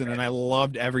Boston, and I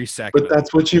loved every second. But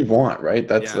that's what you want, right?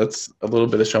 That's a little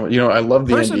bit of showman. I love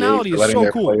the NBA for letting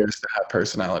their players to have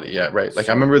personality. Yeah, right. Like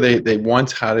I remember they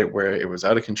once had it where it was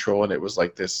out of control, and it was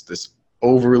like this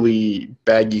overly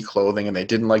baggy clothing, and they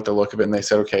didn't like the look of it, and they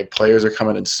said, okay, players are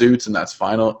coming in suits, and that's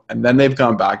final. And then they've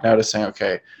gone back now to saying,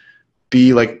 okay,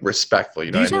 be like respectful.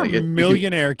 These are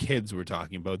millionaire kids we're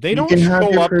talking about. They don't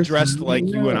show up dressed like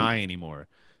you and I anymore.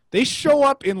 They show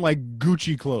up in like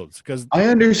Gucci clothes because I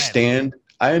understand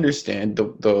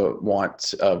the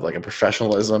want of like a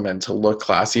professionalism and to look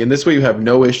classy, and this way you have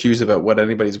no issues about what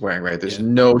anybody's wearing, right? There's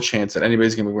no chance that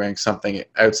anybody's gonna be wearing something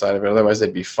outside of it, otherwise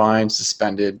they'd be fined,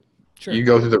 suspended. Sure. You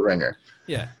go through the ringer.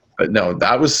 Yeah. But no,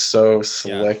 that was so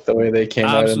slick the way they came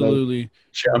out. Absolutely.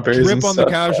 Jumpers. Drip on the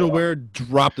casual wear,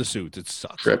 drop the suits. It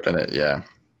sucks. Dripping it, yeah.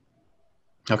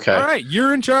 Okay. All right,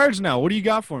 you're in charge now. What do you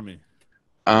got for me?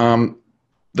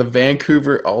 the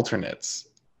Vancouver alternates.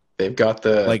 They've got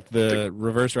the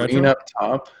reverse retro green up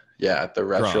top. Yeah, the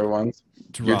retro ones.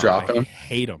 You're dropping them. I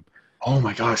hate them. Oh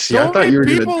my gosh! See, So I thought you were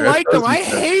going to people like them. I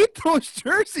hate those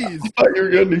jerseys. I thought you were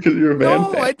good because you're a fan.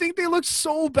 No, I think they look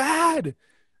so bad.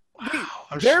 Wow,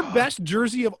 their best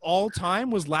jersey of all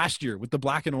time was last year with the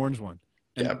black and orange one.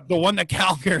 And the one that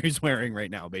Calgary's wearing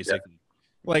right now, basically.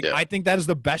 I think that is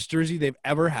the best jersey they've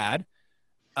ever had.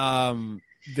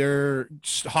 Their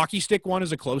hockey stick one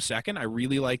is a close second. I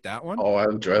really like that one. Oh, I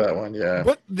enjoy that one, yeah.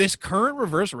 But this current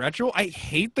reverse retro, I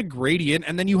hate the gradient,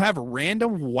 and then you have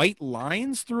random white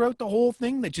lines throughout the whole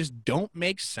thing that just don't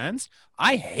make sense.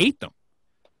 I hate them.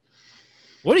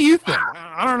 What do you think?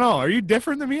 I don't know. Are you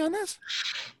different than me on this?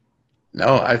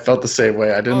 No, I felt the same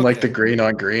way. I didn't like the green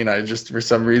on green. I just, for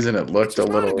some reason, it looked a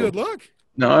little. Not a good look.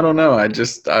 No, I don't know. I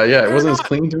just, it wasn't as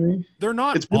clean to me. They're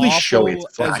not. It's really showy.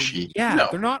 It's flashy.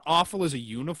 They're not awful as a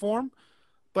uniform,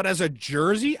 but as a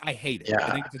jersey, I hate it. Yeah,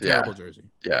 I think it's a terrible jersey.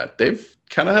 Yeah, they've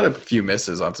kind of had a few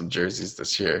misses on some jerseys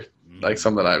this year, like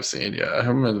some that I've seen. Yeah, I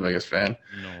haven't been the biggest fan.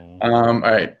 No. All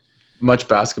right, much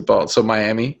basketball. So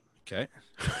Miami. Okay.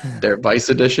 Their Vice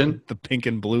edition, the pink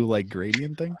and blue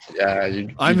gradient thing. Yeah,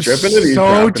 I'm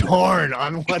so torn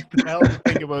on what the hell to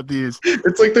think about these.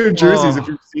 It's like their jerseys. If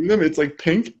you've seen them, it's like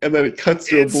pink and then it cuts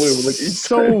to a blue. Like each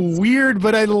so weird,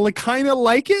 but I kind of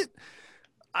like it.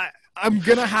 I'm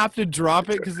gonna have to drop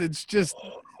it because it's just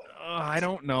I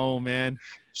don't know, man.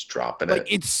 Just dropping it.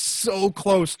 It's so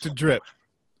close to drip,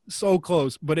 so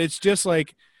close, but it's just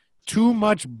too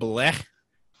much blech.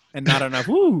 And not enough.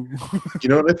 Woo. You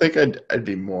know what I think I'd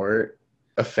be more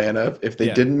a fan of if they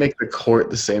didn't make the court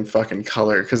the same fucking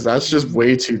color, because that's just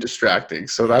way too distracting.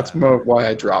 So that's more why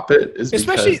I drop it.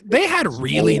 Especially they had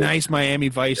really nice Miami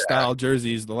Vice style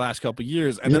jerseys the last couple of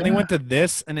years, and then they went to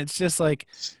this, and it's just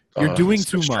you're doing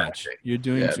too much. You're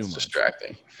doing too much.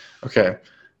 Distracting. Okay,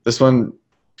 this one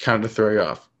kind of throw you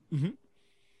off. Mm-hmm.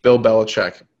 Bill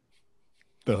Belichick.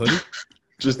 The hoodie.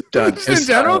 Just done. Just in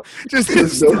general, just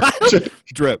his style.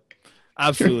 Drip.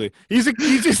 Absolutely. He's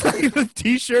just like the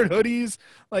t-shirt hoodies.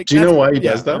 Do you know why he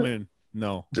does that?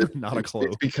 No, not a clue.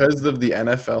 It's because of the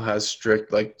NFL has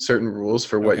strict certain rules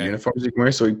for what uniforms you can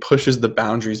wear. So he pushes the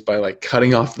boundaries by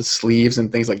cutting off the sleeves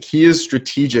and things. He is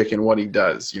strategic in what he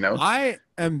does. I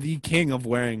am the king of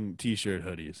wearing t-shirt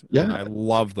hoodies. Yeah, and I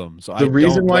love them. So the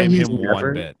reason why he's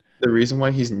one bit. The reason why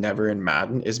he's never in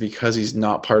Madden is because he's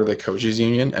not part of the coaches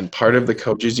union, and part of the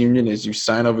coaches union is you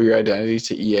sign over your identity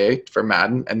to EA for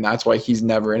Madden, and that's why he's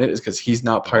never in it, is because he's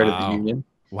not part of the union.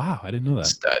 Wow, I didn't know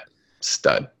that.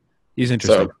 Stud. He's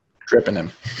interesting. So dripping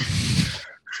him.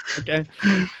 Okay.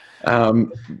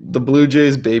 The Blue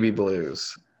Jays baby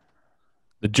blues.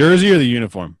 The jersey or the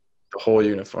uniform? The whole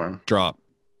uniform. Drop.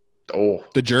 Oh.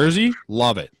 The jersey,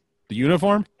 love it. The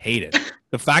uniform, hate it.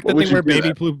 The fact that they wear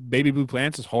baby blue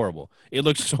pants is horrible. It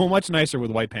looks so much nicer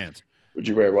with white pants. Would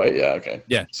you wear white? Yeah, okay.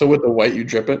 Yeah. So with the white, you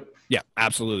drip it? Yeah,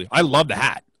 absolutely. I love the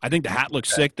hat. I think the hat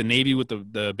looks sick. The navy with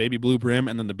the baby blue brim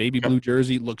and then the baby blue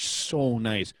jersey looks so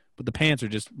nice. But the pants are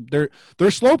just they're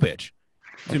slow pitch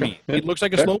to me. It looks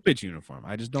like a slow pitch uniform.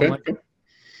 I just don't like it.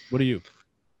 What are you?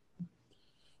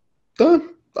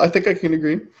 I think I can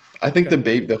agree. I think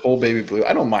the whole baby blue.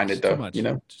 I don't mind it though.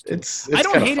 It's I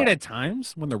don't hate it at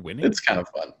times when they're winning. It's kind of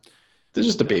fun. They're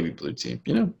just a baby blue team,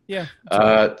 Yeah.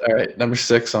 All right, number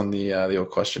 6 on the old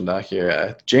question doc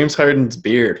here. James Harden's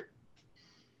beard.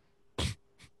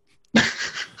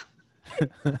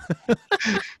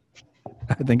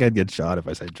 I think I'd get shot if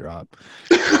I said drop.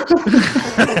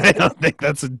 I don't think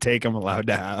that's a take I'm allowed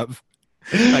to have.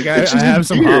 I have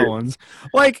some hot ones.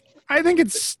 I think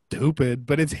it's stupid,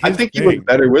 but it's his I think thing. he looked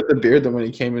better with the beard than when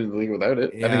he came into the league without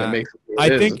it. Yeah. I think it makes it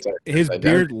I think his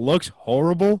beard looks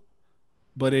horrible,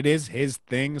 but it is his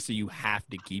thing, so you have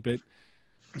to keep it.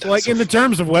 So in the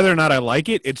terms of whether or not I like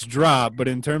it, it's drop, but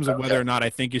in terms of whether or not I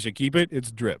think you should keep it,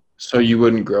 it's drip. So you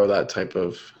wouldn't grow that type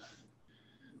of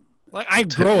I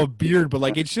grow a beard,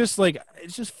 but it's just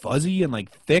fuzzy and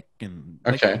thick and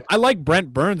I like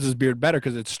Brent Burns' beard better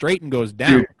because it's straight and goes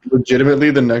down. Dude,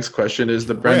 legitimately, the next question is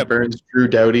the Brent Burns, Drew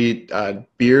Doughty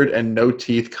beard and no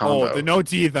teeth combo. Oh, the no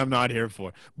teeth I'm not here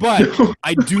for, but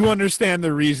I do understand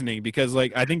the reasoning because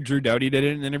I think Drew Doughty did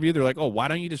it in an interview. They're like, "Oh, why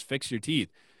don't you just fix your teeth?"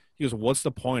 He goes, "What's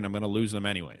the point? I'm going to lose them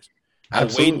anyways. I'll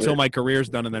wait until my career's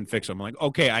done and then fix them." I'm like,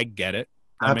 "Okay, I get it.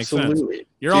 That makes sense.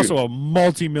 You're also a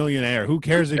multi-millionaire. Who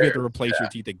cares if you have to replace your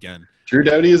teeth again?" Drew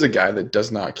Doughty is a guy that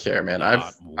does not care, man.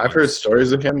 I've heard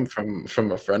stories of him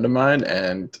from a friend of mine,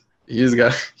 and that's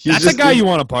a guy you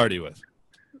want to party with.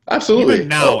 Absolutely. Even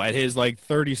now, at his like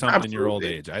 30-something-year-old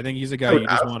age, I think he's a guy you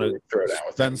just want to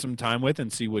spend some time with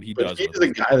and see what he does. He's a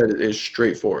guy that is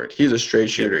straightforward. He's a straight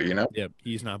shooter, you know? Yep.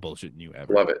 He's not bullshitting you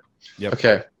ever. Love it. Yep.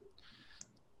 Okay.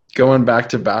 Going back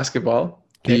to basketball,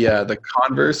 the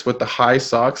Converse with the high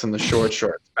socks and the short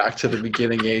shorts. Back to the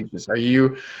beginning ages. Are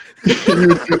you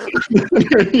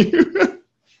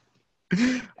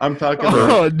I'm talking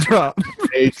about drop.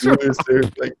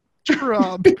 Like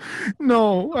Drop.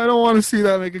 No, I don't want to see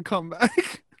that make a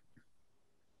comeback.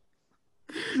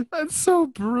 That's so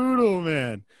brutal,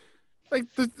 man. Like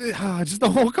just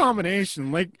the whole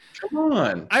combination. Like, come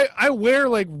on. I wear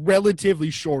like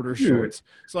relatively shorter shorts,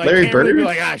 so I Larry can't really be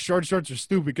Bird? like short shorts are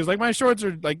stupid because like my shorts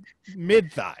are like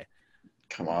mid thigh.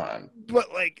 Come on.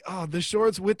 But like the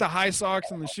shorts with the high socks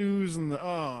and the shoes and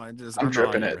I'm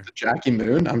dripping it. The Jackie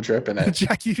Moon, I'm dripping it.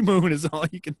 Jackie Moon is all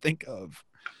you can think of.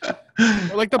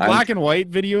 Or like the black and white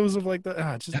videos of like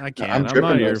I can't. I'm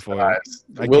not here for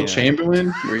it. Will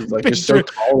Chamberlain, where he's like just so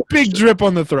tall. Big drip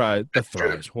on the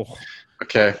thighs. Oh.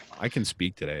 Okay. I can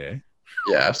speak today, eh?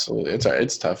 Yeah, absolutely. It's all right.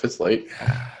 It's tough. It's late.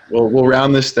 We'll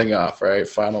round this thing off, right?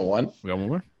 Final one. We got one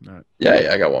more? All right. Yeah,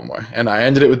 I got one more. And I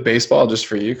ended it with baseball just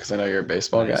for you because I know you're a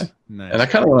baseball guy. Nice. And I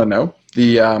kind of want to know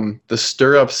the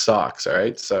stirrup socks, all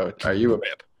right? So are you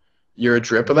you're a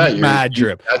drip of that? Mad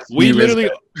drip. We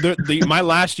literally my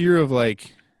last year of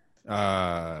like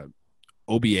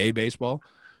OBA baseball.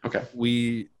 Okay.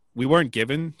 We weren't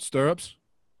given stirrups,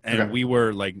 and we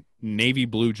were like navy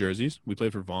blue jerseys. We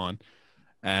played for Vaughan,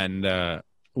 and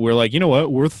we're like, you know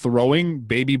what? We're throwing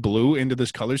baby blue into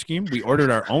this color scheme. We ordered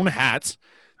our own hats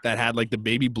that had like the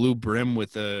baby blue brim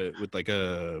with like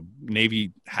a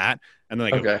navy hat, and then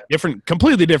like a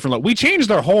completely different look. We changed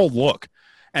our whole look,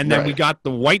 and then we got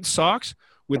the white socks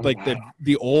with like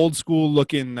the old school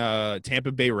looking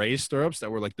Tampa Bay Rays stirrups that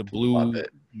were like the blue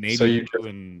navy. So you blue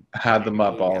and had them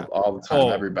up all the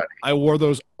time, everybody. I wore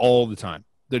those all the time.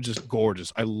 They're just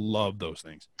gorgeous. I love those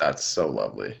things. That's so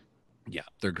lovely. Yeah,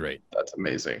 they're great. That's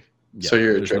amazing. Yeah, so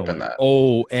you're dripping that.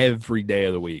 Oh, every day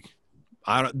of the week.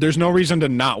 There's no reason to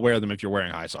not wear them if you're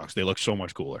wearing high socks. They look so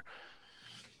much cooler.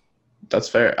 That's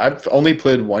fair. I've only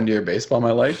played 1 year baseball in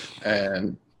my life,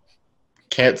 and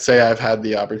can't say I've had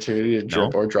the opportunity to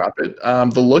drip or drop it.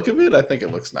 The look of it, I think it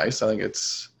looks nice. I think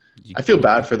I feel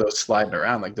bad for those sliding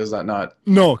around. Like, does that not?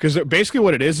 No, because basically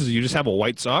what it is you just have a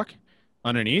white sock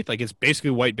underneath. Like, it's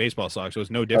basically white baseball sock, so it's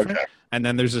no different. Okay. And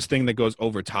then there's this thing that goes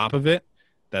over top of it.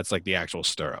 That's like the actual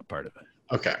stirrup part of it.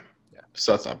 Okay. Yeah.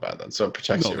 So that's not bad then. So it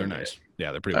protects you. They're nice.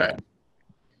 Yeah, they're pretty good.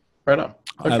 Right on.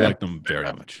 Okay. I like them very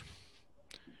much.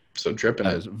 So dripping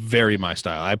is very my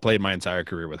style. I played my entire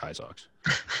career with high socks.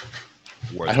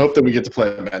 I hope that we get to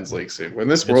play the men's league soon. When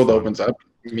this world opens up,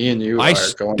 me and you are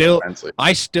going to the men's league.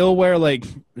 I still wear like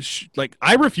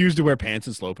I refuse to wear pants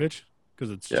in slow pitch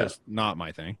because it's just not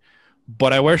my thing.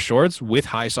 But I wear shorts with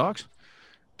high socks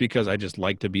because I just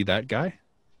like to be that guy.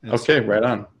 Okay, right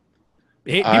on.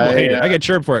 People hate it. I get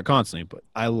chirped for it constantly, but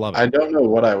I love it. I don't know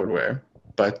what I would wear,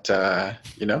 but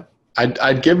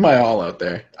I'd give my all out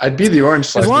there. I'd be the orange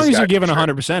slices guy. As long as you're giving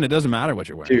 100%, it doesn't matter what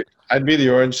you're wearing. Dude, I'd be the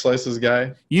orange slices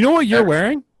guy. You know what you're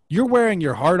wearing? You're wearing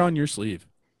your heart on your sleeve.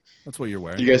 That's what you're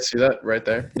wearing. You guys see that right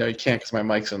there? No, you can't because my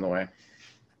mic's in the way.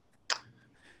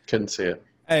 Couldn't see it.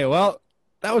 Hey, well,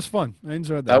 that was fun. I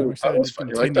enjoyed that. That was fun.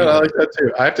 You like that? I like that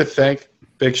too. I have to thank,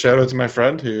 big shout out to my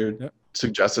friend who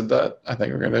suggested that. I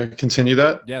think we're going to continue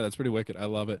that. Yeah, that's pretty wicked. I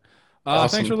love it.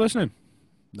 Awesome. Thanks for listening.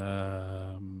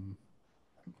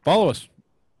 Follow us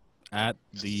at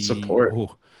the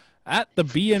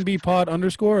BNB pod _ on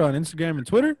Instagram and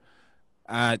Twitter,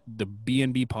 at the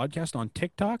BNB podcast on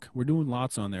TikTok. We're doing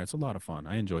lots on there. It's a lot of fun.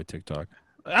 I enjoy TikTok.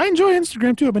 I enjoy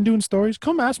Instagram too. I've been doing stories.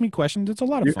 Come ask me questions. It's a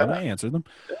lot of fun. I answer them.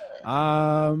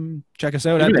 Check us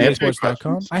out at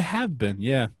theasports.com. I have been,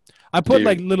 yeah. I put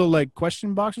like little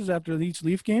question boxes after each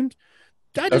Leaf game.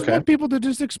 I just want people to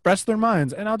just express their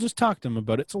minds, and I'll just talk to them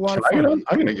about it. It's a lot of fun.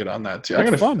 I'm gonna get on that too. I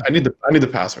need the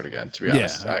password again, to be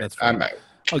honest. I'm out.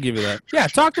 I'll give you that. Yeah,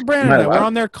 talk to Brandon. We're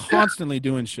on there constantly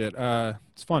doing shit.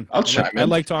 It's fun. I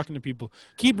like talking to people.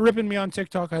 Keep ripping me on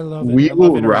TikTok. I love it. We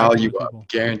will rile you up,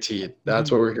 guaranteed.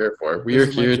 That's what we're here for. We are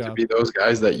here to be those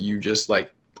guys that you just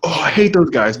like. Oh, I hate those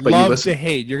guys, but love you listen. To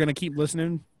hate. You're gonna keep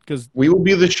listening because we will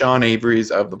be the Sean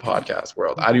Averys of the podcast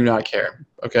world. I do not care.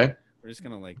 Okay. We're just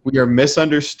gonna we are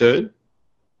misunderstood,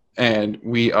 and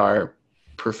we are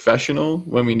professional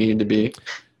when we need to be.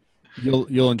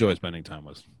 You'll enjoy spending time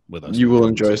with us. You will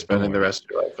enjoy spending the rest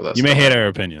of your life with us. You may hate our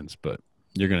opinions, but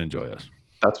you're gonna enjoy us.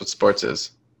 That's what sports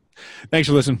is. Thanks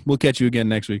for listening. We'll catch you again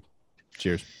next week.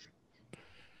 Cheers.